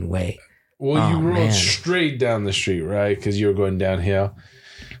 fucking way. Well, you rolled straight down the street, right? Because you were going downhill.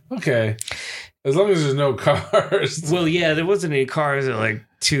 Okay. As long as there's no cars. Well, yeah, there wasn't any cars at like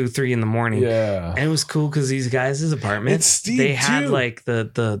 2, 3 in the morning. Yeah. And it was cool because these guys' apartment, it's steep, they had too. Like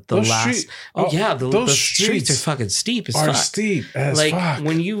the last. The streets are fucking steep as fuck. Steep as like fuck.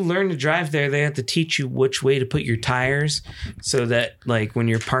 When you learn to drive there, they have to teach you which way to put your tires so that like when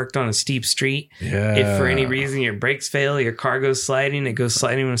you're parked on a steep street, if for any reason your brakes fail, your car goes sliding, it goes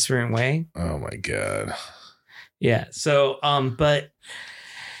sliding in a certain way. Oh my God. Yeah. So, but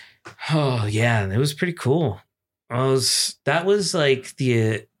Oh yeah, it was pretty cool. That was like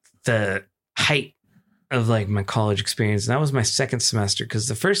the height of like my college experience. And that was my second semester, because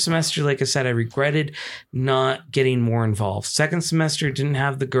the first semester, like I said, I regretted not getting more involved. Second semester, didn't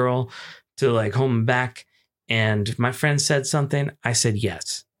have the girl to like hold me back. And my friend said something, I said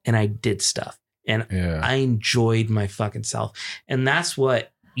yes. And I did stuff. And I enjoyed my fucking self. And that's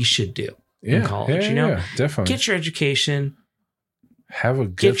what you should do in college. You know, definitely get your education, have a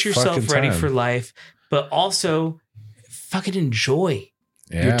good get yourself ready time for life, but also fucking enjoy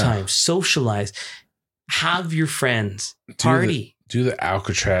your time, socialize, have your friends, party. Do the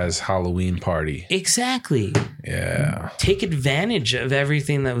Alcatraz Halloween party. Exactly. Yeah. Take advantage of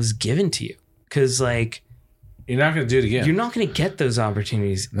everything that was given to you. Because, like, you're not going to do it again. You're not going to get those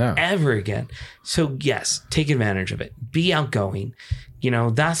opportunities ever again. So, yes, take advantage of it. Be outgoing. You know,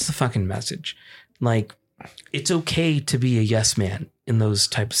 that's the fucking message. Like, it's okay to be a yes man in those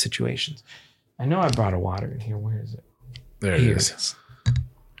type of situations. I know I brought a water in here. Where is it? There it is.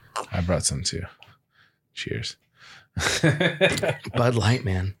 I brought some too. Cheers. Bud Light,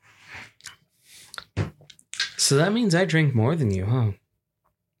 man. So that means I drink more than you, huh?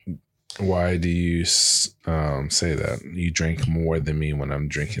 Why do you say that? You drink more than me when I'm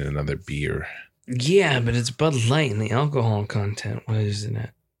drinking another beer. Yeah, but it's Bud Light and the alcohol content. What is it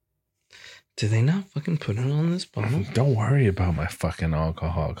at? Do they not fucking put it on this bottle? Don't worry about my fucking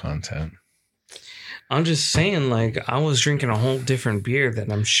alcohol content. I'm just saying, like, I was drinking a whole different beer that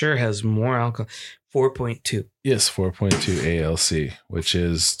I'm sure has more alcohol. 4.2. Yes, 4.2 ALC, which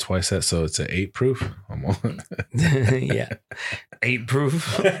is twice that. So it's an 8 proof. Yeah. 8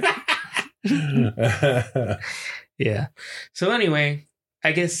 proof. Yeah. So anyway,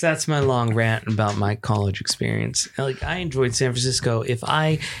 I guess that's my long rant about my college experience. Like, I enjoyed San Francisco. If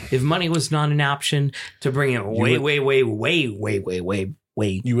money was not an option to bring it way you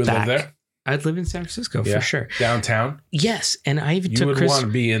would back, live there? I'd live in San Francisco for sure. Downtown? Yes. And I even took Chris. You would want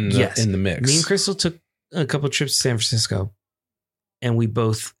to be in the mix. Me and Crystal took a couple of trips to San Francisco, and we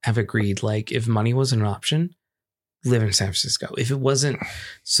both have agreed, like, if money wasn't an option, live in San Francisco. If it wasn't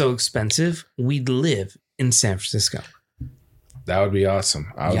so expensive, we'd live in San Francisco. That would be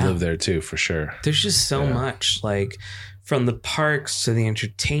awesome. I would live there too, for sure. There's just so much, like, from the parks to the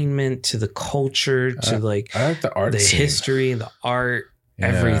entertainment to the culture to like I like the art scene. History, the art.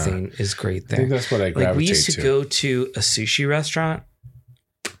 Everything is great there. I think that's what I gravitate to. Like, we used to go to a sushi restaurant,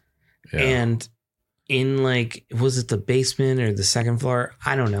 and in, like, was it the basement or the second floor?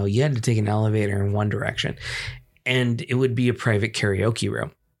 I don't know. You had to take an elevator in one direction, and it would be a private karaoke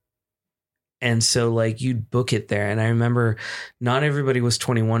room. And so, like, you'd book it there. And I remember not everybody was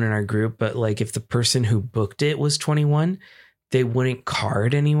 21 in our group, but, like, if the person who booked it was 21, they wouldn't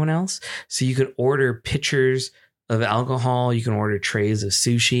card anyone else. So you could order pitchers of alcohol. You can order trays of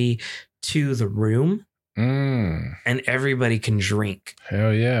sushi to the room, and everybody can drink.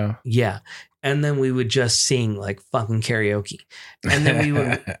 Hell yeah. Yeah. And then we would just sing, like, fucking karaoke. And then we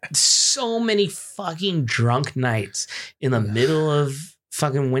would so many fucking drunk nights in the middle of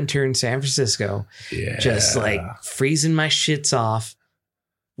fucking winter in San Francisco. Yeah. Just, like, freezing my shits off,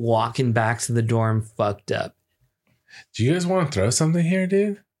 walking back to the dorm fucked up. Do you guys want to throw something here,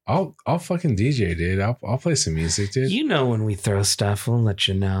 dude? I'll fucking DJ, dude. I'll play some music, dude. You know, when we throw stuff, we'll let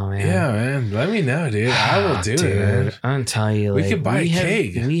you know, man. Yeah, man. Let me know, dude. I will do it, man. I'm telling you, like, we could buy a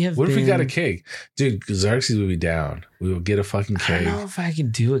keg. What if we got a keg? Dude, Xerxes would be down. We will get a fucking keg. I don't know if I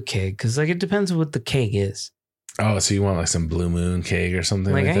could do a keg, because, like, it depends on what the keg is. Oh, so you want, like, some Blue Moon keg or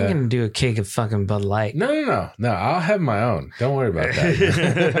something like that? I ain't going to do a keg of fucking Bud Light. No. I'll have my own. Don't worry about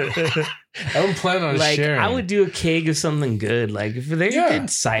that. I don't plan on sharing. I would do a keg of something good. Like, if they did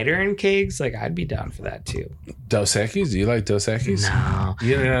cider and kegs, like, I'd be down for that too. Dos Equis? Do you like Dos Equis? No.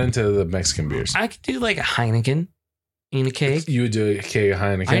 You're not into the Mexican beers. I could do, like, a Heineken in a keg. You would do a keg of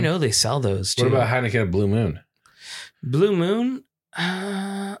Heineken? I know they sell those too. What about Heineken and Blue Moon? Blue Moon?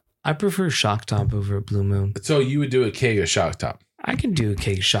 I prefer Shock Top over Blue Moon. So you would do a keg of Shock Top? I can do a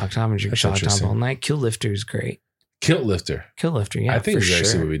keg of Shock Top and drink Shock Top all night. Kill Lifter is great. Kilt Lifter? Kill Lifter, yeah. I think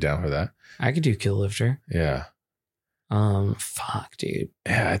Xerxes would be down for that. I could do Kill Lifter. Yeah. Fuck, dude.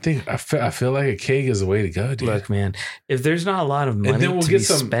 Yeah, I feel like a keg is the way to go, dude. Look, man, if there's not a lot of money to be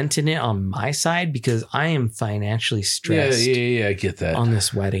spent in it on my side, because I am financially stressed. Yeah, I get that. On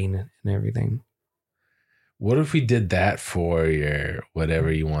this wedding and everything. What if we did that for your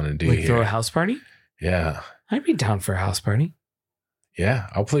whatever you want to do? Like, throw a house party? Yeah. I'd be down for a house party. Yeah,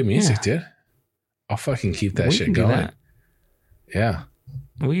 I'll play music, dude. I'll fucking keep that shit going. That. Yeah.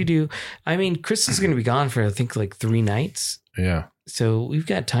 We do. I mean, Chris is going to be gone for, I think, like 3 nights. Yeah. So we've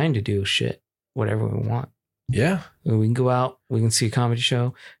got time to do shit, whatever we want. Yeah. We can go out. We can see a comedy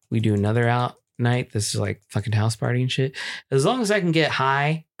show. we do another out night. This is like fucking house party and shit. As long as I can get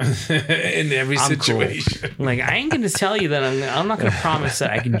high in every situation. Cool. Like, I ain't going to tell you that I'm not going to promise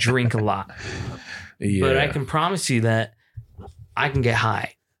that I can drink a lot. Yeah. But I can promise you that I can get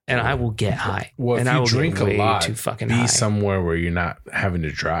high. And I will get high. Well, and if I will you drink a lot, too fucking be high. somewhere where you're not having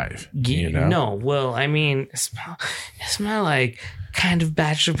to drive. You know? No, well, I mean, it's my like kind of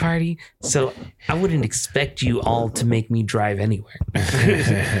bachelor party, so I wouldn't expect you all to make me drive anywhere.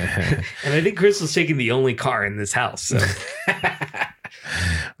 And I think Crystal's taking the only car in this house. So.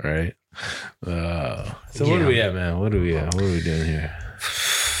 Right. So what are we at, man? What are we at? What are we doing here?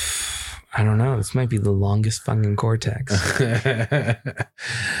 I don't know. This might be the longest fucking Cortex.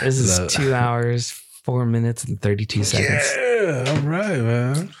 This is 2 hours, 4 minutes, and 32 seconds. Yeah, all right,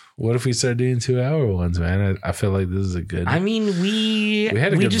 man. What if we start doing 2 hour ones, man? I feel like this is a good. I mean, we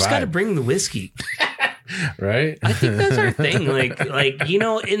just got to bring the whiskey. Right? I think that's our thing. Like you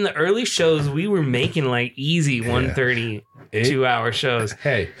know, in the early shows, we were making like easy 1:30 2 hour shows.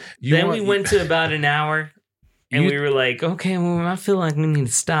 Hey, then we went to about an hour, and we were like, okay, well, I feel like we need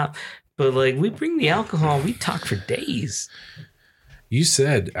to stop. But like, we bring the alcohol, we talk for days. You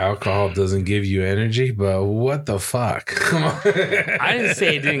said alcohol doesn't give you energy, but what the fuck? Come on. I didn't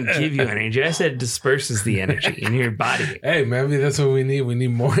say it didn't give you energy. I said it disperses the energy in your body. Hey, maybe that's what we need. We need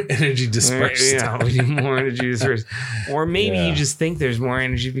more energy dispersed. Yeah, we need more energy dispersed. Or maybe you just think there's more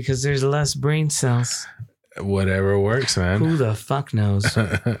energy because there's less brain cells. Whatever works, man. Who the fuck knows? All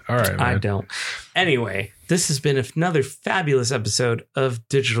right, man. I don't. Anyway, this has been another fabulous episode of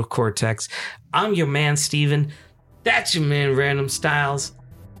Digital Cortex. I'm your man, Steven. That's your man, Random Styles.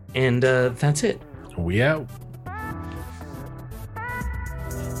 And that's it. We out.